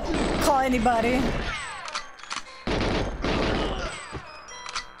better don't call anybody.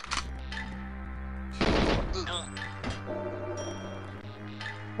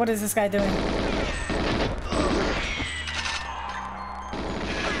 What is this guy doing?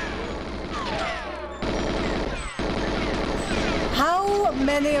 How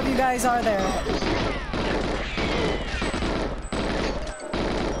many of you guys are there?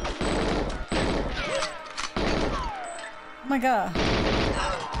 Oh my god.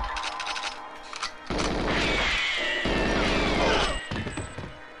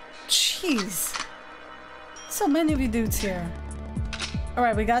 Jeez. So many of you dudes here.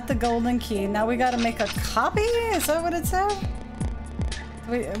 Alright, we got the golden key. Now we gotta make a copy? Is that what it said?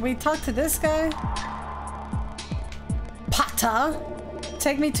 We talked to this guy? Pata?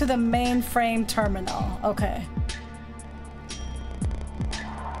 Take me to the mainframe terminal. Okay.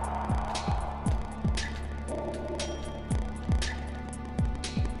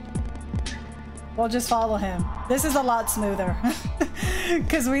 We'll just follow him. This is a lot smoother.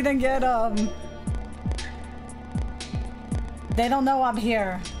 Because we didn't get, they don't know I'm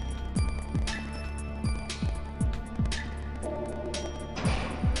here.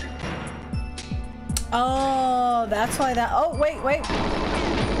 Oh, that's why that... Oh, wait, wait.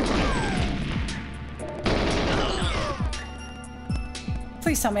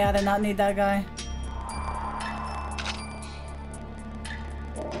 Please tell me I did not need that guy.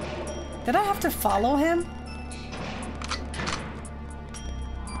 Did I have to follow him?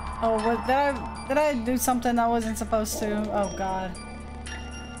 Oh, what, did I do something I wasn't supposed to? Oh god.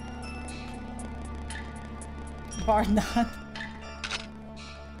 Bar none.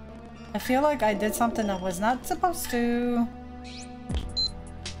 I feel like I did something I was not supposed to.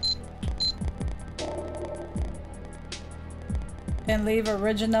 And leave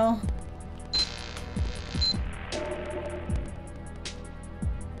original.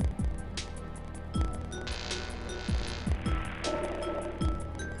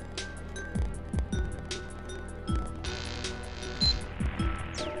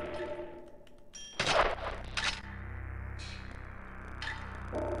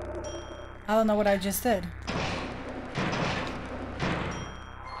 I don't know what I just did.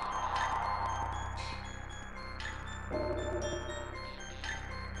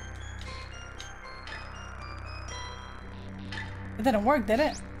 It didn't work, did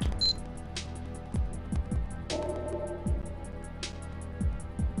it?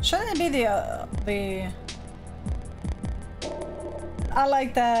 Shouldn't it be the... I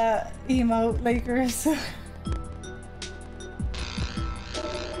like that emote, Lakers.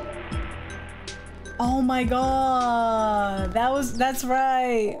 Oh my god, that's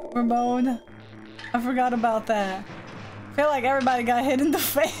right, Ramon. I forgot about that. I feel like everybody got hit in the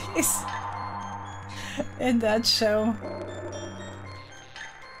face in that show.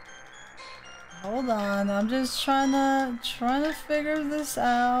 Hold on, I'm just trying to figure this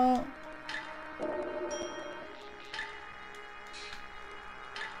out.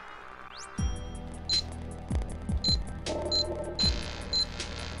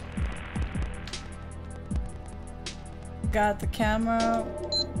 Got the camera.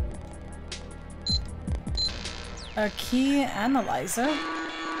 A key analyzer.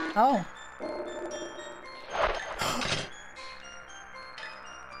 Oh.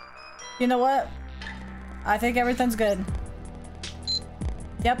 You know what? I think everything's good.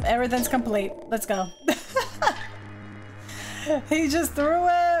 Yep, everything's complete. Let's go. He just threw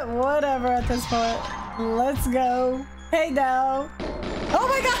it. Whatever at this point. Let's go. Hey now. Oh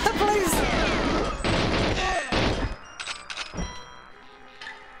my god, please.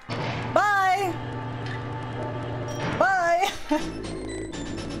 Bye. Bye.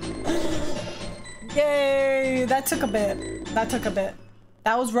 Yay. That took a bit. That took a bit.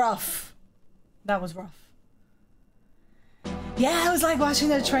 That was rough. That was rough. Yeah, it was like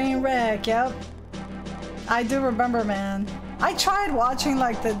watching a train wreck. Yep. I do remember, man. I tried watching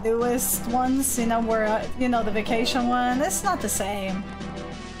like the newest ones, you know, where, you know, the vacation one. It's not the same.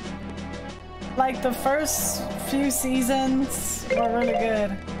 Like the first few seasons were really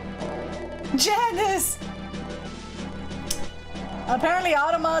good. Janice! Apparently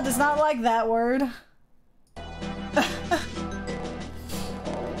Automa does not like that word.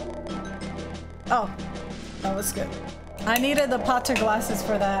 Oh, that was good. I needed the Potter glasses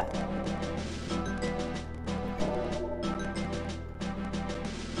for that.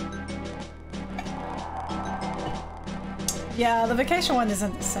 Yeah, the vacation one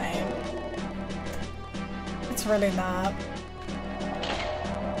isn't the same. It's really not.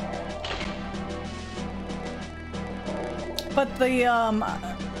 But the,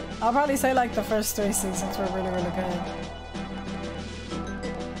 I'll probably say like the first 3 seasons were really, really good.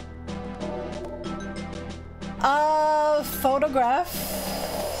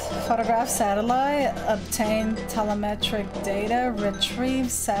 Photograph satellite, obtain telemetric data,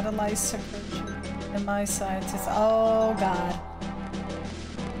 retrieve satellite security. My scientists. Oh god.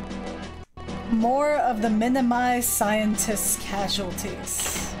 More of the minimized scientists'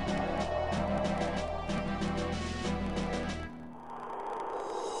 casualties.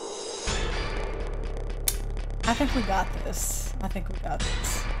 I think we got this. I think we got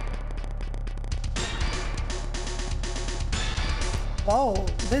this. Whoa,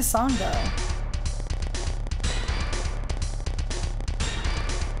 this song though.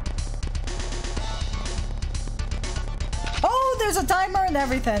 Oh, there's a timer and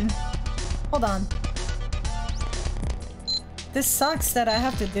everything. Hold on. This sucks that I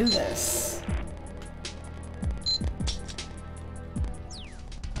have to do this.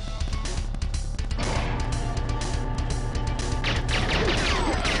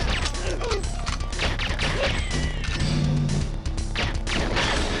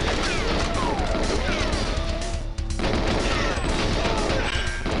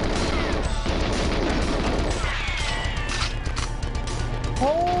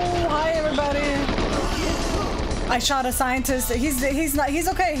 I shot a scientist. He's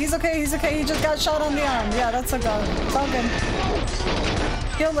okay. He's okay. He just got shot on the arm. Yeah, that's a go. It's all good.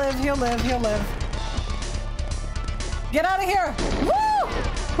 He'll live. He'll live. He'll live. Get out of here! Woo!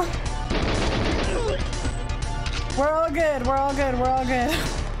 We're all good. We're all good. We're all good.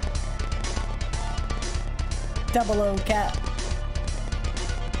 Double O cat.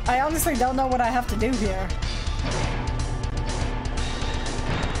 I honestly don't know what I have to do here.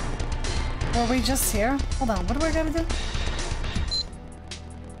 Were we just here? Hold on, what do I gotta do?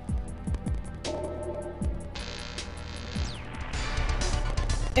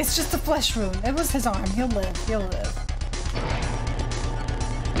 It's just a flesh wound. It was his arm. He'll live. He'll live.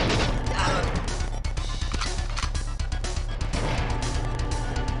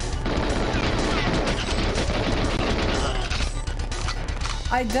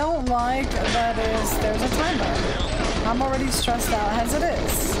 I don't like that there's a timer. I'm already stressed out as it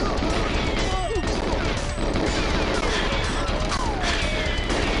is.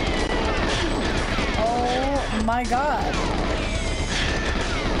 Oh my god.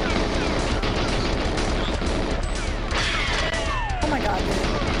 Oh my god,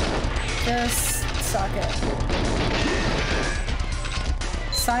 dude. Just suck it.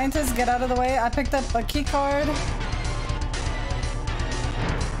 Scientists, get out of the way. I picked up a key card.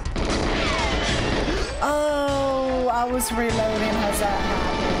 Oh, I was reloading as that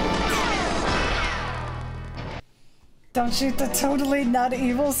happened. Don't shoot the totally not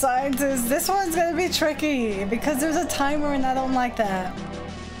evil scientist. This one's gonna be tricky because there's a timer and I don't like that.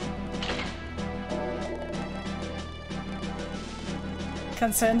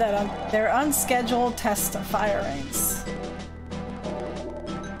 Concerned that they're unscheduled test firings.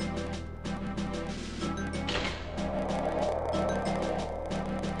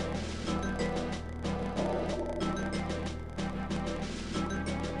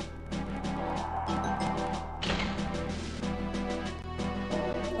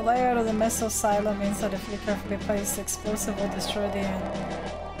 The layout of the missile silo means that if you carefully place the explosive will destroy the end.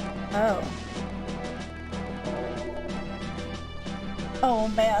 Oh. Oh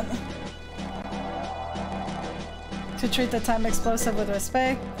man. To treat the time explosive with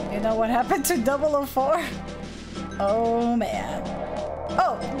respect. You know what happened to 004? Oh man.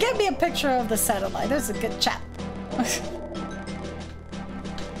 Oh, get me a picture of the satellite. There's a good chat.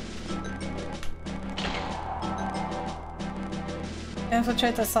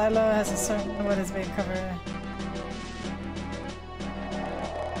 Infiltrate the silo has a certain what is being covered.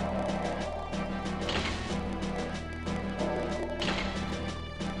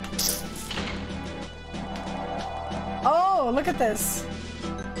 Oh, look at this.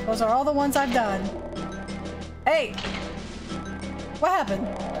 Those are all the ones I've done. Hey! What happened?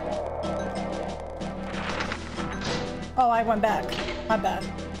 Oh, I went back. My bad.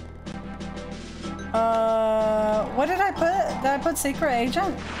 What did I put? Did I put secret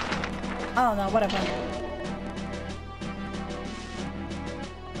agent? I don't know, whatever.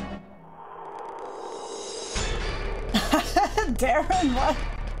 Darren, what?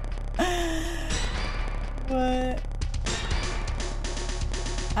 What?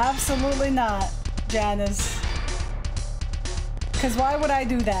 Absolutely not, Janice. Because why would I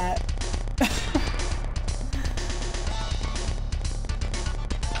do that?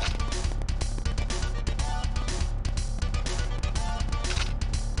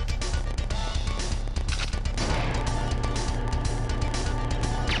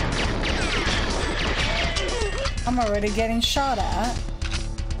 I'm already getting shot at.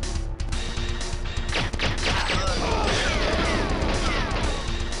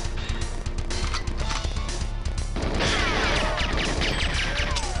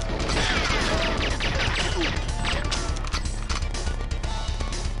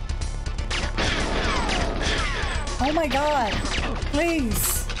 Oh my god, please.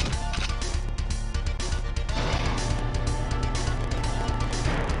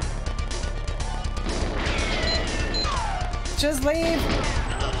 Just leave.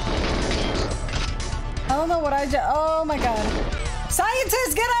 I don't know what I just. Oh my god.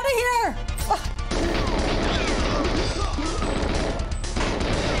 Scientists, get out of here!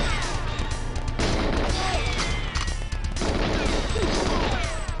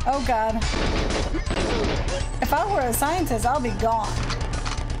 Oh god. If I were a scientist, I'll be gone.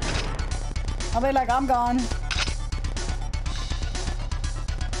 I'll be like, I'm gone.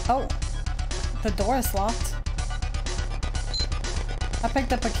 Oh. The door is locked. I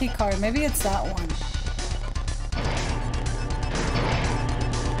picked up a key card. Maybe it's that one.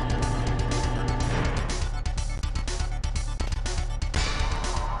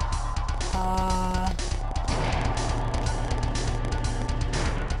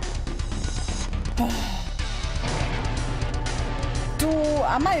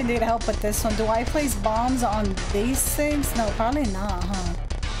 I might need help with this one. Do I place bombs on these things? No, probably not, huh?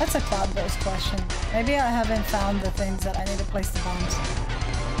 That's a cloud-based question. Maybe I haven't found the things that I need to place the bombs.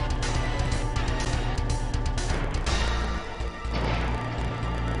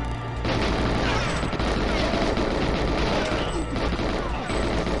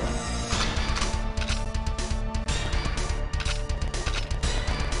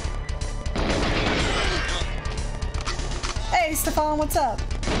 Hey, Stefan, what's up?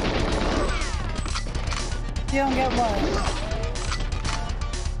 You don't get what?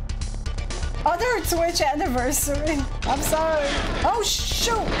 Other Twitch anniversary. I'm sorry. Oh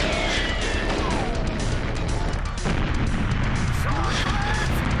shoot!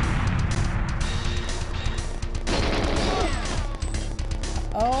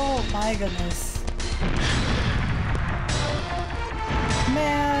 Oh my goodness.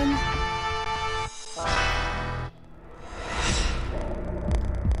 Man.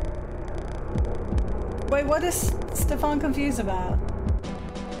 Wait, what is Stefan confused about?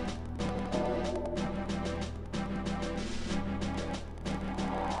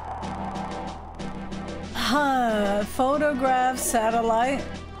 Photograph satellite.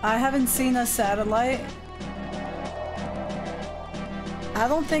 I haven't seen a satellite. I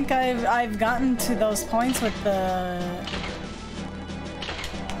don't think I've gotten to those points with the...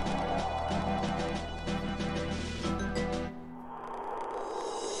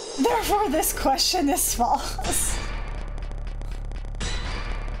 Therefore, this question is false.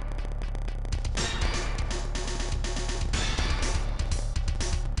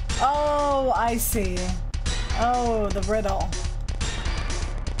 Oh, I see. Oh, the riddle.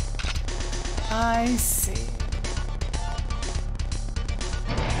 I see.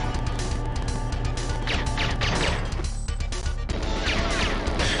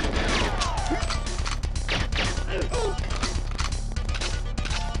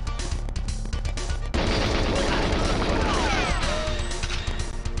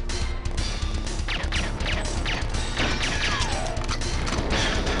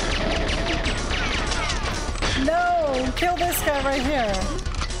 right here.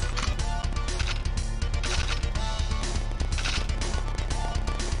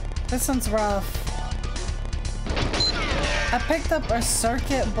 This one's rough. I picked up a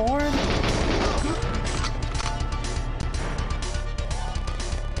circuit board.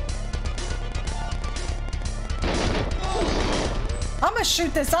 I'm gonna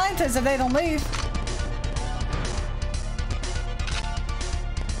shoot the scientists if they don't leave.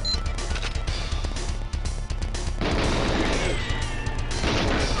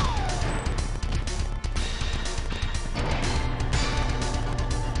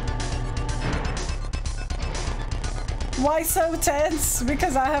 Why so tense?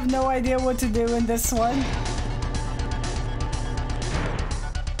 Because I have no idea what to do in this one.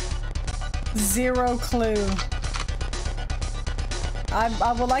 Zero clue.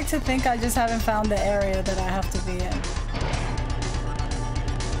 I would like to think I just haven't found the area that I have to be in.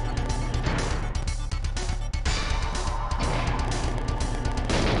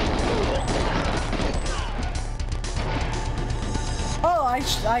 Oh, I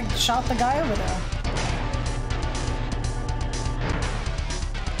shot the guy over there.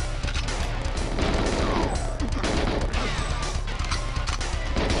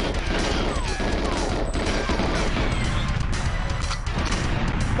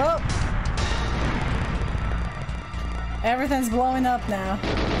 Everything's blowing up now.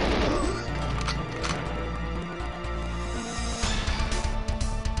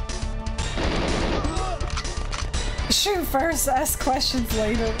 Shoot first, ask questions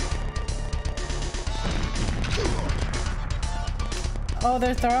later. Oh,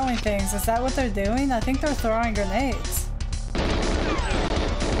 they're throwing things. Is that what they're doing? I think they're throwing grenades.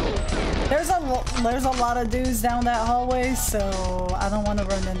 There's a lot of dudes down that hallway, so I don't want to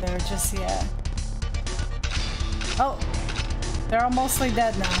run in there just yet. Oh, they're all mostly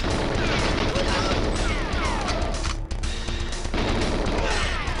dead now.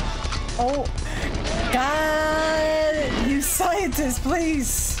 Oh, God, you scientists,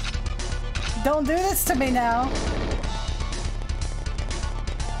 please. Don't do this to me now.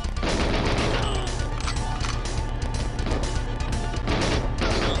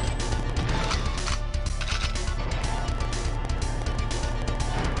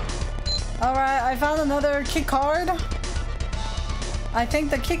 Alright, I found another key card. I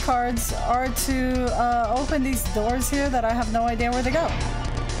think the key cards are to open these doors here that I have no idea where they go.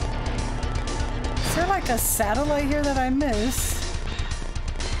 Is there like a satellite here that I missed?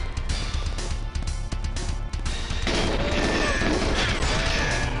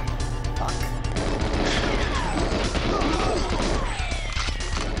 Fuck.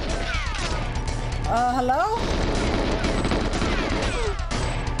 Hello?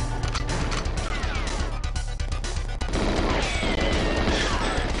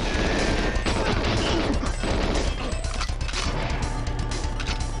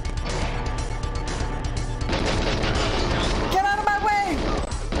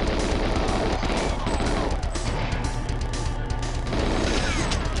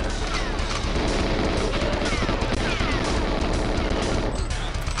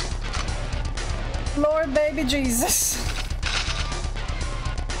 Baby Jesus.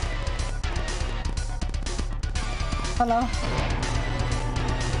 Hello?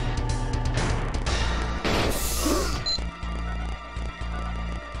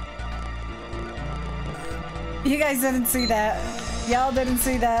 You guys didn't see that. Y'all didn't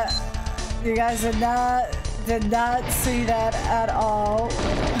see that. You guys did not see that at all.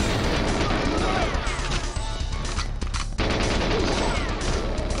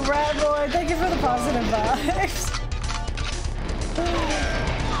 Rat boy, thank you for the positive vibes.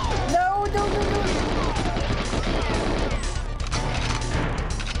 No, no, no, no.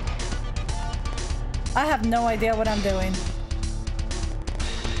 I have no idea what I'm doing.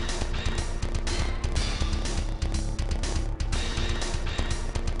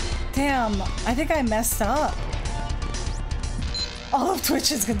 Damn, I think I messed up. All of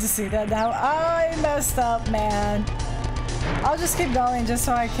Twitch is good to see that now. I messed up, man. I'll just keep going just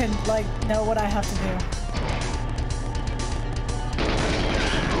so I can, like, know what I have to do.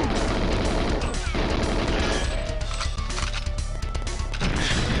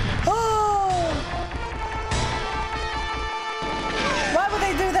 Oh! Why would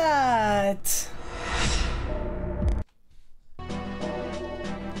they do that?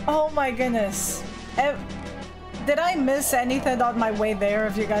 Oh my goodness. Did I miss anything on my way there,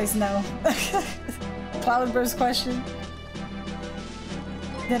 if you guys know? Cloudburst question.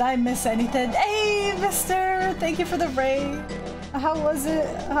 Did I miss anything? Hey, mister! Thank you for the raid. How was it?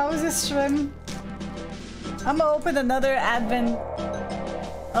 How was this stream? I'm gonna open another advent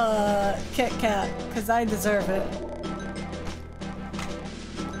Kit Kat, because I deserve it.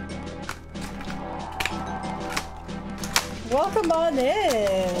 Welcome on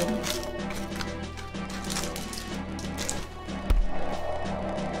in.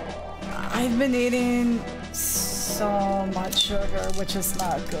 I've been eating so much sugar, which is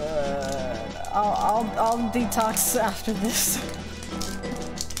not good. I'll detox after this.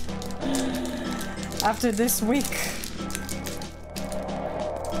 After this week.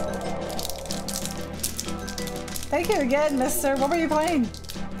 Thank you again, mister. What were you playing?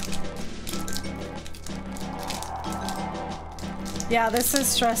 Yeah, this is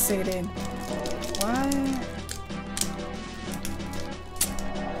stress eating. What?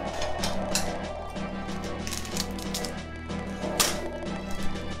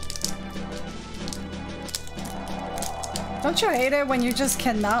 Don't you hate it when you just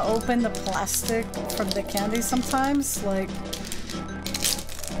cannot open the plastic from the candy sometimes? Like,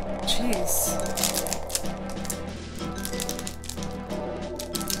 jeez.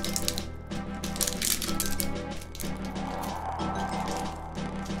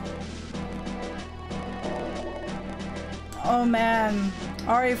 Oh man,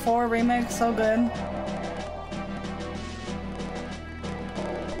 RE4 remake, so good.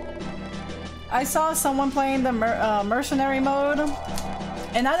 I saw someone playing the mercenary mode,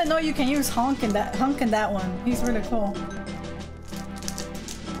 and I didn't know you can use hunk in that one. He's really cool.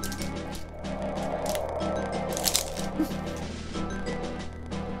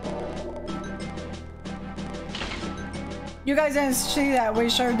 You guys didn't see that? We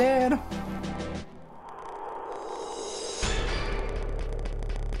sure did.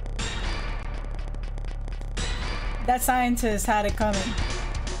 That scientist had it coming.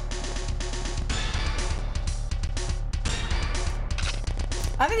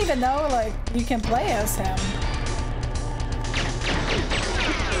 I didn't even know, like, you can play as him.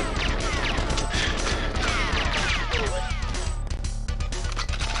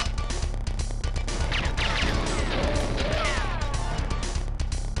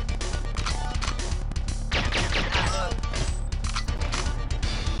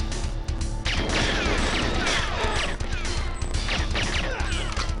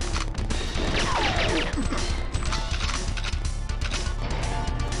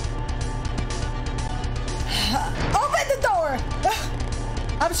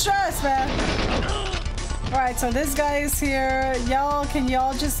 So this guy is here. Y'all, can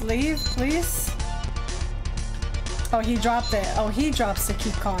y'all just leave, please? Oh, he dropped it. Oh, he drops the key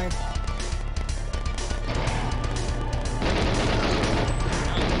card.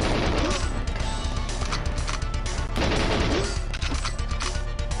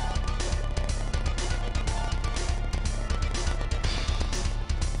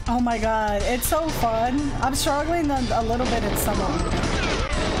 Oh my god, it's so fun. I'm struggling a little bit in some of them.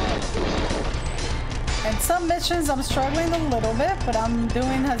 In some missions, I'm struggling a little bit, but I'm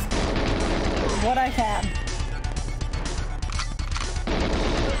doing what I can.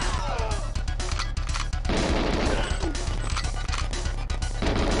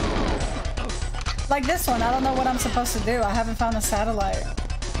 Like this one, I don't know what I'm supposed to do. I haven't found a satellite.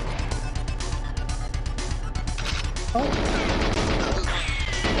 Oh.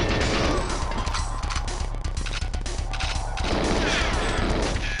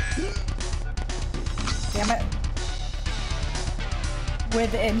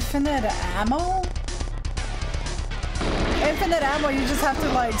 With infinite ammo? Infinite ammo, you just have to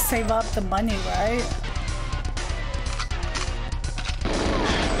like save up the money, right?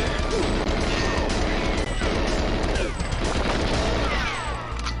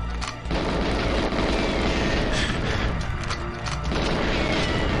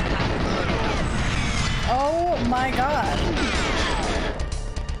 Oh my god.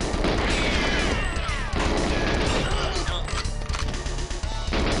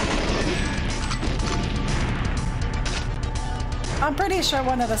 I'm pretty sure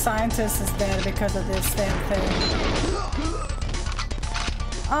one of the scientists is dead because of this damn thing.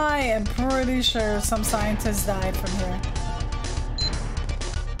 I am pretty sure some scientists died from here.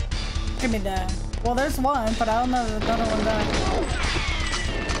 Give me that. Well, there's one, but I don't know if the other one died.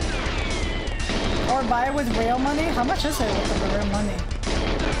 Or buy it with real money? How much is it with the real money?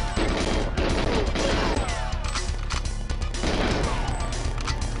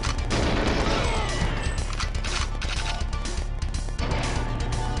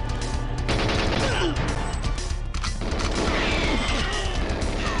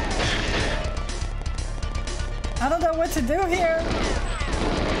 To do here,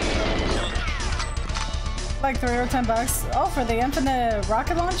 like 3 or 10 bucks. Oh, for the infinite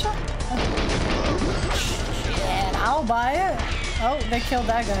rocket launcher? Shit, I'll buy it. Oh, they killed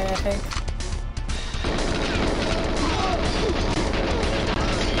that guy, I think.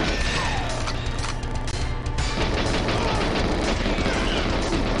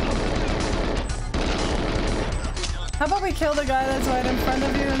 to kill the guy that's right in front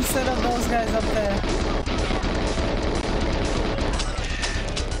of you instead of those guys up there.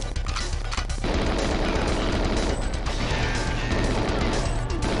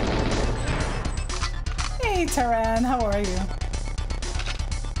 Hey, Taran, how are you?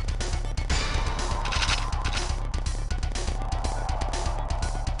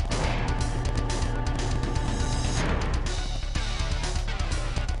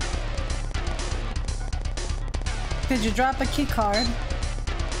 Did you drop a key card?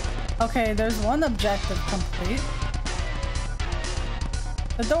 Okay, there's one objective complete.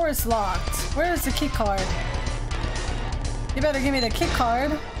 The door is locked. Where is the key card? You better give me the key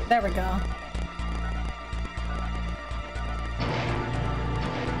card. There we go.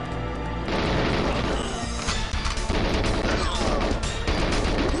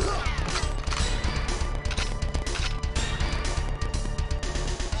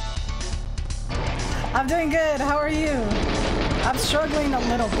 I'm doing good. How are you? I'm struggling a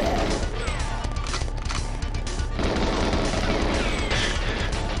little bit.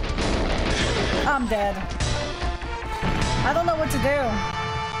 I'm dead. I don't know what to do.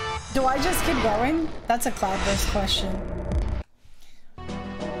 Do I just keep going? That's a Cloudburst question.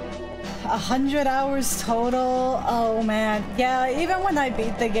 100 hours total? Oh man. Yeah, even when I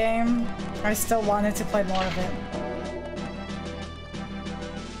beat the game, I still wanted to play more of it.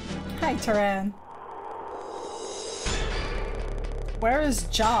 Hi, Taran. Where is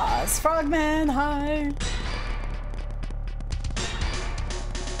Jaws? Frogman, hi!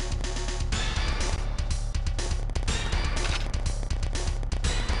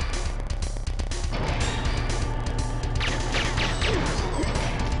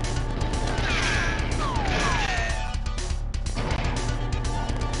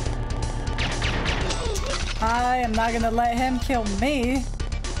 I am not gonna let him kill me.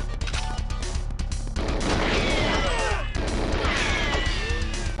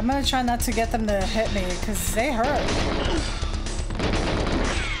 I'm gonna try not to get them to hit me, because they hurt.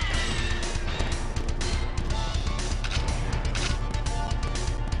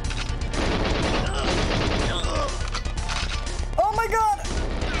 Oh my god!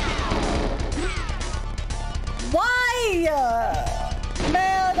 Why?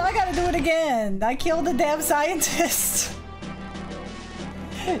 Man, I gotta do it again. I killed the damn scientist.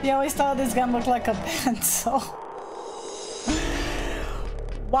 You always thought this gun looked like a pencil.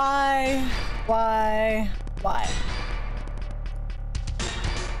 Why?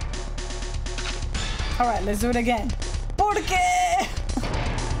 Alright, let's do it again. ¿Por qué?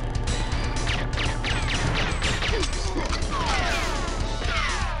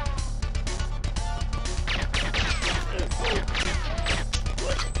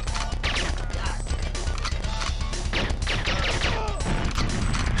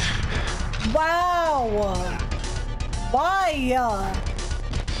 Wow! Why?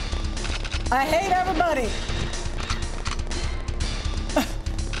 I hate everybody!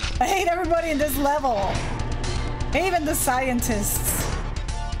 I hate everybody in this level! Even the scientists!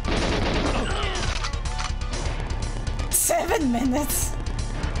 7 minutes?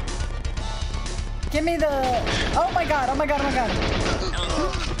 Give me the... Oh my god, oh my god, oh my god!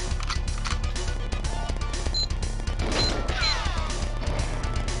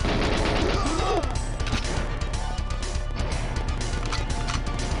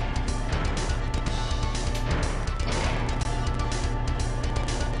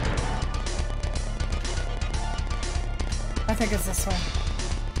 I think it's this one.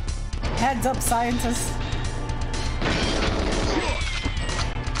 Heads up, scientists.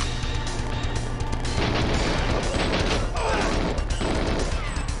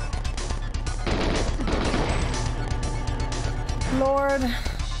 Lord.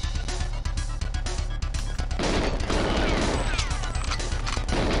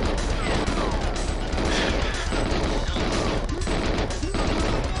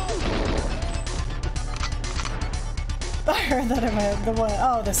 I heard that in the one.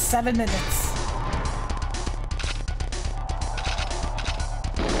 Oh, the 7 minutes.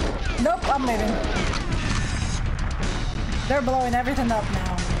 Nope, I'm leaving. They're blowing everything up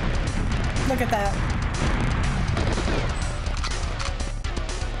now. Look at that.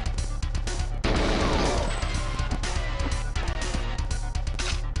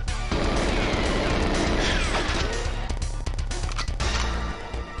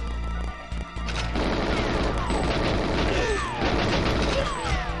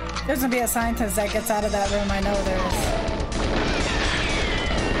 There's gonna be a scientist that gets out of that room, I know there is.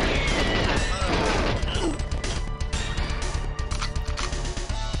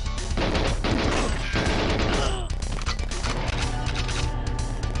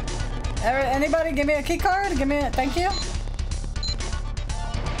 Anybody give me a key card? Give me a thank you.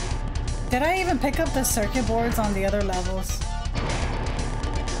 Did I even pick up the circuit boards on the other levels?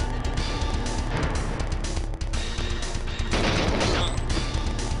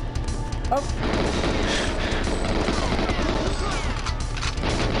 Oh.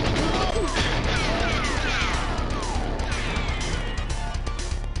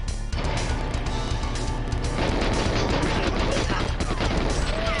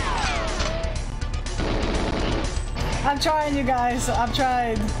 I'm trying, you guys. I'm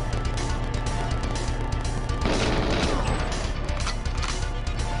trying.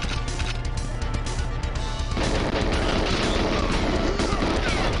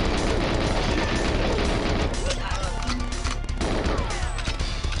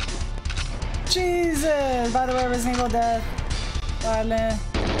 Jesus! By the way, Resident Evil Death. Violent.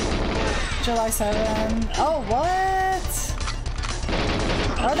 July 7. Oh, what?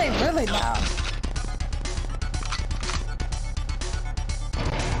 Are they really now?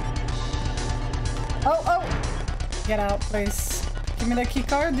 Oh, oh! Get out, please. Give me the key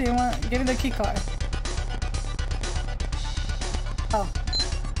card. Do you want? Give me the key card. Oh.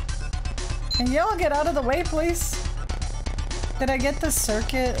 Can y'all get out of the way, please? Did I get the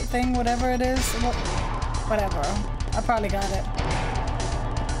circuit thing, whatever it is? Whatever. I probably got it.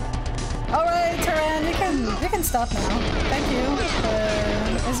 Alright, Taran, you can stop now. Thank you.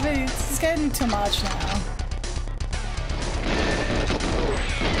 It's getting too much now.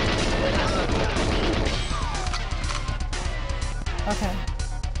 Okay.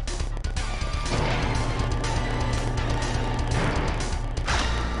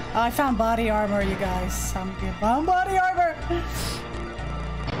 Oh, I found body armor, you guys. I found body armor!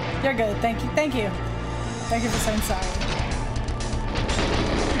 You're good. Thank you. Thank you. Thank you for saying sorry.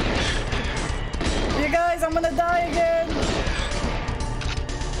 You guys, I'm gonna die again!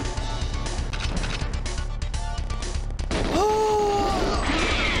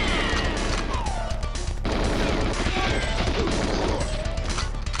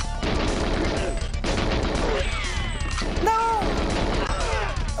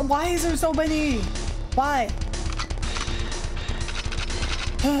 Why is there so many? Why?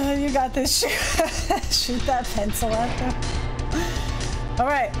 You got this. Shoot that pencil at them.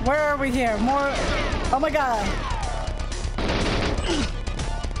 Alright, where are we here? More. Oh my god.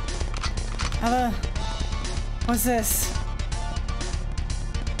 What's this?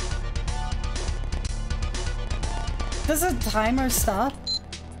 Does the timer stop?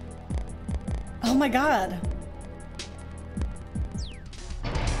 Oh my god.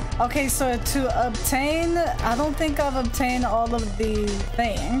 Okay, so to obtain, I don't think I've obtained all of the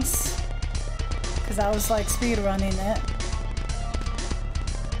things, because I was like speed running it.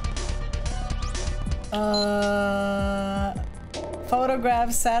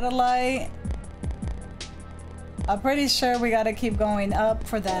 Photograph satellite. I'm pretty sure we gotta keep going up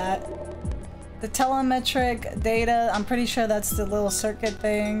for that. The telemetric data, I'm pretty sure that's the little circuit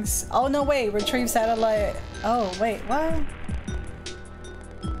things. Oh no, wait, retrieve satellite. Oh wait, what?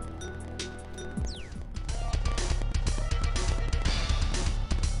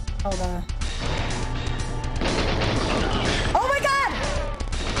 Hold on. Oh my god!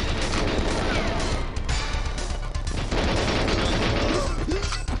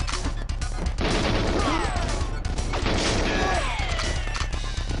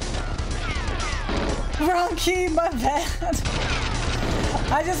 Wrong key, my bad.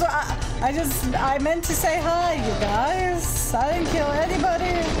 I meant to say hi, you guys. I didn't kill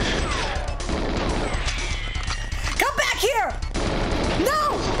anybody. Come back here! No!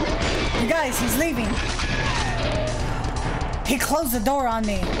 You guys, he's leaving. He closed the door on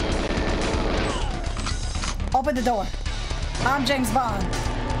me. Open the door. I'm James Bond.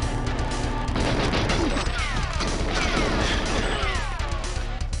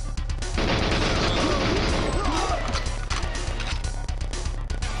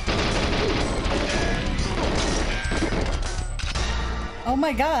 Oh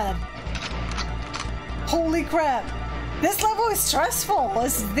my god. Holy crap. This level is stressful.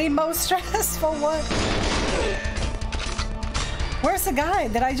 It's the most stressful one. Where's the guy?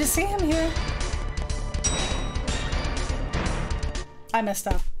 Did I just see him here? I messed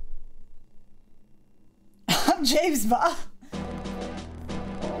up. I'm James Bond.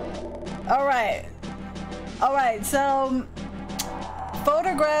 Alright. Alright, so...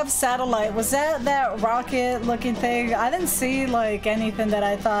 Photograph satellite. Was that rocket looking thing? I didn't see like anything that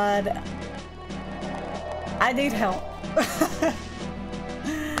I thought... I need help.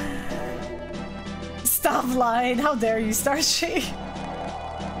 Stop lying. How dare you, Starship?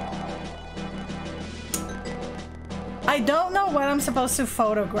 I don't know what I'm supposed to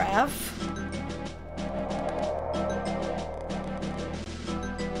photograph.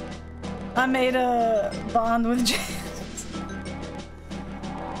 I made a bond with James.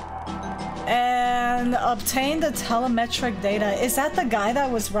 And obtained the telemetric data. Is that the guy that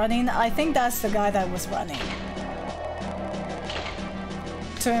was running? I think that's the guy that was running.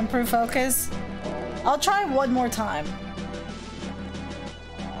 To improve focus. I'll try one more time.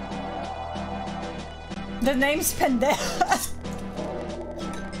 The name's Pendera.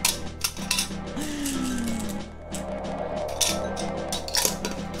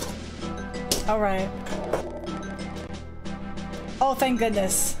 All right. Oh, thank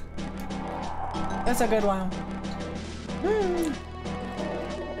goodness. That's a good one.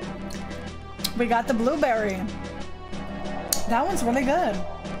 We got the blueberry. That one's really good.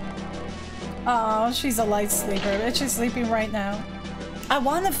 Oh, she's a light sleeper. But she's sleeping right now. I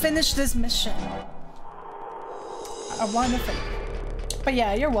want to finish this mission. I want to but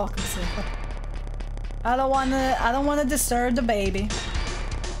yeah, you're welcome, sleeper. I don't want to disturb the baby.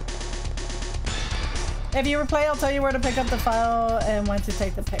 If you replay, I'll tell you where to pick up the file and when to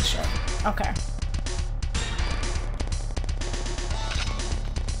take the picture. Okay.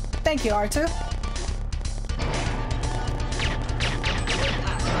 Thank you, R2.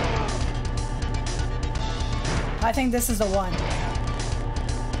 I think this is the one.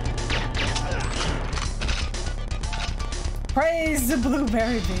 Praise the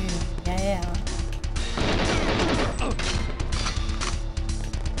blueberry bean. Yeah.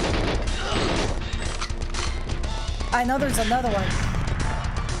 I know there's another one.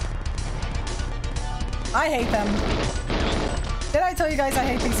 I hate them. Did I tell you guys I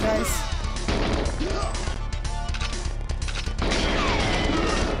hate these guys?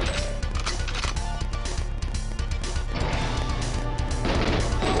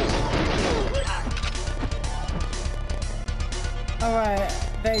 Alright,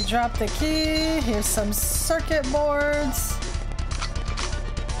 they dropped the key. Here's some circuit boards.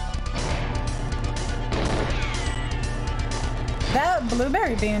 That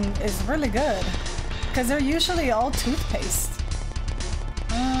blueberry bean is really good because they're usually all toothpaste.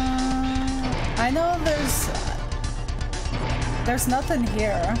 I know there's nothing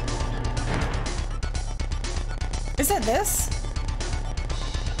here. Is it this?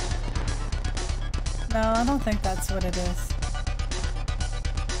 No, I don't think that's what it is.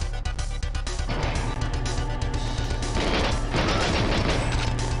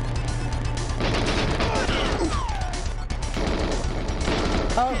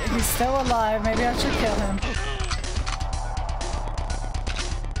 Oh, he's still alive. Maybe I should kill him.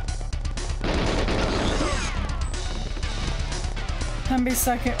 Can be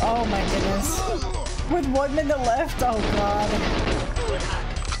second. Oh my goodness. With 1 minute left. Oh god.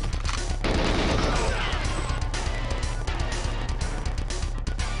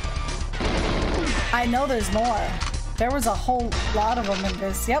 I know there's more. There was a whole lot of them in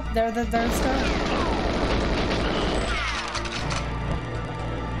this. Yep, there's the.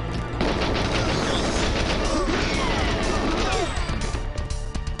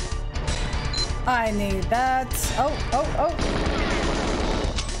 I need that. Oh.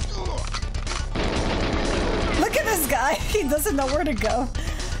 Look at this guy. He doesn't know where to go.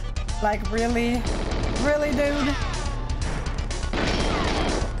 Like, really? Really, dude?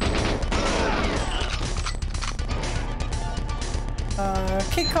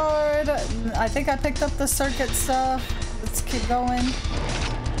 Key card. I think I picked up the circuit stuff. Let's keep going.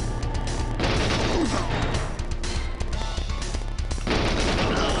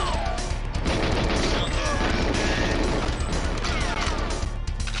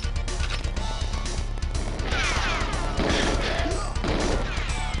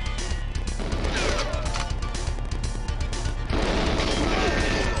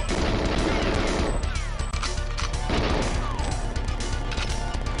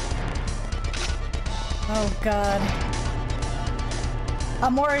 Oh god.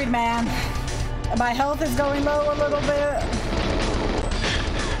 I'm worried, man. My health is going low a little bit.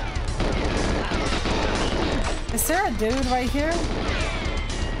 Is there a dude right here?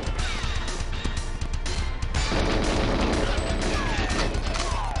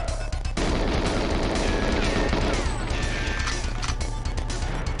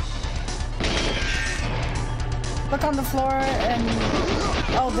 Look on the floor and...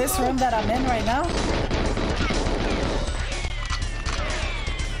 Oh, this room that I'm in right now?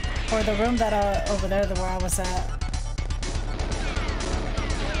 Or the room that over there, where I was at.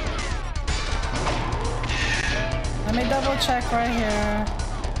 Let me double check right here.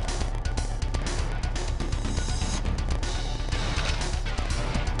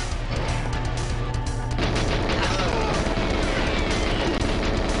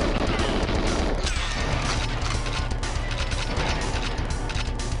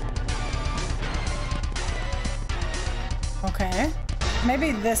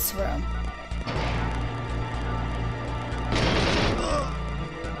 maybe this room.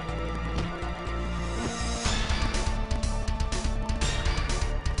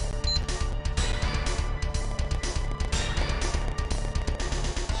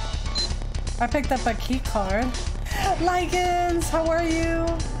 I picked up a key card. Lycans, how are you?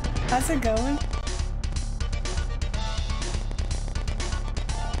 How's it going?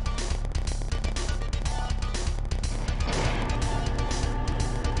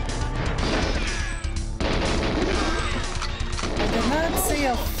 I did not see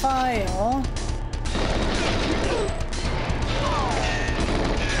a file.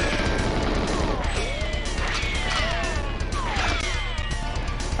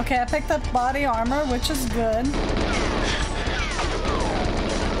 Okay, I picked up body armor, which is good.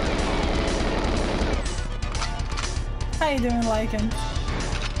 How you doing, Lycan?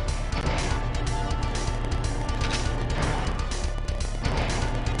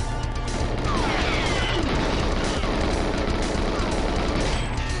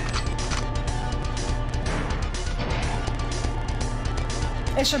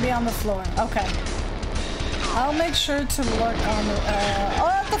 It should be on the floor. Okay. I'll make sure to look on the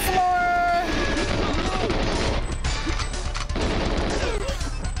floor!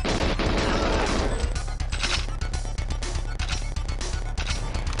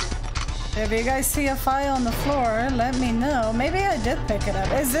 If you guys see a file on the floor, let me know. Maybe I did pick it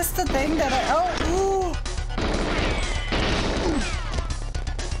up. Is this the thing that I... Oh! Ooh!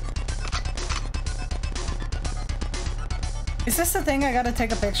 Is this the thing I gotta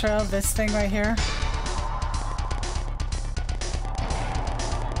take a picture of? This thing right here?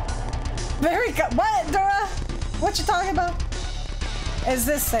 Very good. What, Dora? What you talking about? Is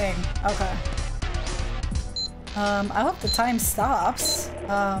this thing? Okay. I hope the time stops.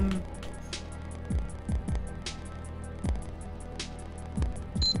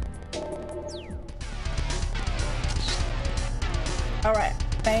 Alright.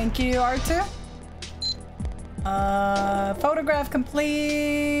 Thank you, R2. Photograph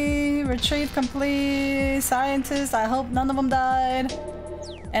complete. Retrieve complete. Scientist. I hope none of them died.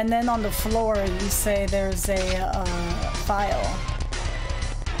 And then on the floor, you say there's a file.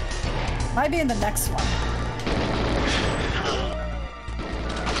 Might be in the next one.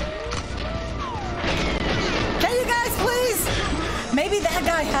 Can you guys please? Maybe that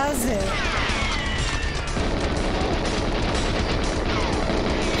guy has it.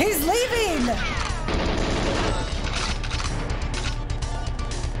 He's leaving!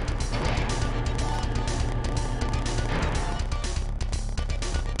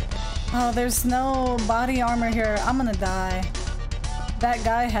 Oh, there's no body armor here. I'm gonna die. That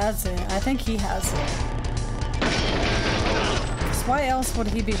guy has it. I think he has it. 'Cause why else would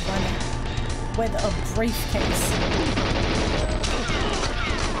he be running with a briefcase?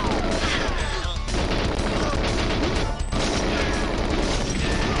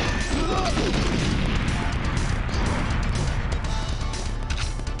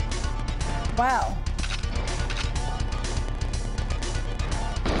 Wow.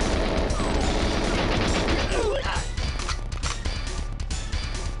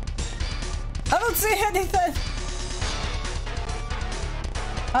 I don't see anything.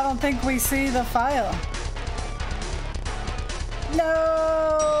 I don't think we see the file.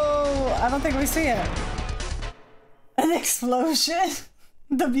 No, I don't think we see it. An explosion.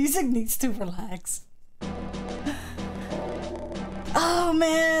 The music needs to relax. Oh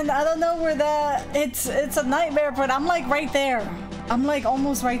man, I don't know where that. It's a nightmare, but I'm like right there. I'm like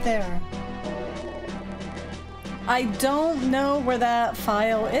almost right there. I don't know where that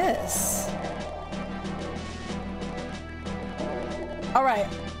file is. Alright,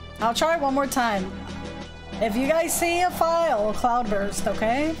 I'll try one more time. If you guys see a file, Cloudburst,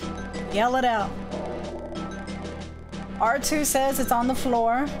 okay? Yell it out. R2 says it's on the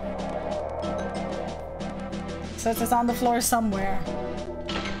floor. Says it's on the floor somewhere.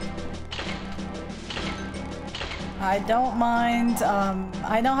 I don't mind,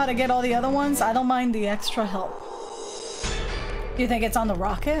 I know how to get all the other ones. I don't mind the extra help. You think it's on the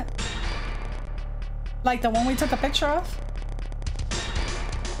rocket? Like the one we took a picture of?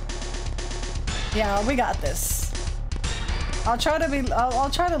 Yeah, we got this. I'll try to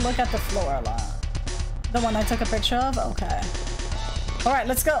look at the floor a lot. The one I took a picture of? Okay. Alright,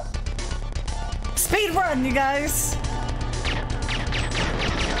 let's go. Speed run, you guys!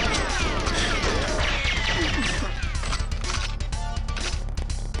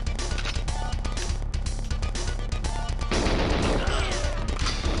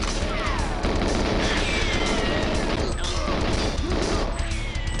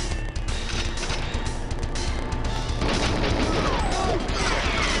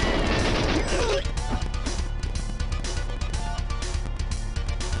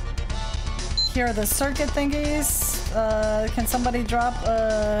 Here are the circuit thingies. Can somebody drop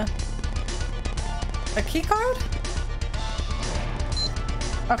a key card?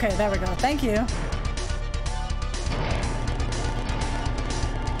 Okay, there we go. Thank you.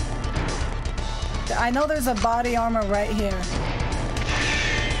 I know there's a body armor right here.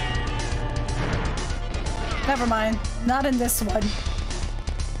 Never mind. Not in this one.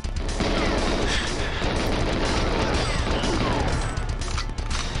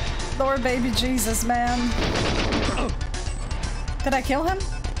 Lord baby Jesus, man. Did I kill him?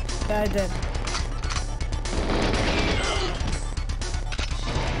 Yeah, I did.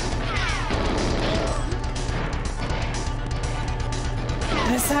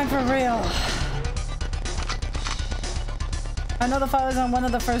 This time for real. I know the file is on one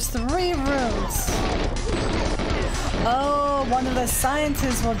of the first 3 rooms. Oh, one of the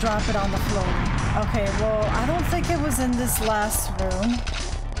scientists will drop it on the floor. Okay, well, I don't think it was in this last room.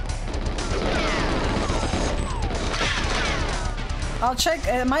 I'll check.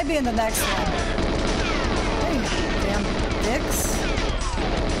 It might be in the next one. Hey, damn dicks.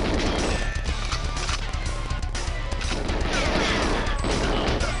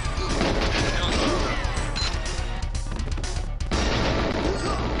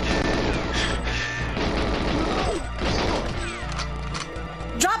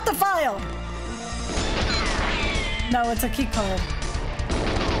 Drop the file! No, it's a key card.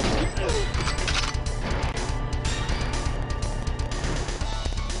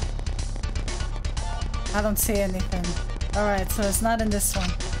 I don't see anything. Alright, so it's not in this one.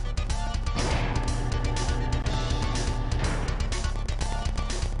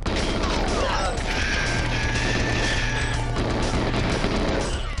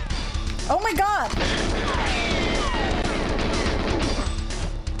 Oh my god!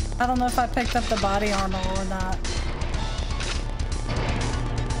 I don't know if I picked up the body armor or not.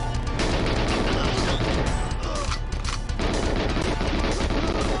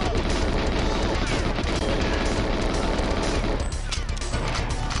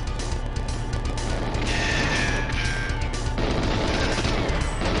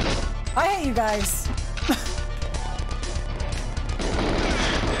 I hate you guys.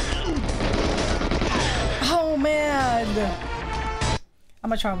 Oh man. I'm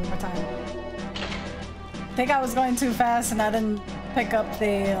gonna try one more time. I think I was going too fast and I didn't pick up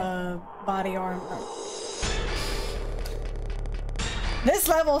the body armor. This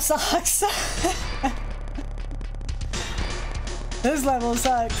level sucks. This level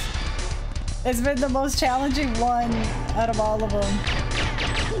sucks. It's been the most challenging one out of all of them.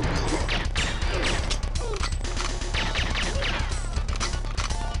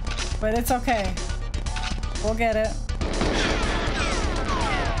 But it's okay. We'll get it.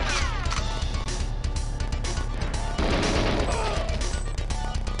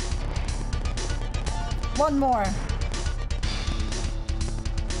 One more.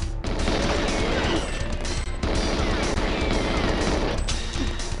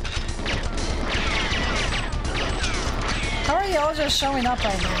 How are y'all just showing up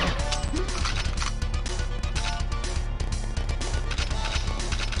right now?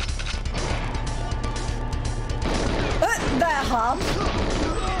 That hop.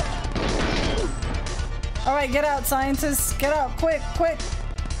 Alright, get out, scientists. Get out, quick, quick.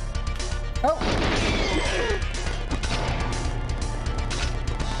 Oh.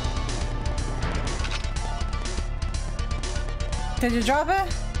 Did you drop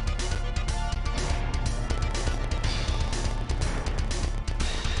it?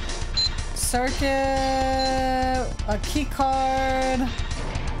 Circuit, a key card.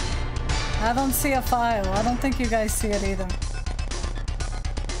 I don't see a file. I don't think you guys see it either.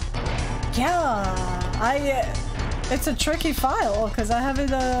 Yeah, it's a tricky file because I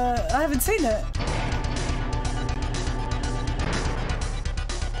haven't seen it.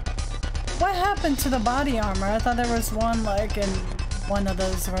 What happened to the body armor? I thought there was one like in one of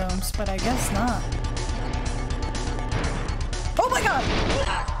those rooms, but I guess not. Oh my god!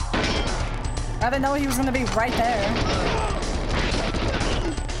 I didn't know he was gonna be right there.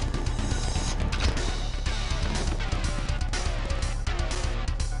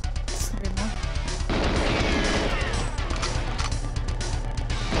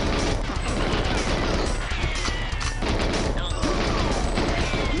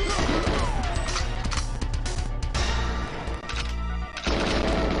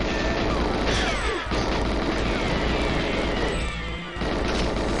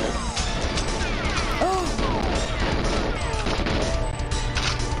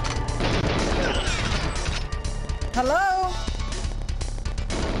 Hello?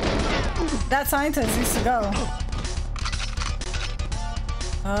 That scientist used to go.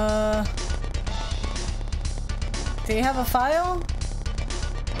 Do you have a file?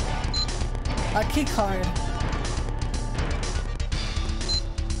 A key card.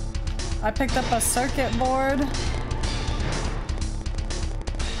 I picked up a circuit board.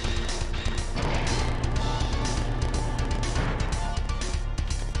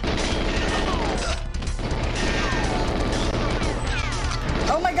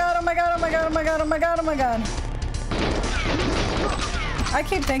 Oh my god, oh my god, oh my god, oh my god, oh my god, oh my god. I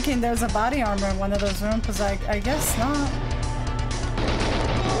keep thinking there's a body armor in one of those rooms, because I guess not.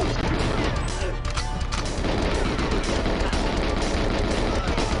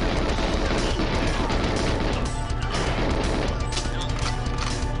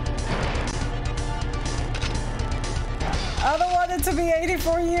 I don't want it to be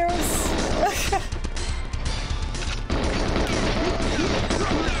 84 years.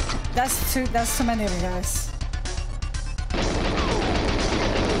 That's too many of you guys.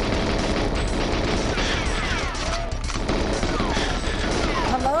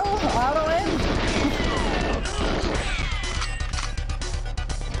 Hello? Auto in?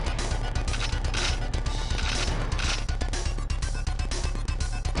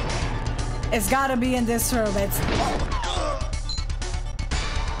 It's gotta be in this room.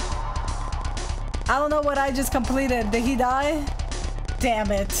 I don't know what I just completed. Did he die?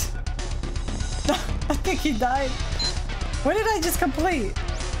 Damn it. I think he died. What did I just complete?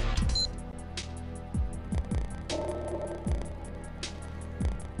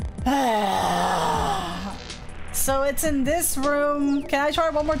 So it's in this room. Can I try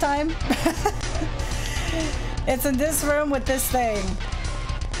it one more time? It's in this room with this thing.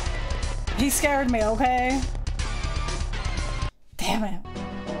 He scared me, okay? Damn it.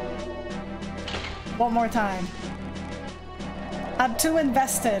 One more time. I'm too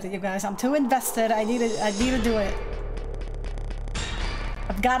invested, you guys. I'm too invested. I need to do it.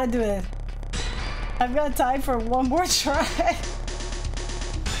 I've got to do it. I've got time for one more try.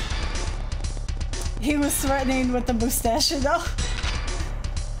 He was threatening with the mustache, you know?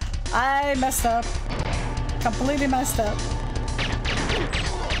 I messed up. Completely messed up.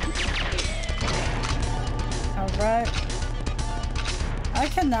 Alright. I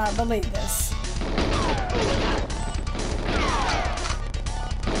cannot believe this.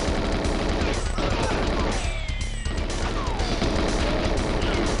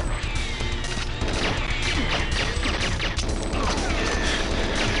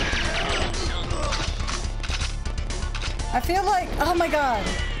 I feel like, oh my god,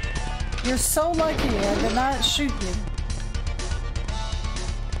 you're so lucky I did not shoot you.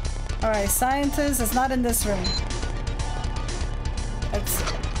 Alright, scientist is not in this room.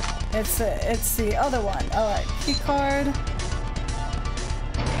 It's the other one. Alright, key card.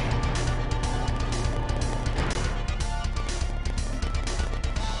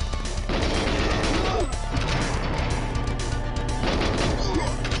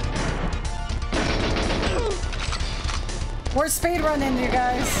 We're speedrunning, you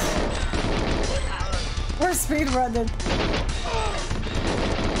guys. We're speedrunning.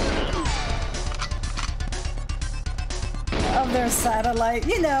 Of their satellite,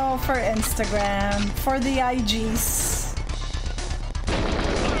 you know, for Instagram, for the IGs.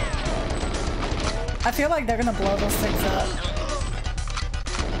 I feel like they're gonna blow those things up.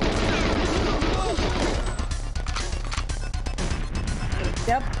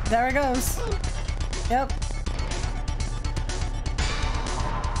 Yep, there it goes. Yep.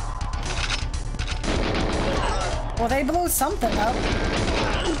 Well, they blew something up.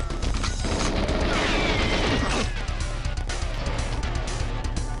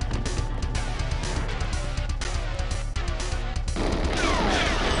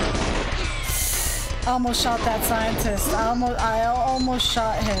 I almost shot that scientist. I almost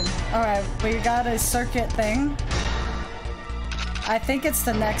shot him. Alright, we got a circuit thing. I think it's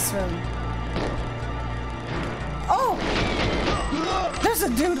the next room. Oh! There's a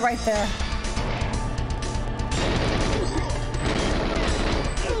dude right there.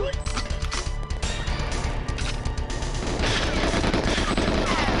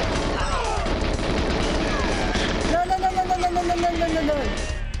 No.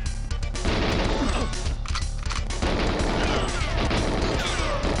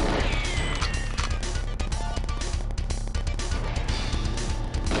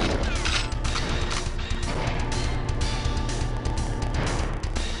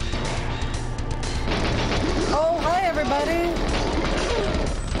 Oh, hi everybody.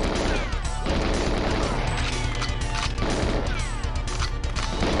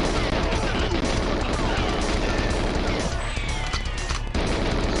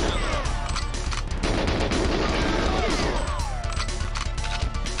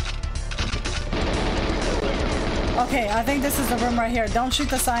 Okay, I think this is the room right here. Don't shoot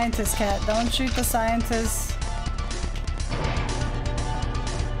the scientist, cat. Don't shoot the scientist.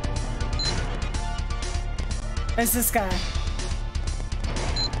 It's this guy.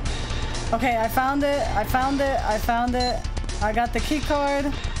 Okay, I found it. I found it. I found it. I got the key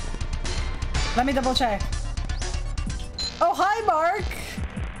card. Let me double check. Oh, hi, Mark.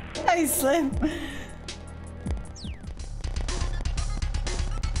 Hey, Slim.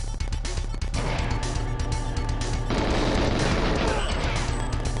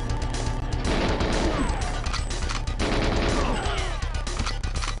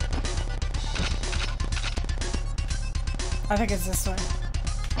 I think it's this way.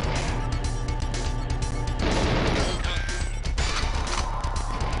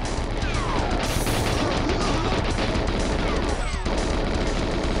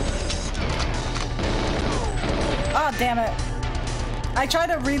 Oh, damn it. I try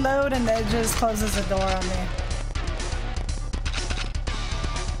to reload and it just closes the door on me.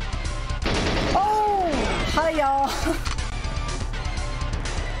 Oh! Hi, y'all.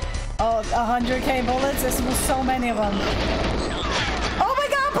 Oh, 100k bullets? There's so many of them. Oh my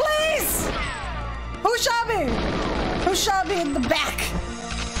god, please! Who shot me? Who shot me in the back?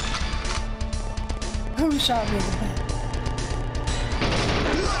 Who shot me in the back?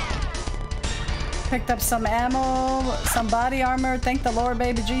 Picked up some ammo, some body armor. Thank the Lord,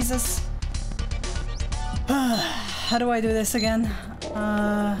 baby Jesus. How do I do this again?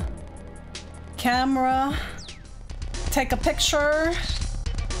 Camera. Take a picture.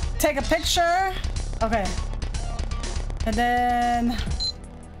 Take a picture. Okay. And then...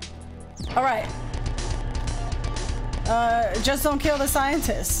 Alright. Just don't kill the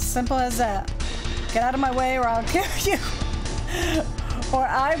scientist. Simple as that. Get out of my way or I'll kill you. Or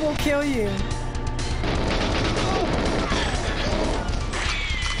I will kill you.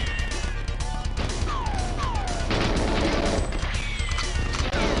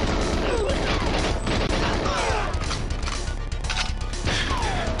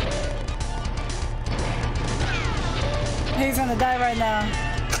 He's gonna die right now.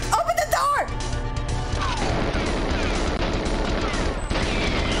 Open the door!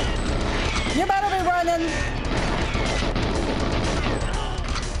 You better be running.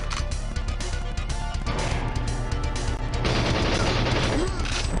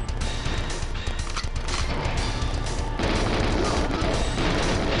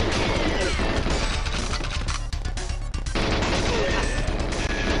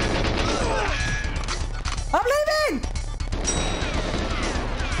 I'm leaving!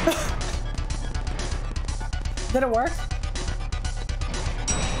 Did it work?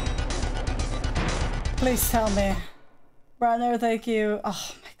 Please tell me. Brother, thank you.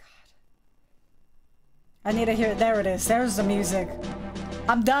 Oh my god. I need to hear it. There it is. There's the music.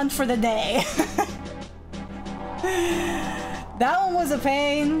 I'm done for the day. That one was a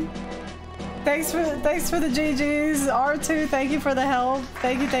pain. Thanks for the GGs. R2, thank you for the help.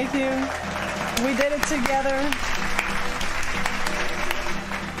 Thank you, thank you. We did it together.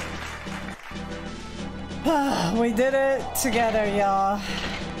 We did it together, y'all.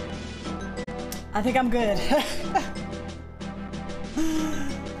 I think I'm good.